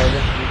back to our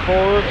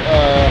record,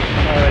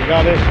 I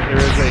got it.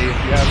 There is a, if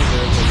you have it,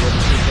 there is a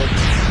wooden sequence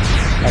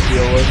at the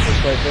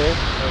Oasis right there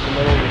in the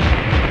middle.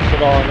 Just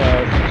put on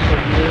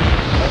 6 gears.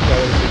 That's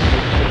why there's a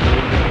big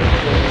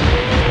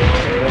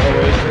the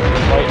Oasis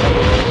is light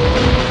level.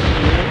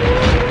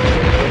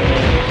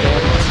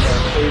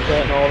 Close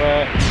that and all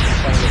that.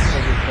 Find the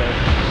trigger test.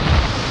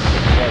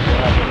 That will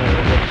happen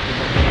there.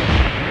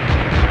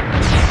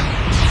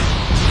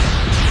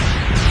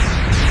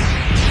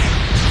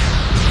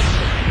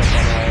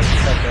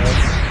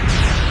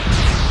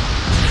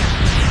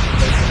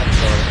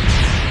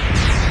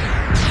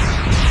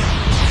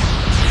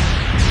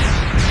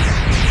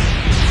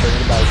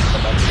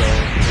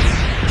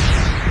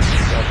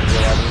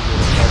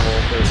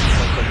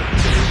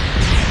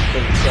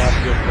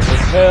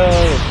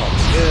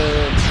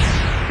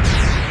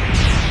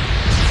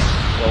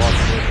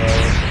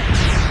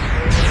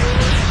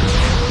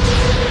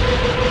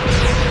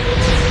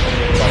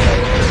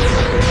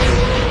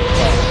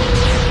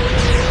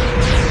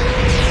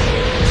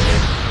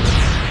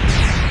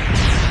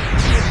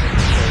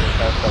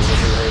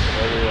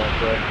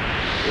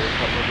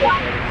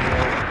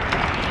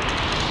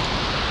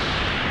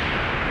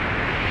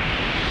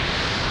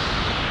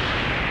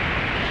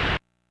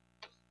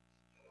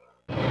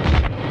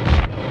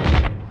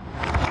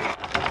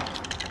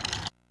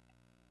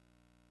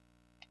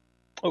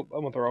 Oh, I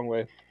went the wrong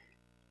way.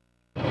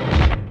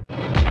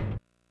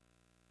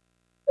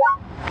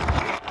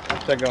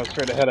 Instead of going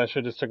straight ahead, I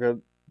should just took a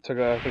I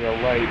think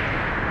a right.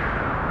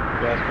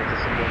 Gas pump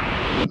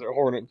to Desert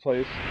Hornet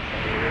place.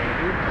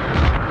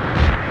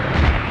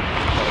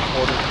 Got a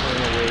quarter turn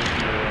away from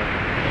the right.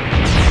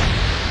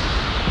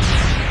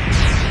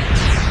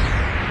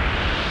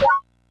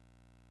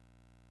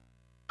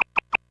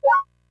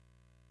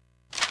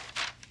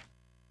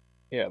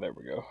 Yeah, there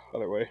we go.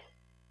 Other way.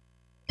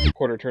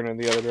 Quarter turn in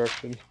the other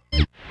direction.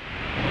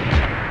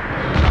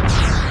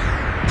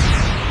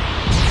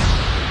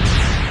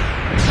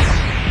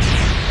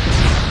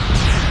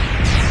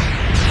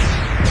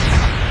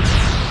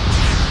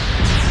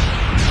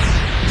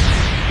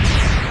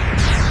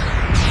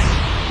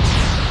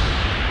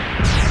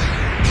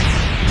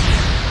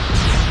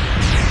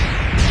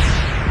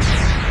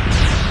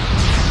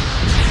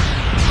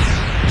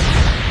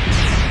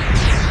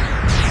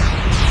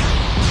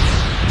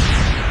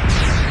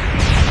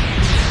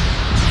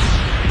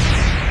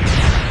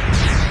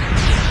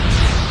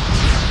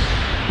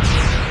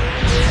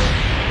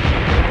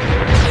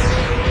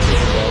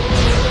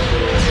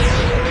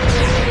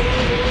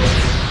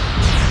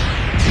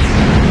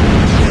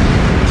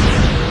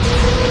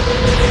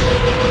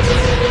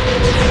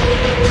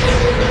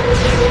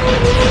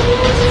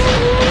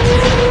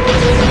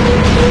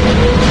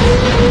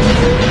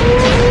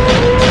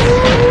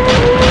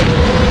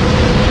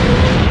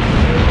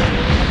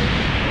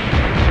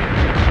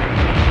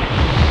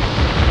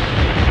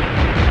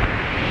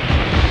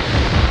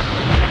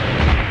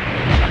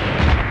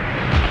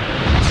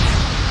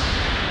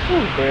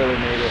 Barely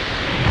made it.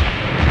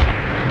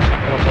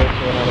 Almost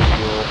ran out of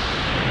fuel.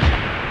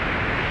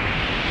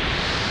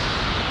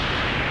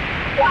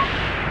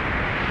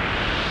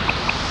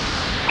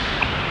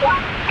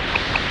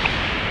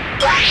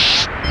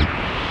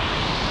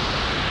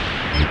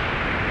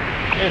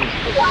 And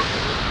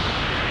it's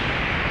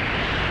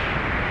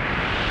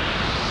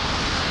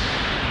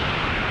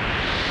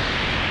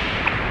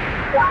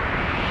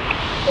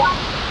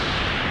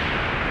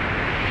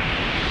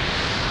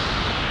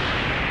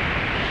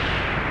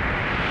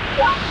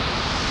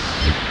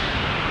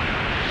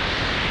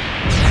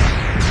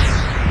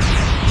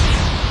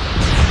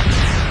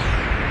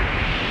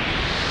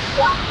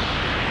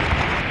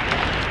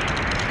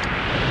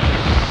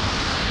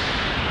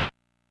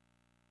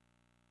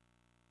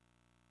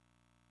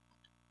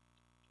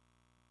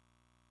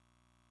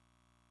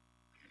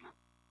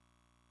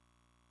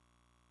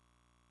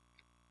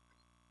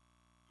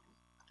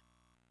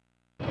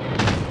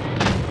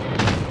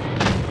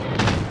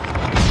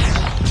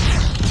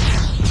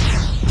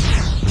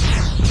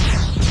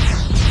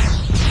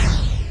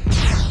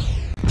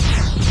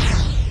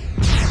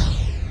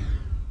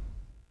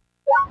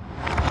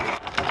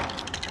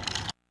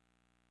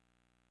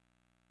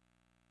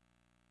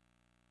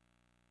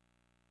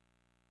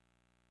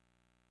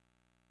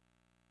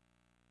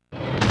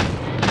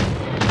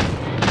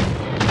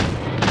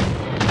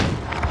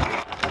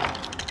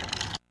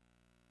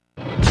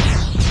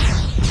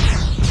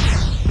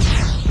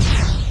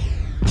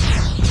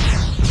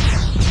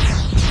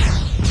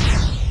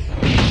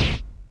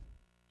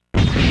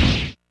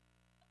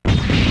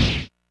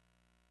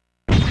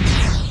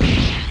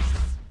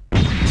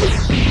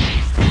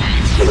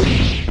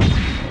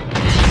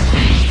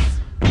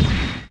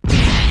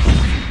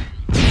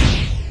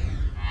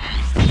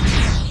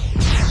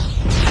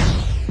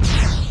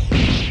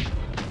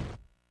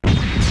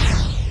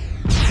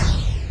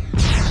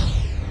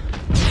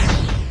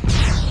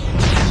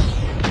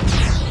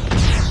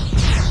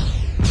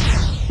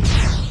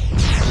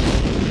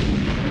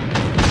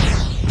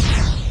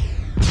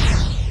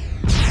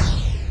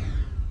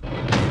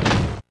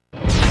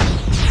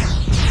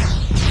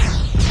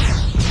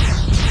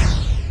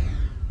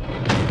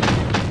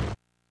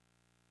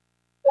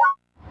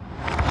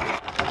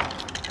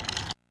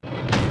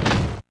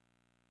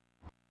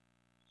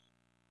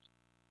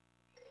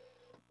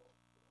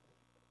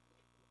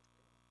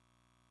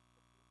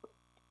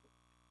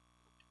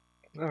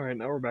Alright,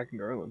 now we're back in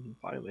Garland,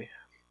 finally.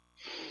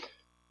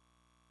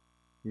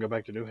 Go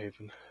back to New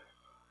Haven.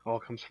 All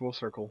comes full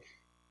circle.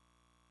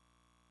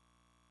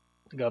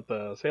 Got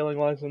the sailing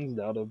license,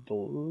 now to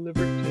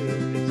deliver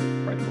to its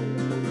rightful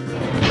owner.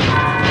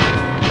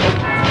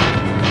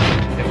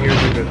 And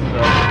here's the good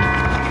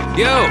stuff.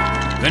 Yo,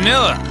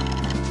 Vanilla!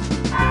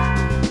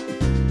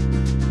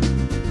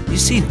 You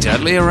seen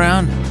Dudley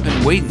around?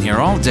 Been waiting here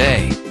all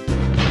day.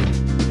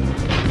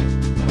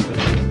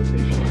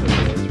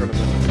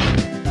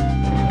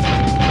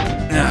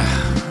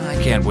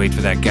 I can't wait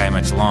for that guy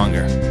much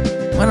longer.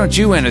 Why don't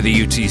you enter the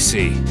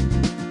UTC?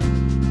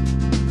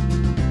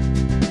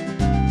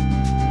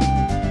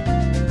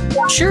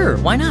 Sure,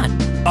 why not?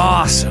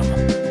 Awesome.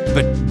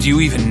 But do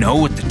you even know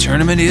what the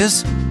tournament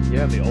is?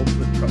 Yeah, the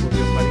Ultimate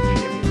Truckmobile Fighting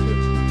Championship.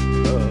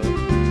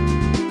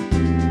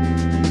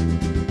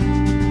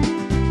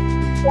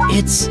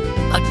 It's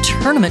a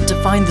tournament to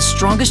find the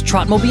strongest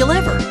Trotmobile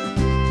ever.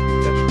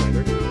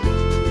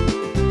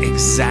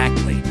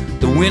 Exactly.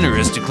 The winner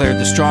is declared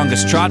the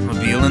strongest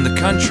Trotmobile in the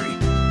country.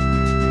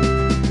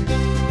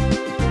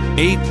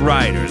 8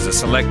 riders are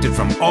selected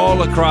from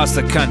all across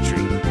the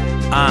country.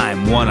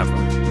 I'm one of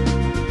them.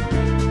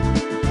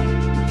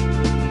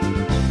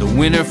 The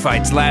winner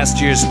fights last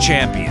year's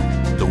champion,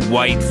 the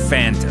White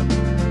Phantom.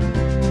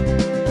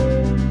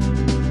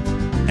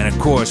 And of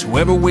course,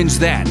 whoever wins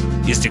that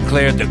is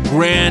declared the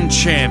grand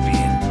champion.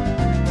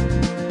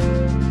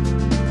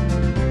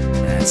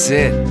 That's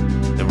it.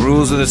 The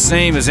rules are the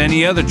same as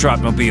any other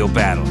Trotmobile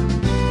battle.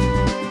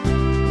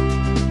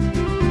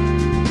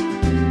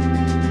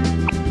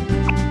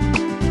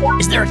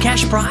 Is there a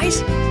cash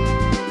prize?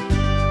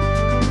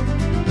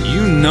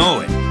 You know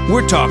it.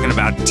 We're talking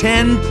about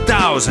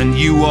 10,000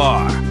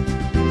 UR.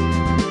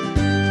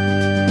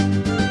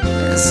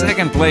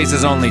 Second place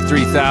is only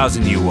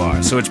 3,000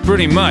 UR, so it's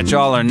pretty much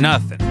all or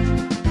nothing.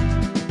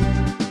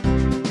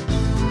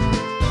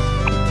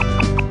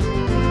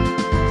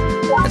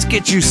 Let's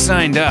get you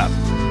signed up.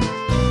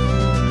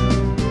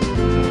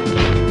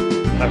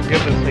 I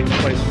forget this takes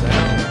place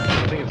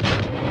now. I think it's...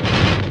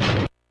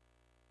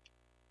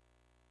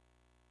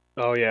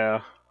 Oh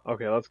yeah.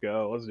 Okay, let's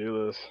go. Let's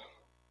do this.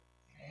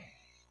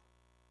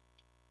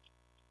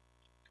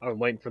 I was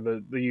waiting for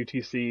the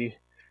UTC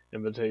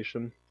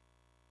invitation.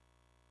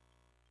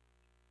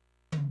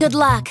 Good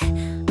luck.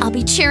 I'll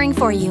be cheering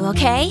for you,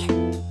 okay?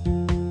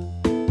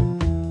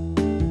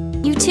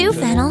 You too,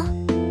 Fennel.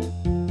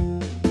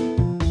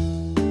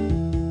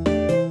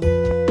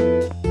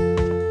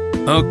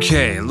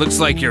 Okay, looks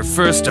like your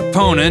first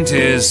opponent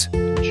is...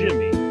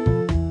 Jimmy.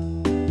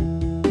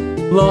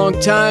 Long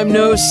time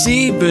no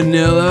see,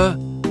 Vanilla.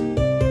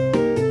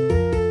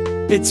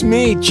 It's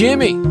me,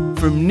 Jimmy,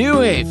 from New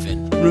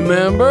Haven,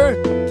 remember?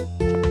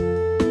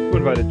 Who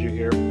invited you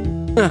here?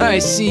 I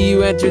see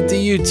you entered the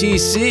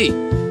UTC,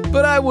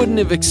 but I wouldn't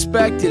have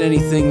expected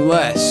anything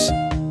less.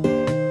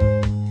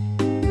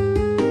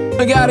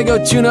 I gotta go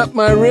tune up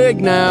my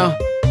rig now.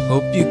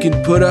 Hope you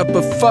can put up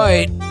a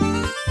fight.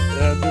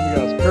 Yeah, Jimmy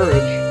got his courage,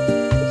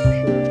 that's for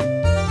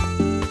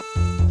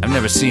sure. I've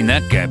never seen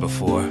that guy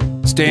before.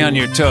 Stay on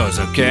your toes,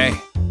 okay?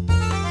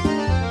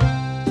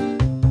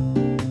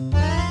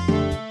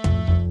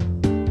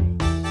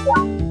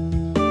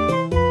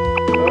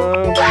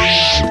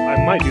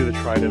 I might do the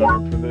trident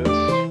arm for this.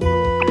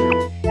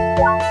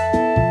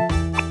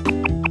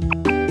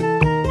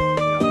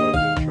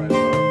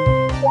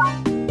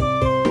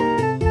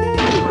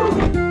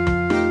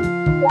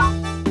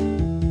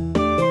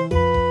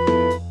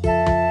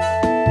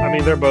 I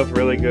mean, they're both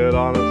really good,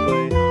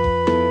 honestly.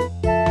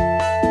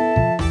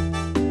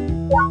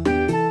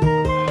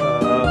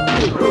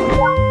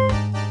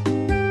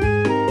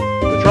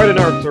 The trident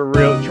arms are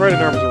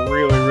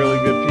really, really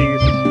good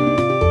piece.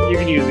 You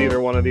can use either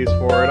one of these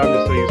for it. I'm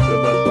just so used to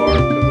the best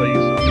arm because I'm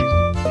used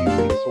to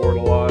using the sword a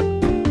lot.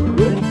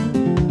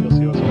 You'll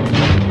see what I'm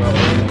talking about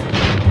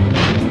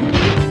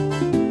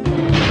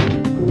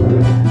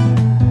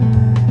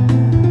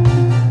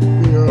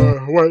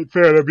later. White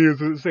Phantom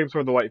uses same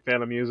sword the White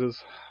Phantom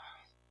uses.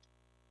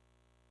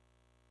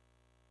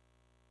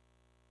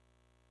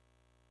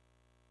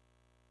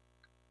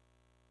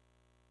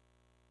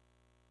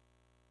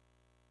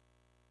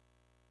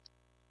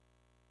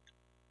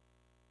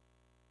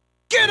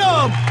 Get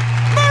him!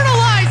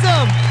 Myrtleize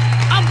him!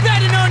 I'm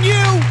betting on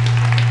you!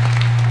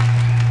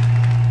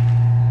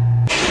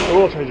 I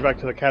will change back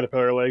to the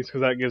caterpillar legs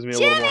because that gives me a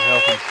little more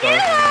health and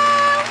stuff.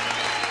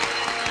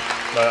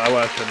 But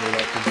I shouldn't do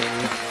that for Jimmy.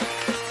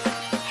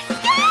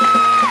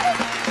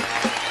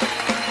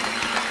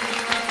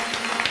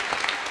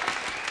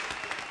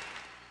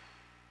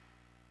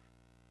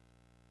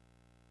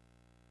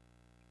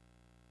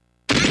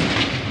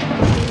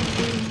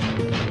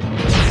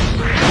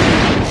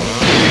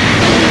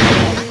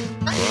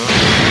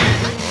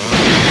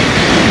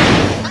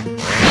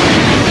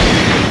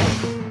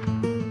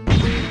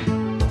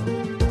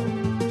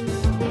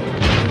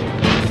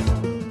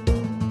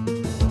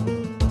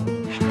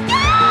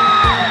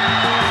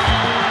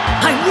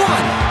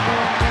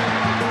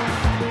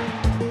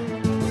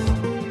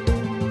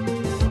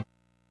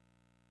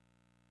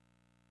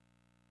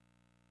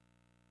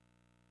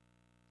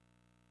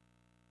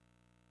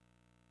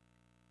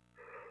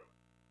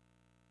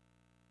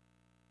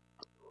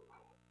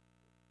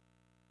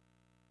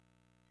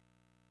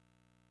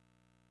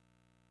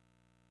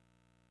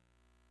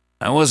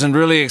 I wasn't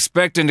really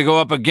expecting to go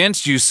up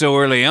against you so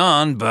early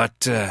on,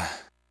 but,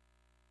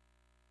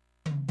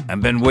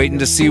 I've been waiting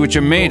to see what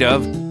you're made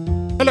of.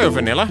 Hello,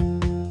 Vanilla.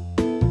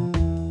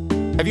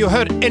 Have you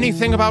heard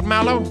anything about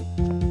Mallow?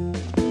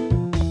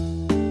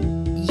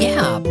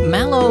 Yeah,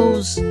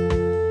 Mallow's...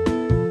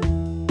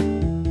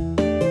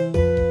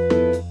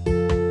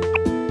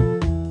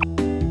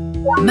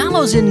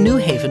 Mallow's in New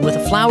Haven with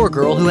a flower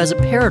girl who has a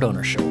parrot on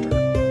her shoulder.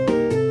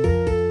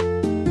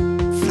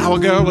 Flower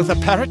girl with a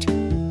parrot?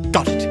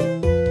 Got it.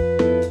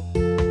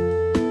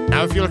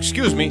 Now, if you'll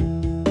excuse me,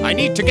 I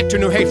need to get to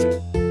New Haven.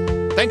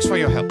 Thanks for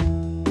your help. Get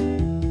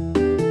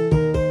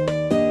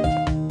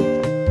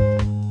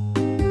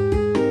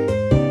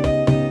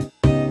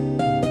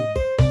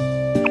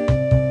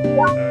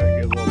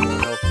a little more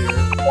health here.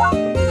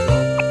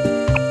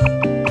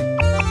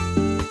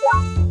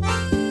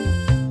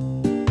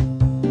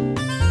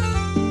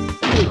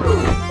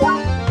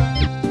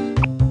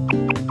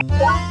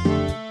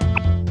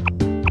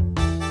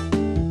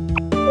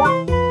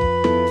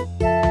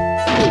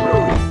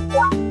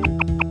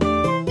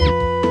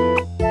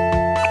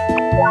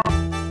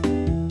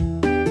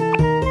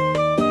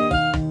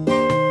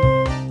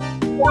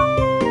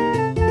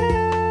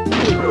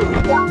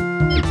 They're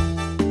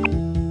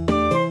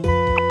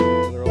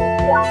all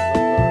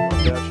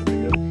things. That should be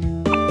good.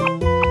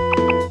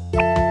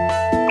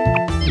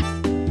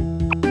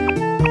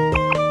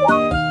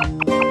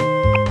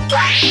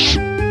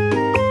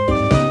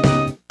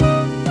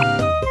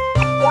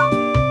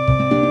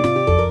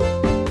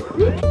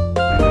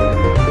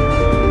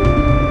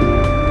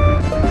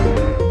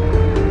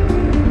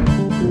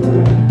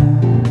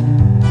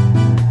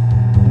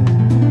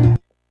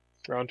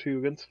 Round 2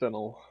 against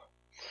Fennel.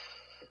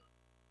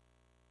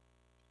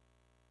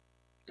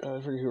 I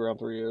forget who round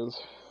 3 is.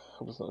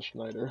 Hope it's not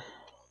Schneider.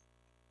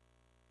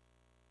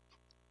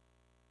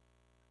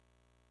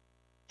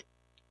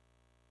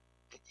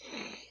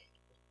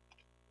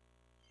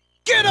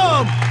 Get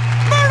him!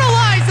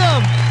 Myrtleize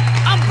him!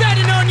 I'm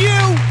betting on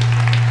you!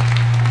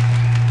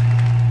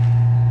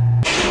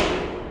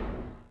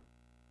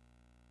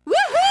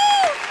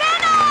 Woohoo!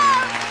 Fennel!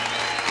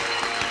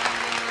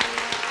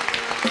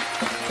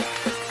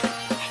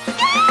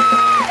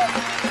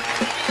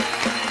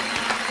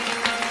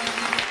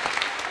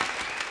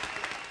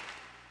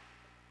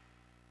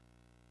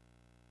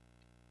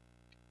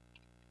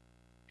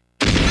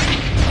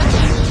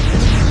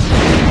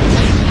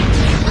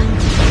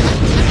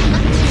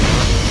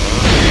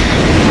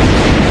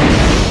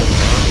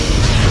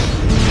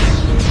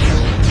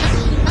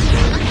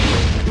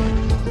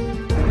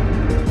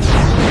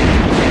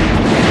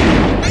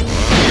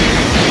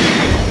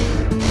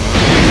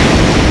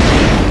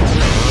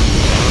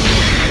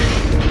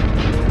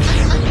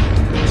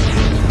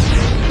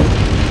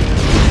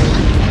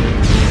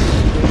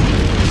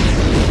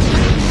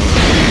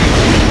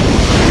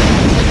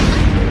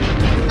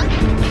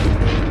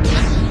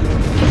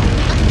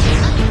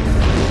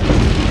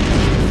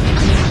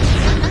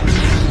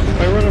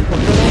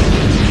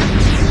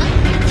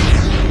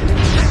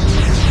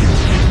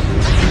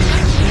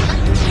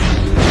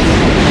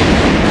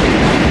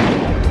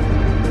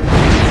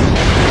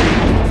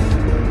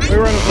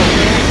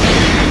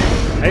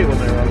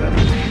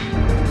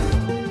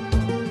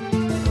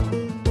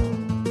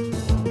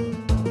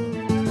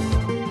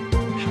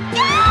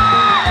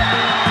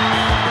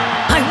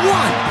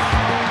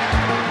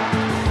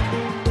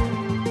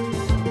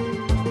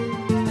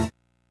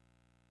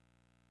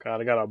 God,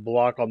 I got a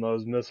block on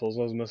those missiles.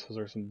 Those missiles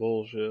are some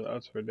bullshit.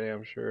 That's for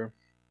damn sure.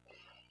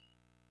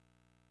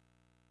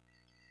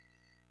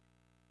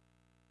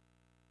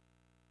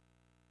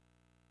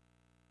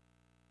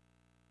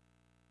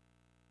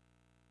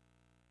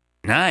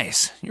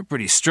 Nice. You're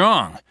pretty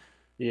strong.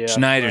 Yeah.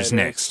 Schneider's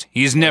next.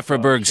 He's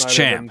Neferberg's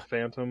champ.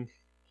 Phantom.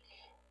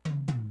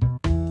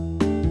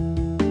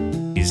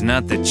 He's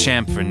not the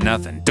champ for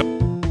nothing.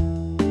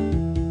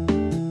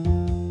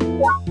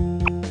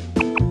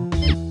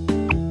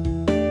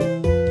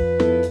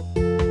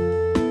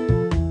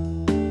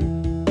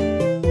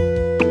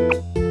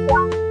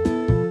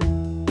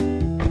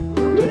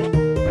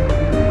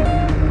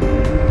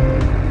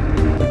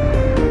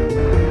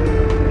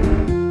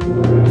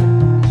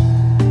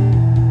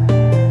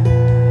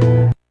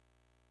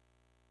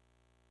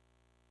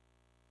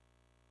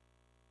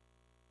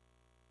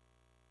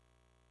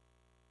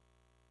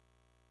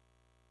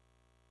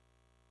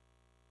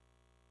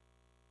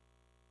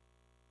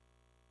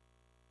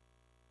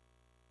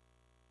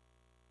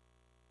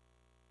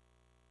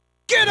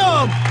 Get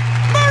him!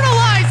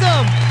 Myrtleize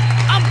him!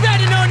 I'm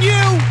betting on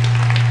you!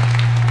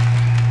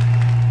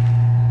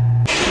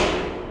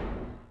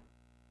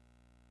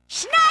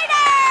 Schneider!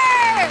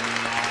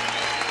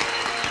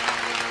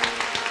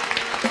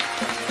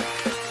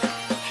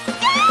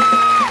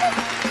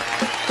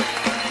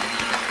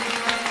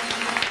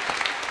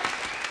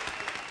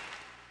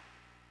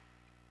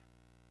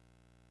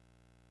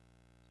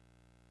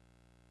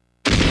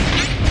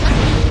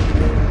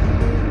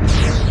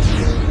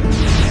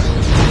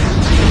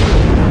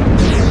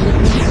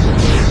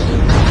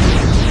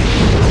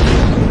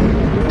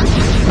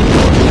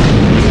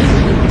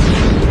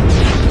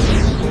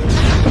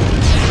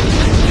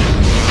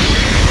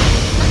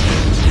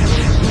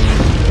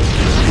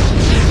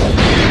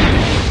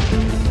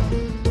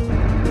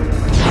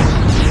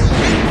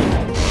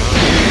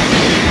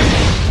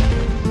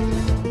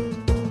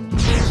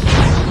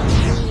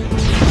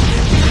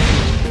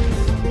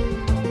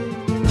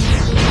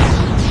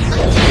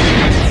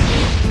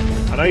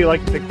 I know you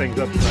like to pick things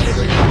up, Schneider,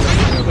 but you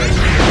know that.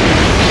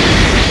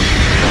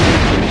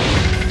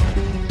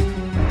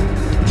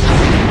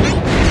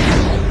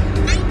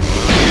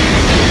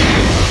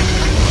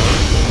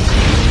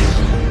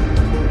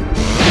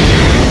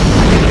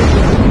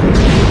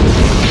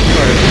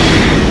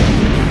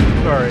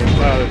 Sorry,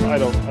 I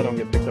don't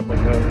get picked up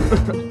like that.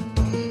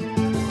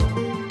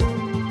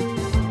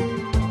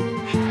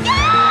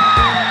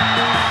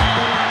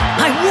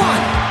 I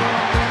won!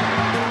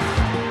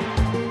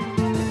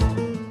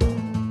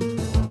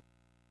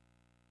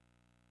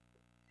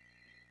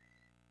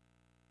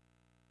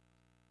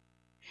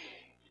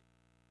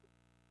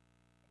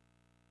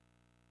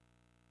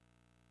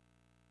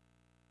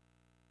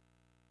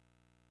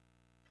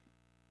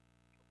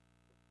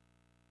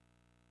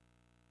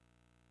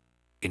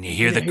 Can you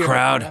hear the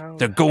crowd?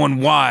 They're going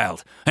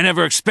wild. I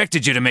never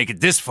expected you to make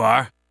it this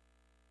far.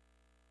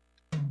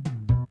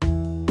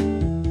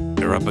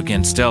 They're up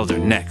against Elder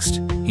next.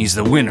 He's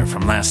the winner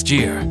from last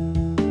year.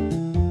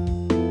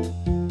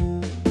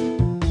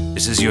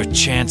 This is your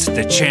chance at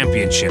the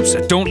championship,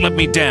 so don't let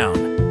me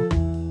down.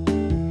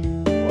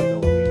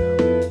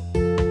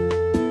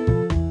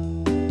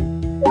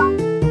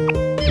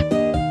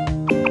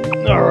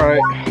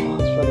 Alright,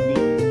 let's try to beat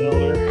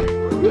Elder.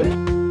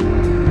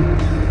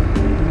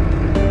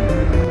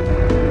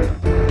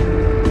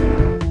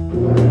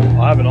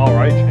 I have an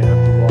alright chance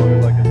as long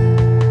as I can.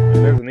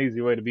 There's an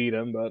easy way to beat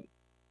him, but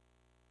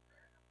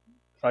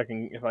if I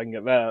can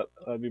get that,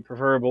 that'd be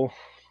preferable.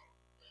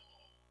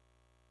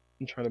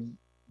 I'm trying to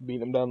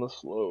beat him down the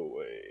slow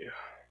way.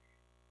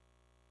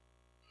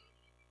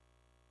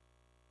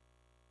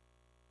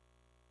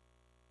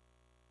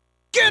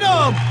 Get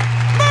him!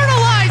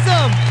 Fertilize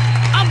him!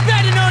 I'm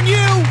betting on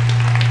you!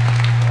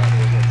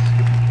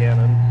 Stupid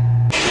cannon.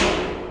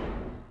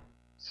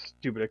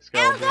 Stupid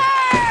Excalibur.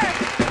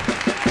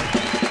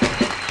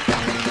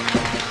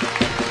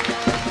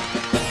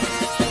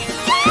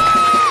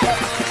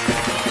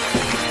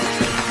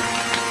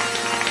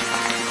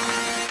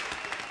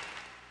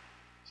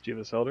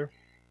 Steambot Elder.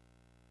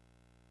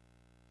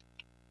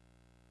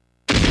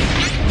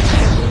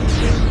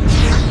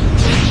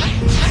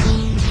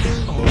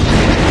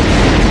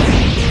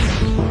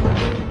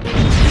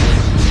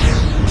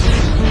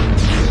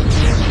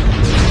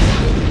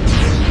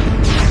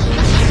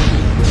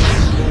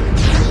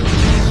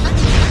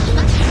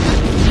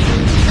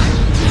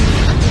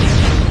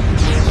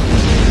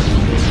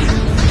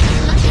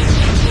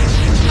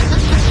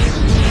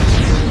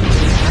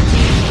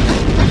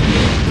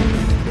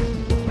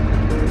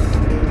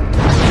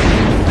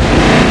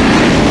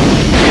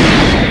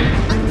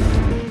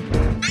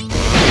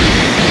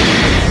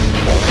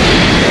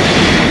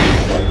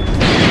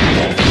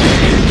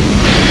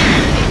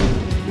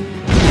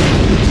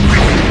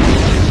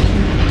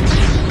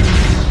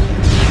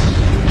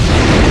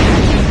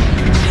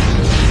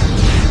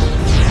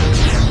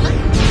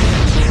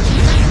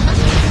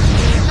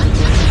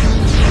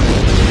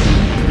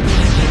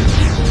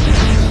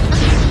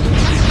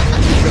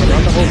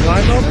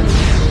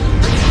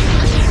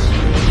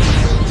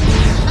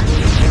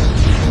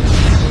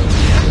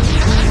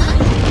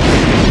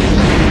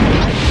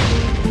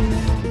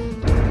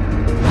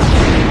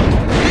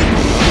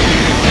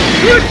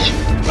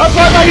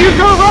 You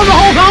gonna run the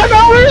whole time,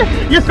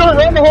 Elder? You just gonna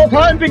run the whole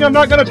time thinking I'm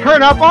not gonna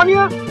turn up on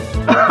you?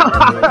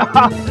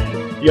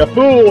 You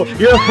fool!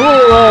 You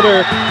fool,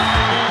 Elder!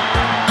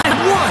 I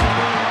won!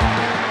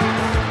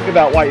 Look at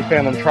that white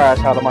phantom trash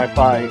out of my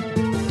fight.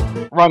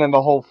 Running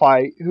the whole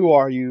fight. Who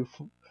are you,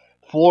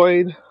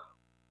 Floyd?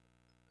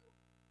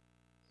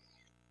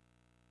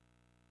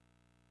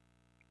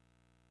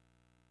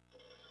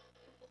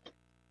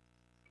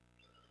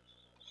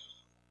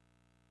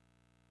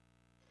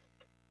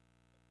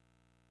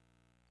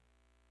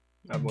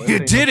 You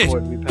did it!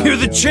 You're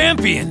the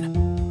champion!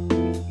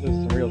 This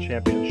is some real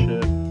champion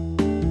shit.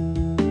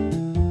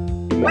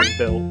 Not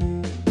built.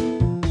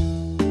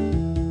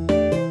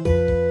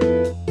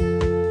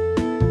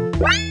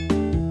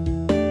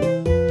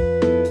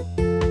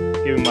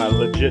 Give me my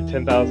legit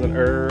 10,000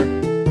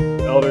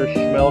 Elder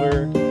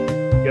Schmelter.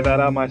 Get that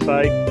out of my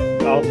sight.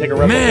 I'll take a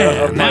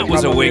replica of my that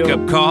was a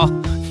wake-up call.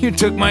 You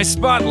took my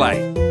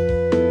spotlight.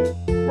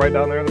 Right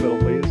down there in the middle,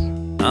 please.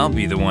 I'll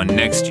be the one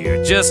next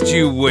year. Just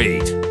you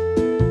wait.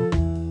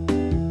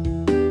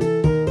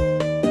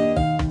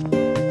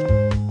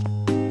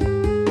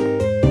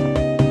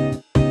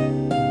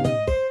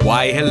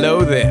 Why,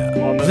 hello there.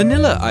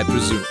 Vanilla, I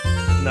presume.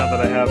 Now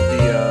that I have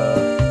the,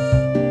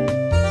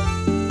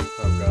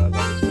 oh god,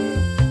 that was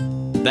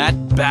bad.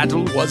 That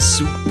battle was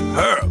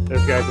superb.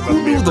 This guy's about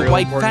to be a The real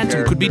White important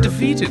Phantom could be character.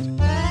 defeated.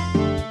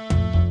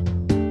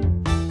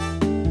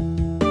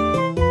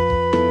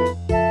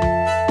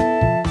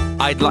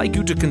 I'd like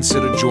you to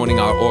consider joining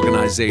our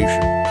organization.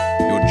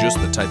 You're just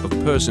the type of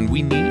person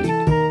we need.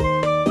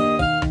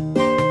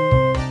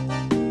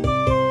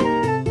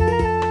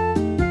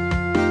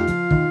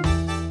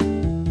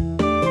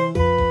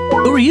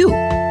 Who are you?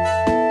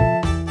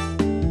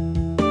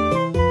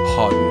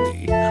 Pardon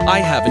me, I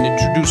haven't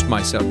introduced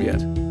myself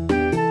yet.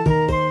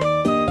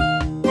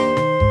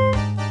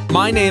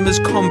 My name is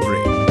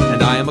Comfrey,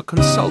 and I am a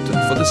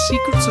consultant for the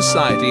Secret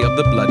Society of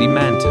the Bloody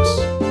Mantis.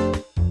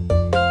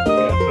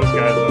 Yeah, those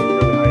guys are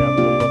really high up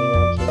in the Bloody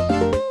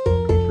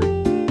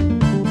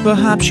Mantis.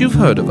 Perhaps you've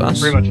heard of us.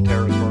 Pretty much a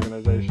terrorist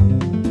organization.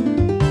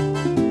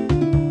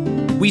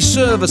 We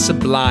serve a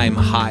sublime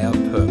higher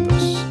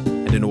purpose,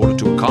 and in order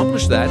to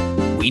accomplish that,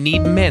 we need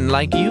men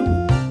like you.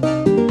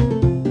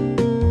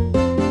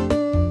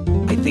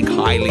 I think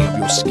highly of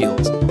your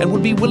skills and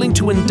would be willing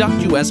to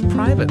induct you as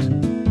private.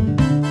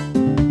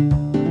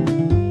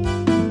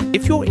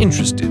 If you're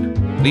interested,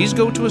 please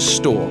go to a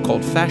store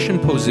called Fashion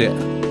Poseur.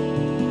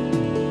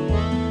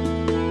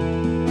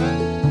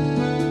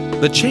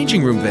 The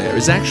changing room there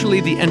is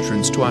actually the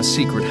entrance to our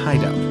secret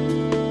hideout.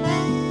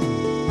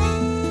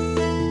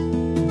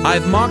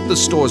 I've marked the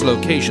store's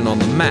location on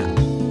the map,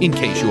 in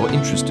case you're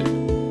interested.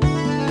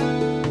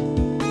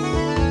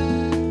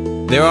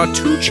 There are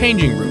 2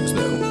 changing rooms,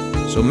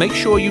 though, so make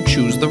sure you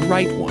choose the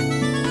right one.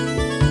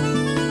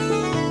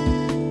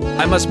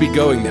 I must be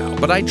going now,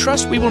 but I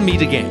trust we will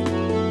meet again.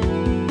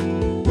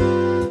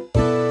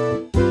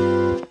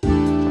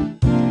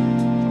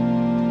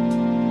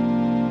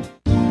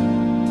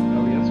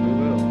 Oh yes, we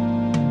will.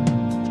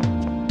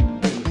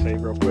 Let me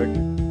save real quick.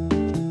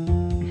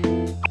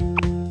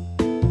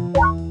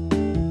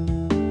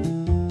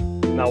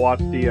 Now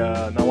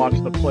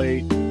watch the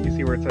plate. You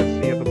see where it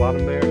says C at the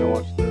bottom there? Now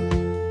watch this.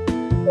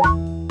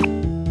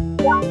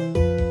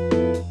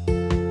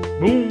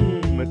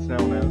 Boom! It's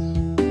known as.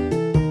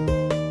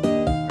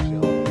 Actually,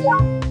 hold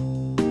on.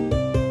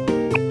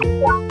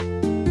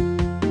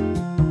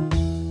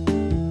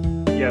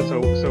 Yeah, so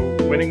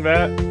winning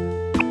that,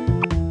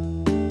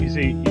 you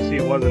see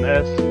it was an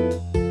S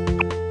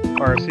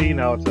RC,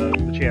 now it's the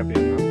champion.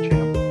 I'm the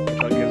champ,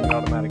 which gives an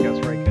automatic S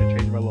rank, and it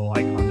changed my little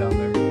icon down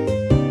there.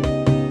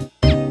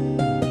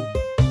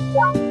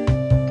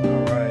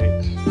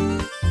 Alright.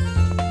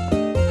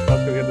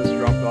 Let's go get this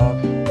dropped off.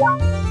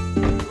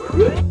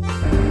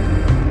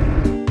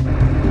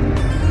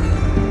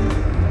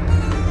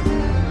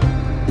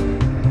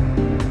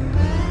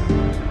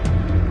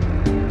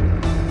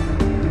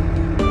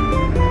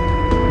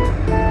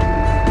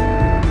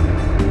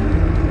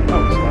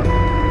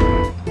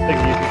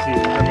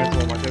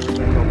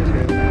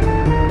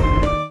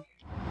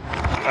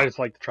 I just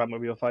like the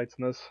Trapmobile fights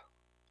in this.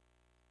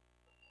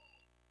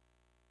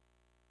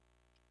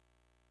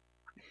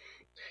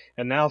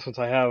 And now, since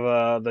I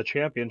have the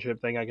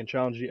championship thing, I can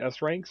challenge the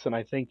S ranks, and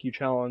I think you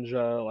challenge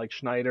like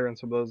Schneider and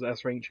some of those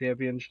S rank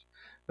champions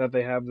that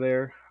they have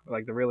there,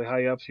 like the really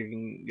high ups. You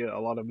can get a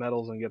lot of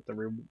medals and get the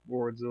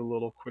rewards a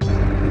little quicker. I'm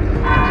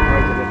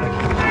surprised I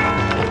didn't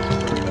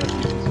actually get the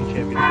UTC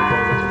championship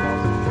over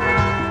 2000.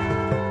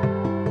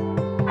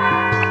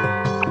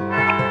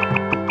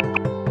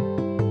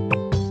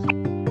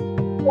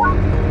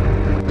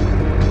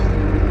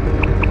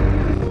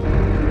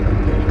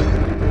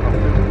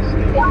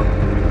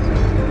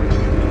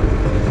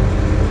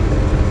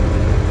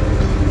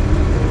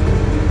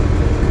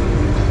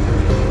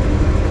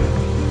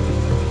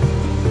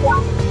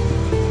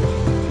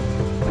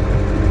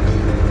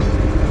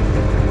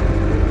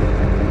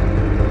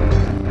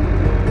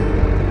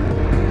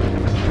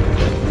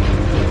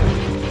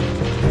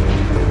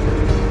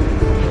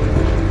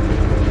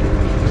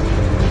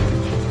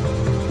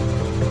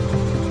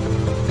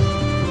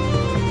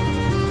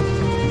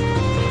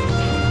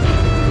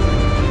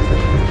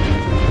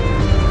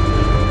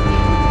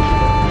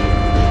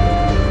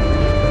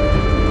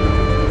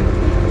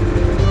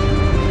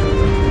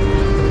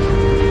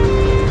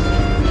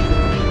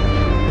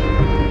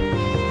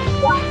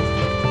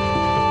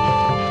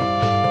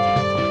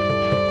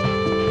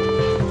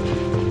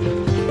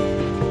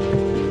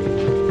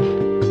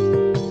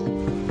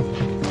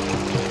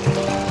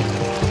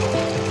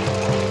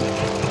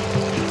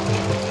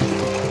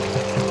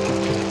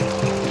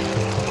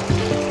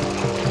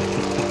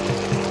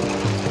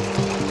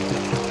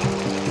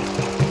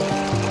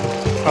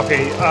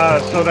 Okay,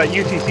 so that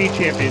UTC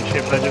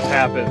championship that just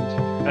happened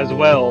as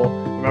well.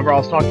 Remember I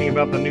was talking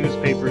about the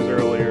newspapers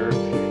earlier.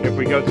 If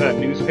we go to that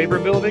newspaper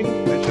building,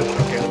 it's just,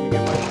 okay, let me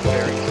get my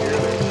bearings here.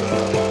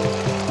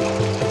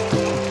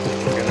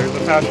 There's the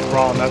Fashion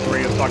Raw, and that's where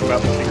you talk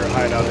about the secret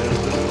hideout is.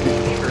 This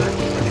is the church.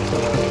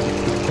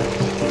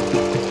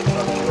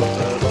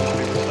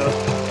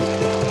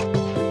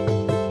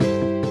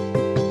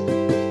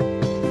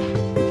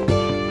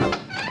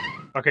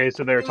 Okay,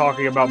 so they're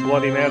talking about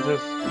Bloody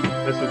Mantis.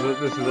 This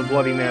is a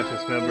Bloody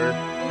Mantis member.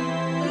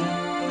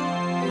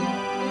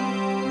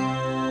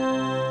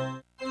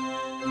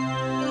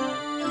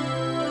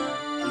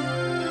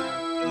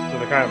 So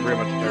they're kind of pretty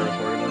much a terrorist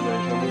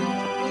organization.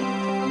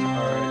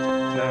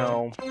 Alright,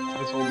 now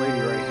this old lady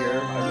right here,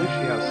 I believe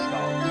she has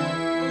stops.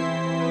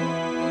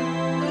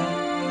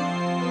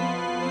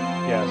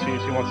 Yeah,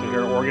 she wants to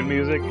hear organ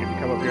music. If you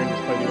come up here and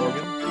just play the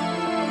organ.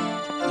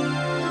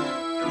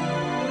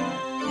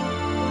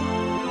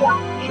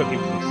 She'll keep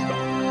some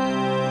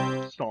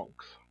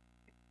stonks.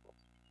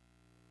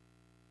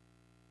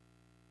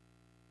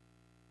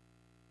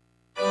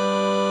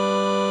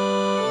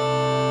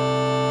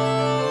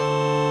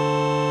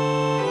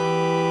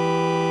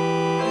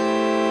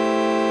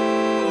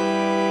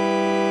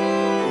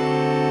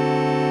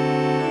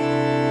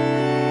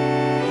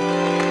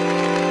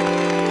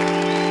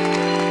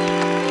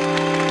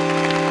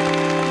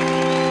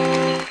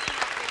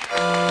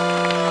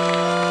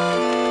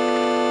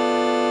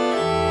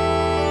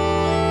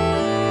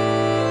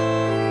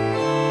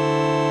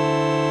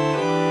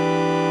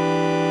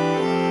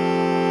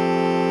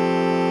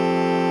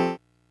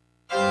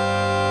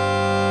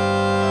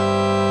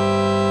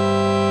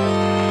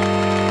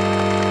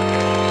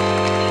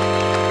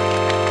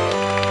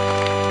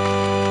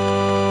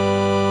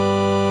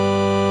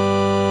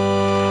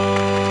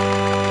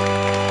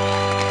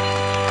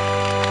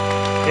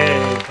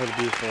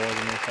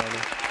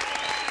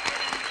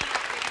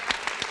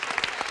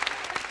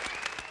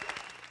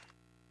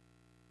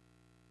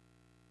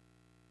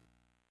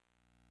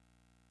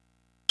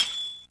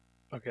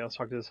 Okay, let's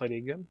talk to this lady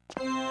again.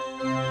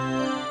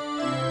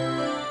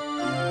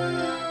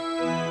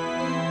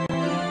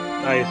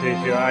 Nice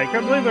issue. I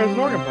can't believe there's an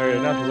organ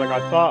player now. She's like, I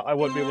thought I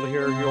wouldn't be able to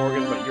hear your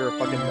organ, but you're a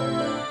fucking man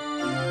now.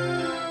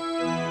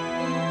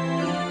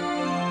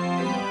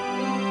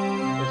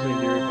 Listening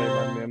to you replay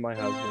by me and my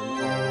husband.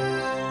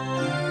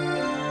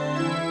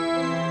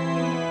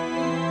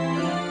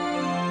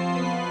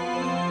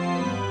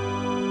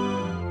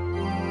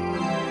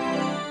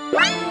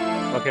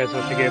 Okay,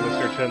 so she gave us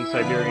her 10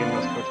 Siberian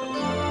Moscow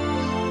telescopes.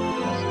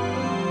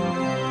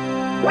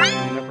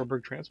 Awesome.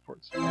 Neverberg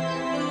transports.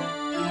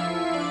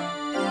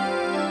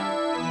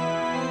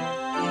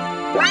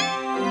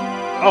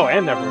 Oh,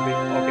 and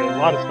Neverberg. Okay, a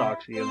lot of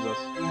stock she gives us.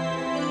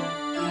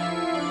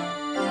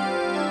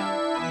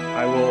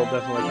 I will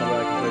definitely come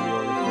back and play the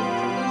organ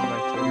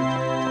for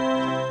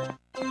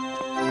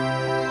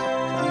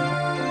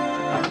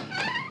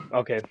you.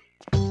 Okay.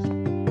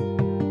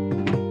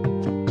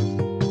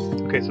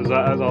 Okay, so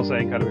as I was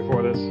saying kind of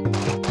before this,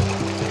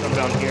 come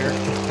down here to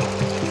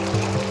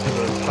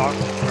the stock.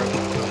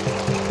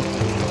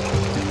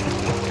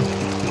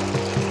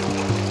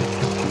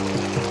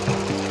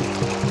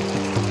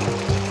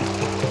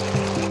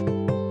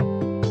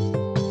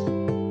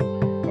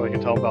 Oh, we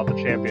can tell about the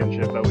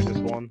championship that we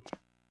just won.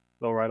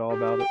 They'll write all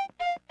about it.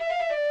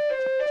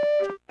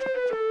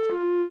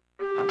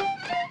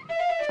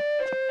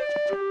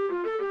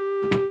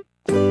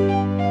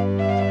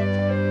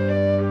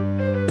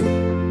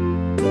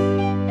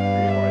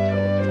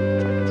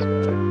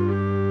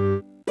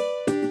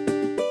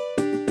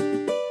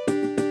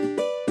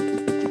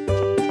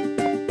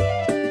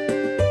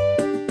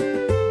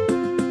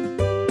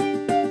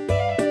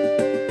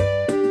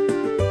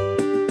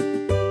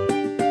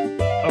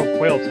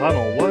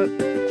 Tunnel, what?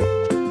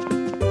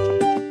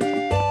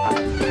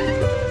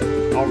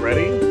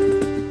 Already?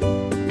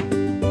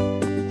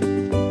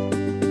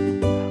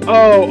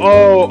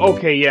 Oh,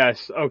 okay,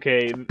 yes,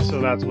 okay, so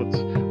that's what's,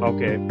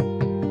 okay.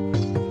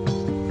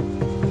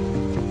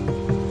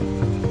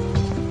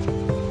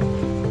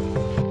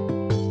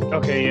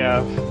 Okay,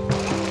 yeah,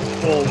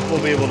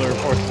 we'll be able to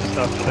report some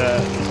stuff to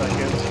that in a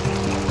second.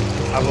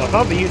 I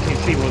thought the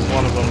UTC was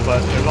one of them,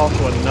 but there's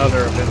also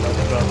another event that's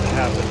about to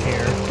happen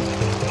here.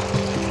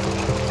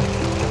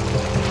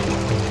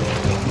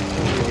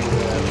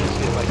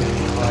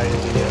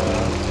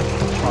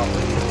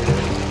 Property here.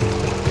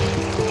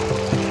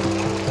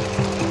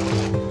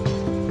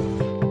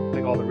 I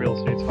think all the real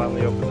estate's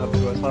finally opened up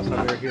to us. Last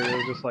time we were here, it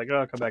was just like,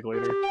 oh, come back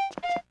later.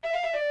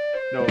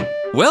 No.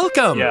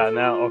 Welcome! Yeah,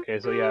 now, okay,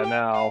 so yeah,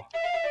 now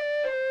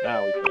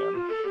we can.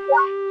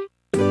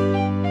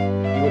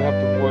 You would have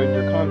to void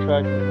your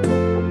contract.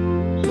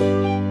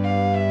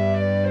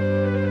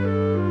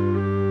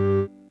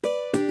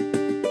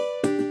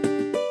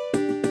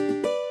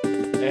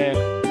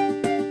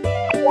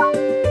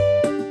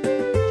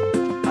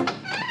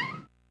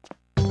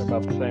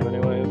 About the same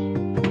anyways.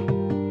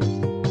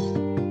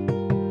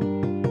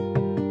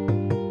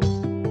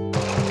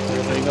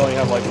 So you only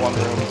have like one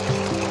room.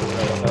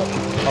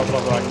 I'll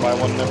tell them I can buy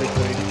one in every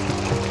city.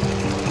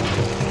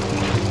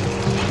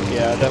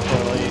 Yeah,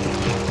 definitely.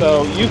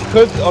 So you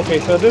could, okay,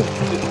 so at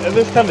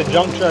this kind of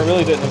juncture, I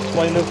really didn't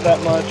explain this that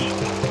much.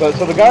 But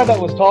so the guy that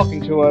was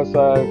talking to us,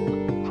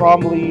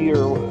 Cromley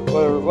or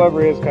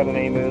whatever his kind of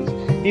name is,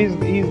 he's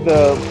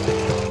the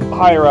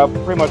higher up,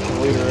 pretty much the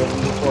leader of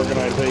this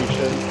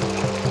organization.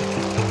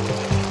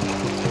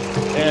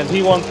 And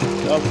he wants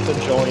us to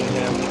join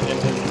him in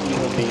his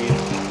evil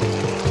deeds.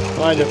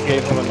 And I just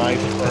gave him a nice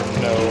firm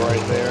no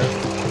right there.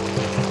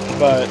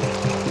 But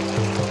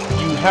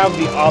you have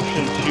the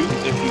option to,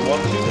 if you want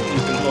to,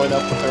 you can join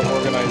up with their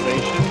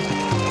organization.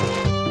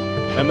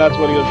 And that's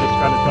what he was just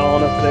kind of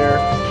telling us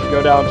there.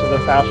 Go down to the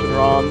Fashion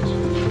Rond,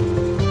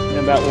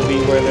 and that will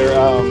be where their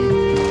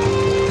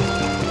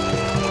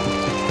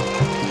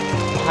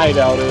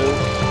hideout is.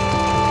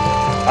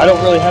 I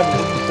don't really have an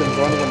interest in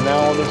joining them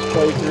now on this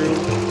playthrough.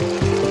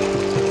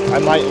 I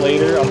might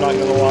later, I'm not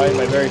gonna lie.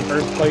 My very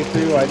first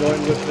playthrough, I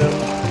joined with them.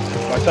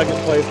 My second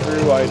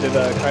playthrough, I did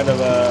a kind of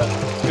a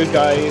good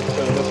guy,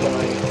 so this one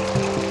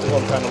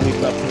I'm kind of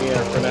leaving up in the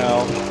air for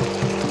now.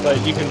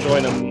 But you can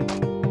join him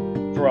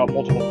throughout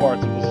multiple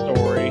parts of the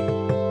story.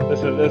 This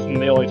isn't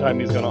the only time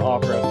he's gonna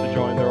offer us to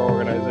join their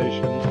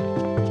organization.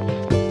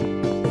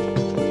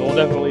 So we'll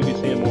definitely be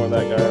seeing more of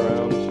that guy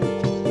around.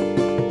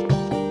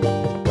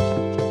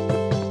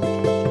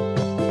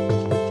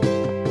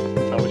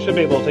 Should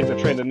be able to take the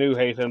train to New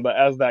Haven, but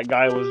as that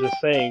guy was just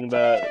saying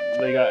that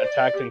they got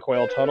attacked in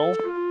Quail Tunnel,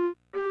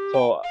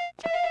 so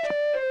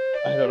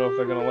I don't know if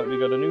they're gonna let me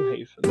go to New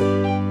Haven.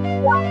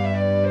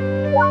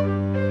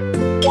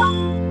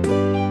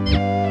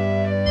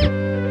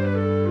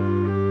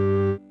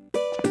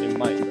 It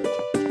might though.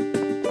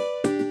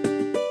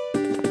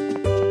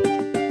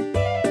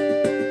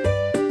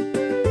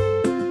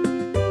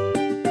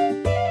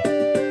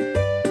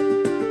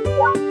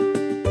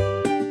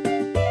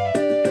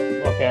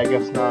 Okay, I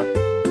guess not.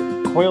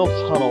 Quail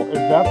Tunnel, is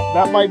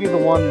that might be the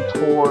one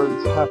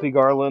towards Happy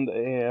Garland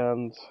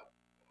and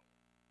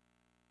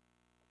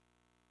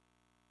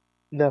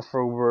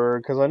Nephroburg,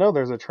 because I know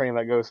there's a train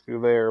that goes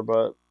through there,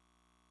 but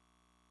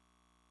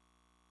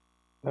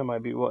that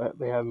might be what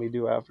they have me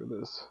do after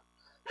this.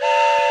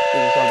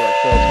 It sounds like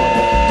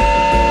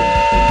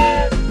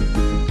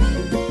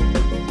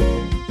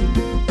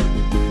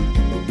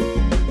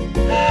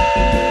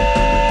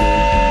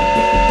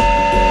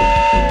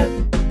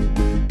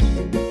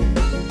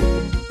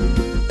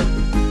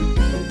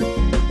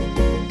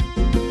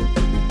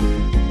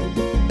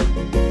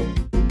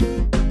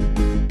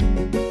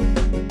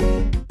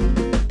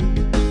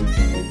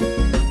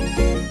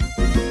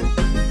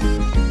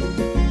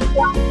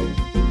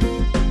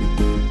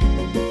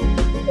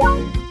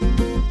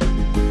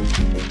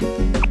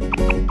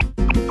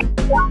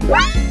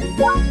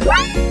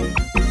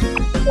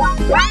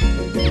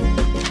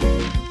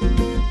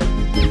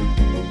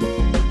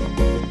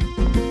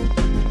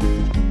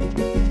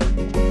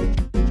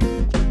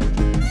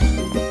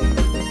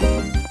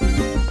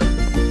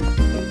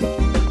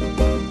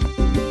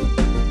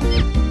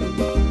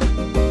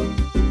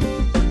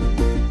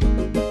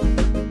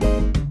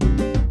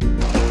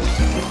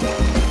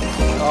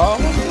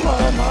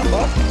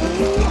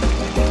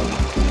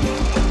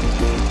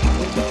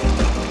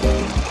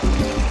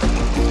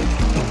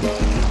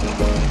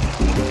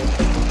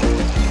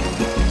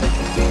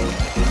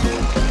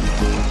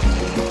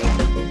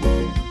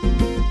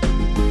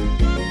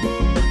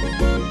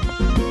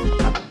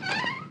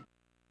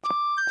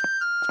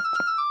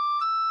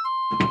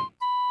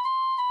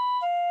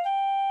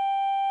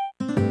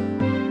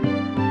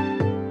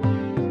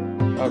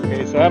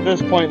Okay, so at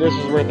this point, this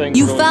is where things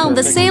You really found start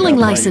the picking sailing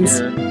up right license.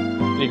 here.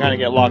 You kind of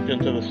get locked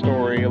into the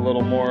story a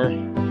little more.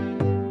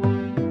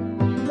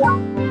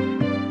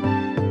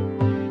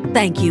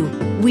 Thank you.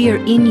 We are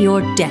in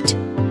your debt.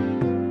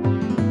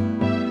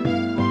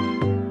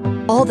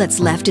 All that's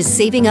left is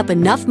saving up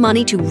enough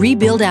money to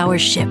rebuild our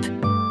ship.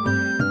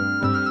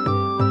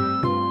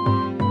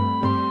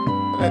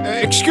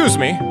 Excuse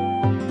me.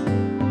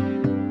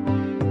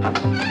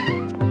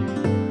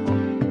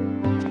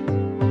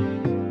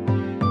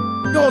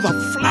 You're the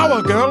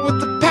flower girl with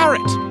the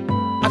parrot.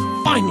 I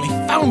finally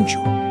found you.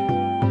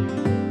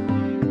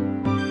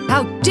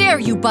 How dare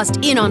you bust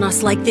in on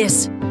us like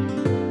this?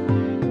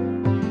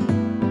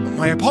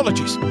 My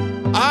apologies.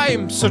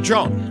 I'm Sir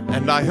John,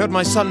 and I heard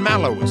my son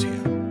Mallow was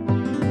here.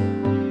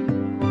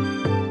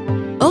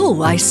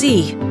 Oh, I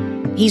see.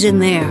 He's in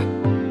there.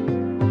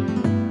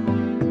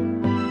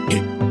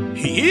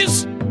 He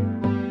is?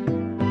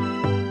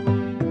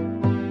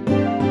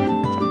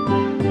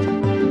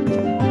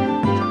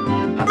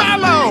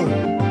 Mallow!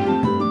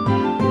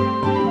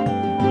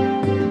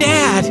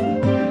 Dad!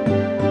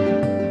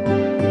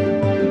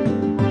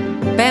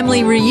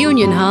 Family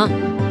reunion, huh?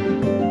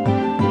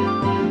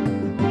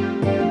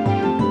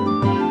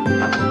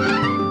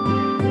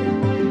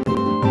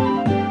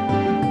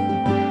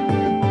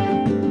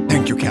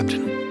 Thank you,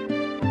 Captain.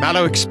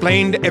 Mallow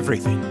explained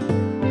everything.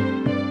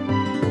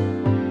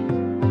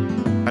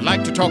 I'd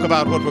like to talk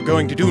about what we're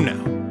going to do now.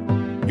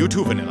 You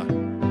too, Vanilla.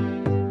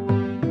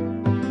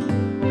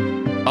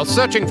 While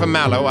searching for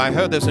Mallow, I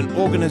heard there's an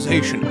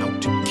organization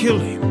out to kill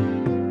him.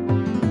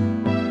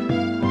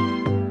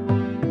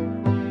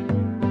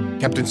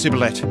 Captain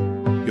Steambot,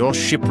 your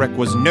shipwreck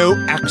was no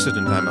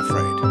accident, I'm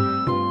afraid.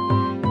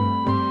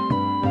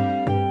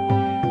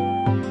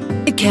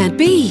 It can't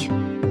be.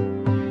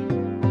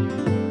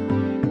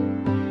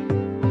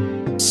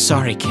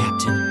 Sorry,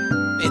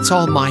 Captain. It's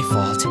all my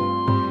fault.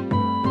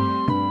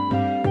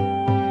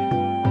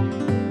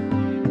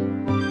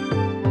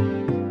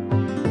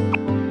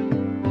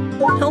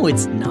 No,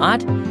 it's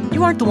not.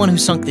 You aren't the one who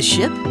sunk the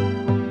ship.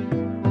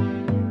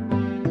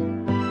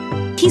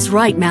 He's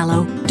right,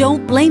 Mallow.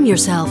 Don't blame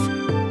yourself.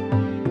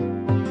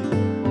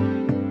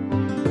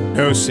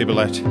 No,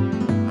 Steambot.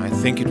 I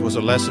think it was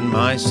a lesson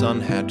my son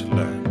had to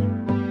learn.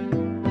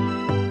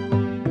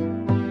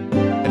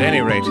 At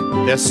any rate,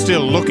 they're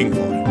still looking for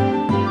him.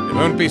 It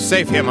won't be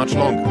safe here much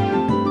longer.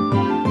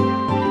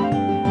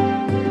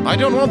 I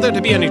don't want there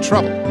to be any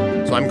trouble,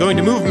 so I'm going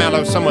to move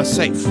Mallow somewhere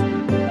safe.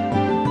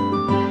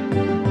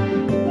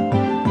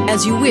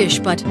 As you wish,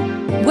 but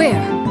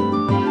where?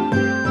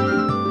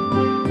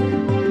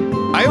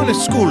 I own a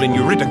school in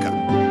Eurydica.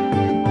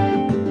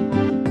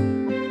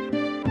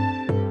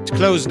 It's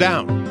closed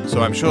down,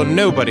 so I'm sure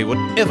nobody would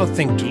ever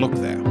think to look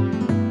there.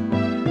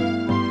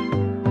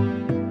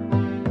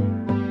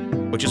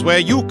 Which is where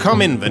you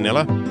come in,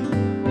 Vanilla.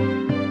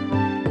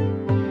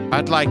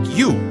 I'd like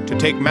you to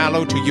take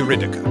Mallow to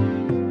Eurydica.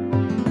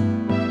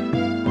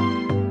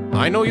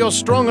 I know you're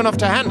strong enough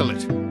to handle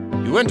it.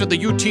 You entered the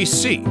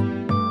UTC.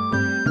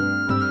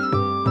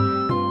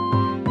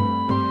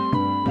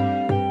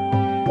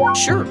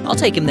 Sure, I'll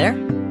take him there.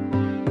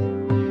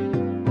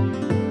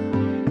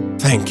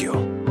 Thank you.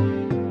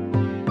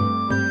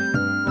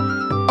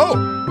 Oh,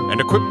 and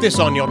equip this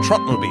on your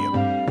trotmobile.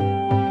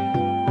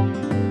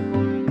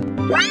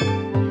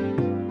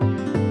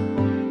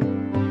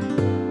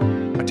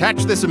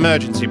 Attach this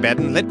emergency bed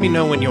and let me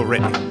know when you're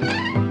ready.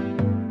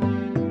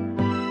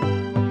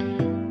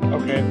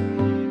 Okay.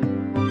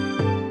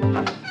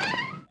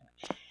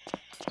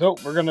 So,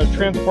 we're gonna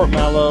transport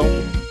Mallow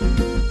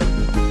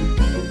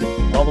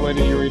all the way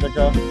to Eureka. I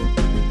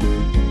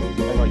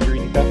got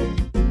Eureka.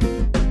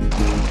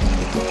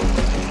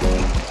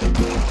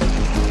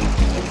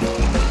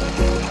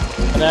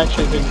 And I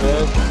actually think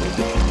this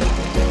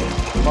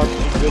marks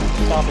a good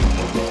stopping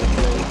point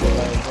today because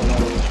I run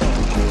out of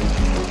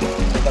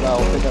insurance. But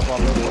I'll pick up on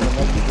this in the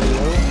next video.